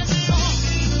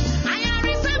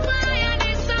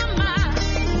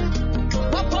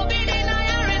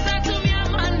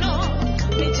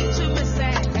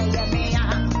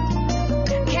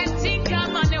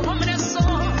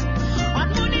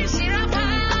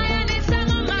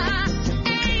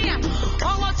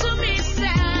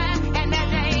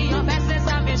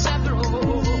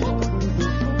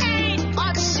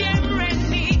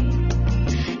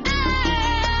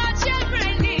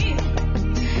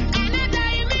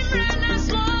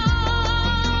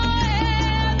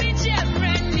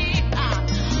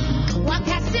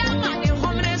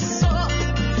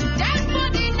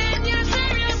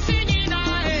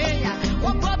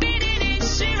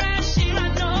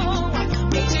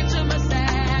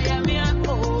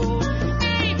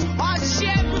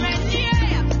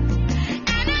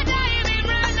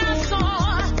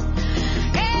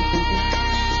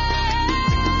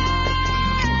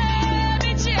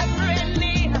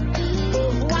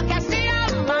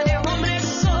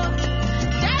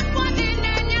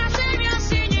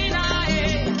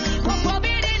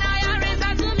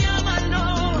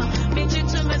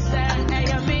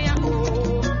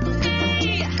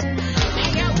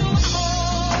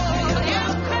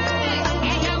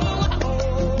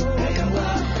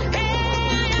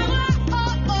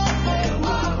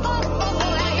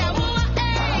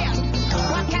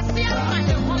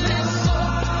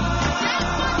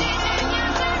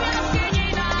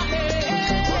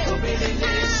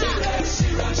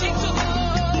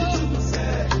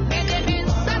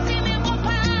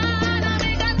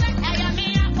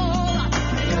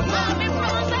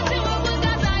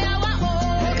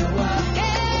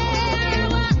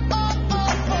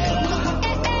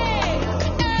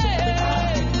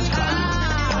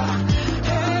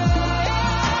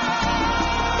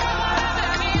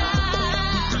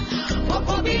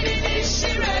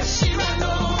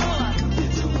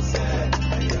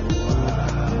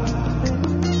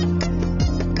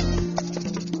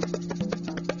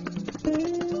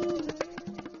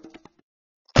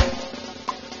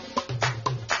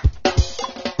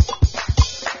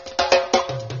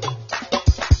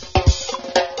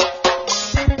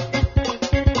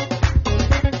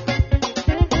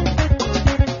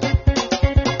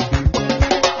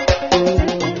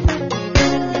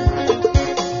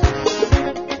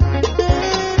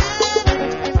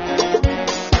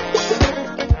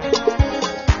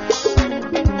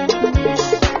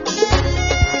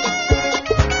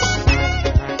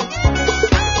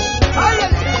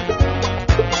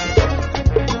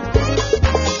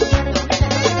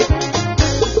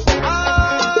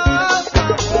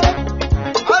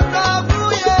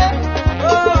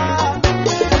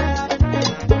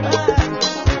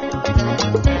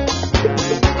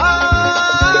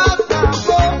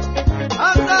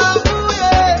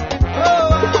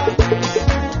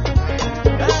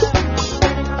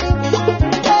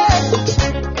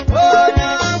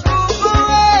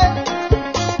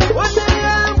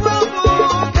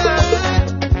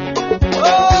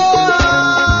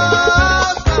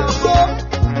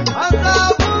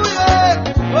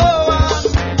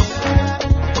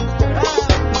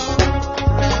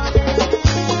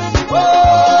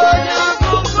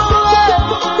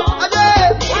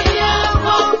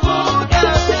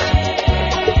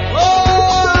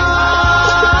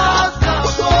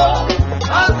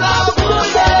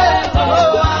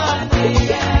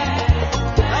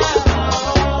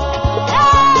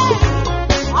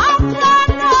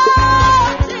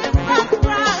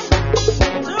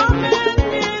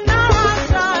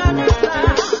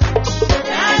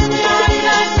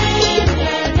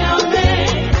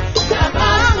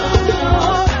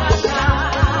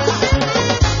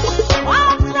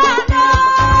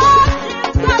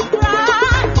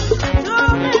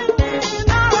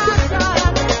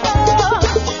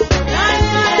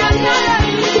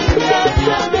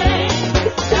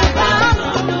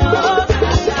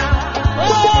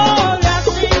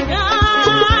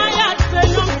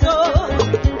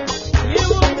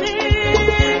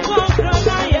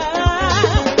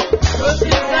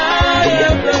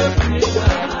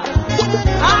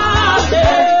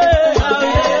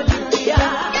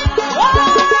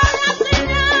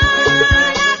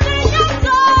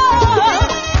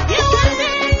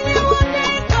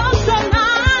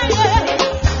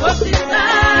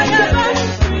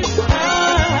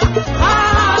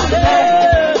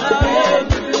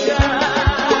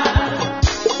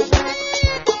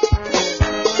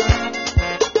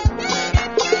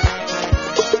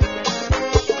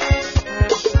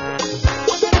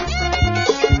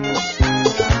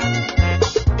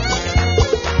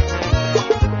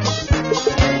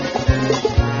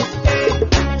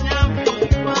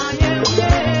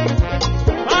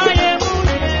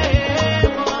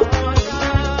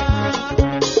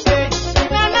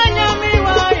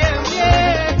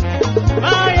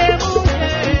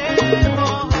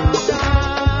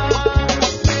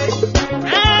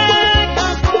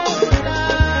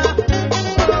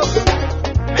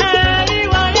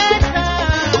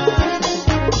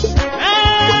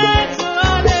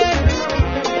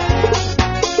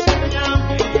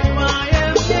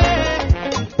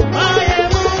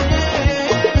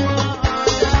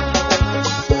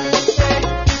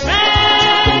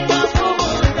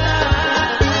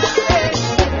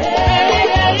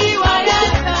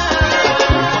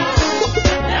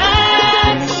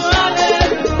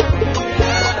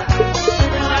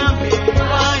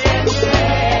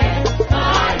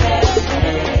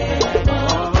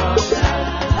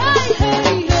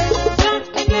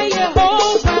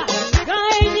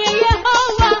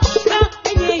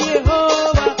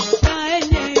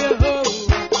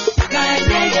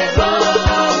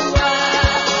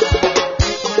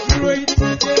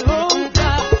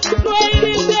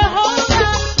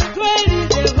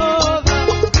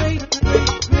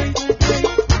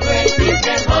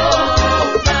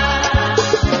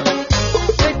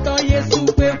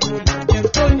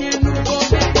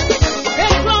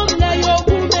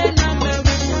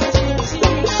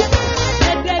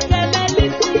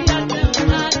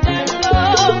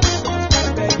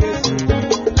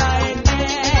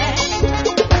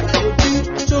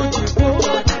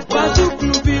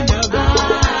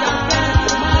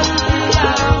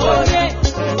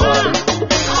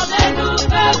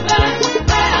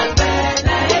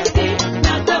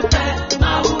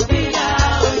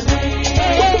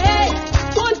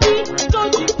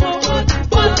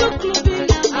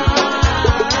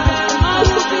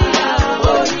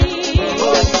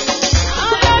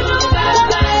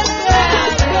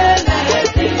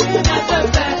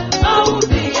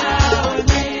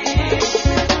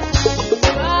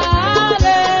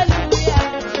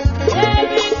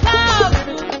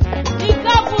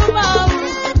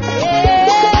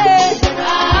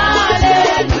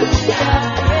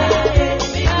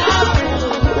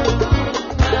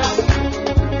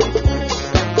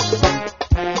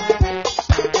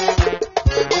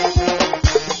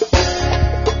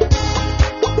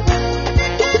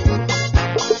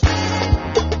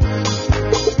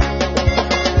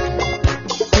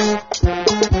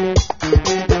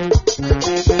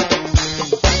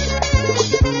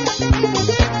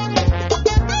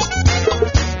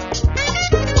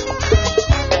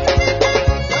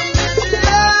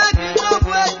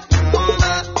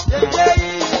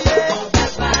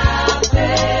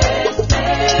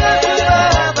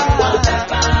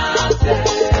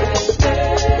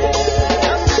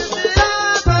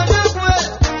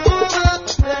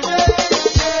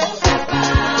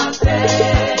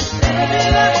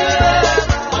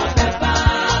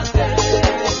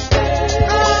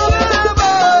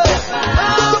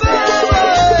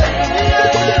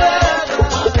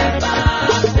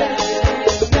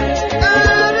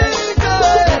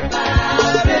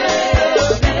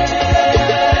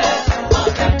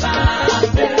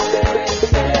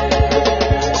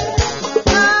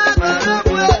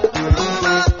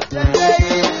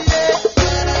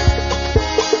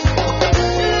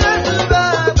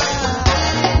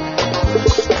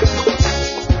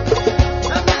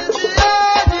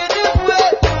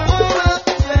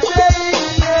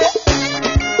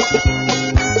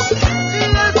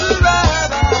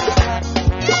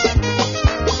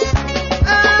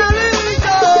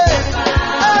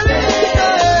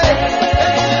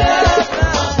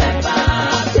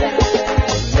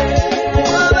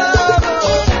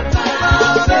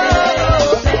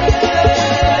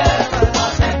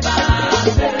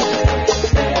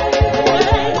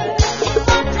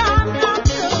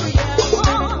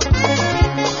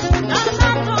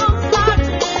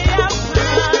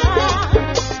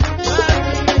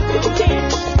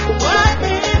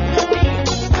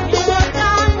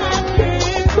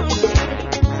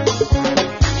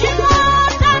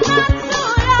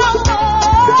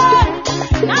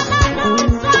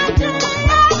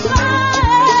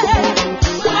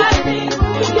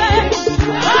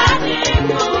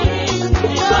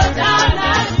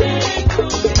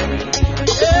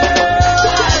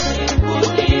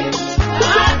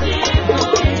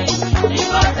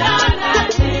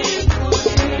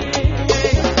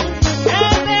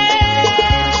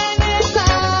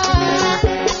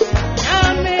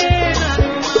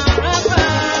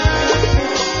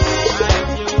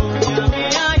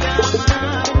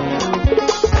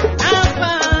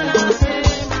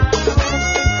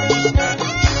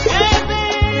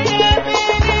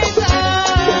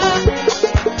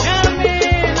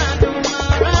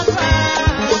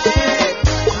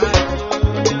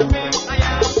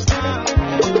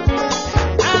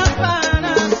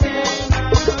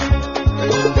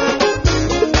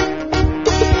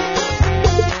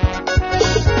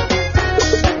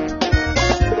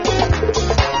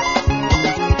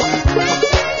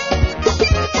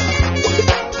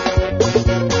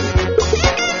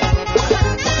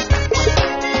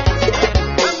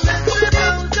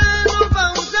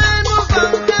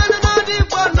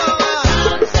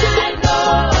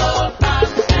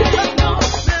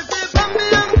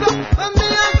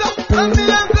I'm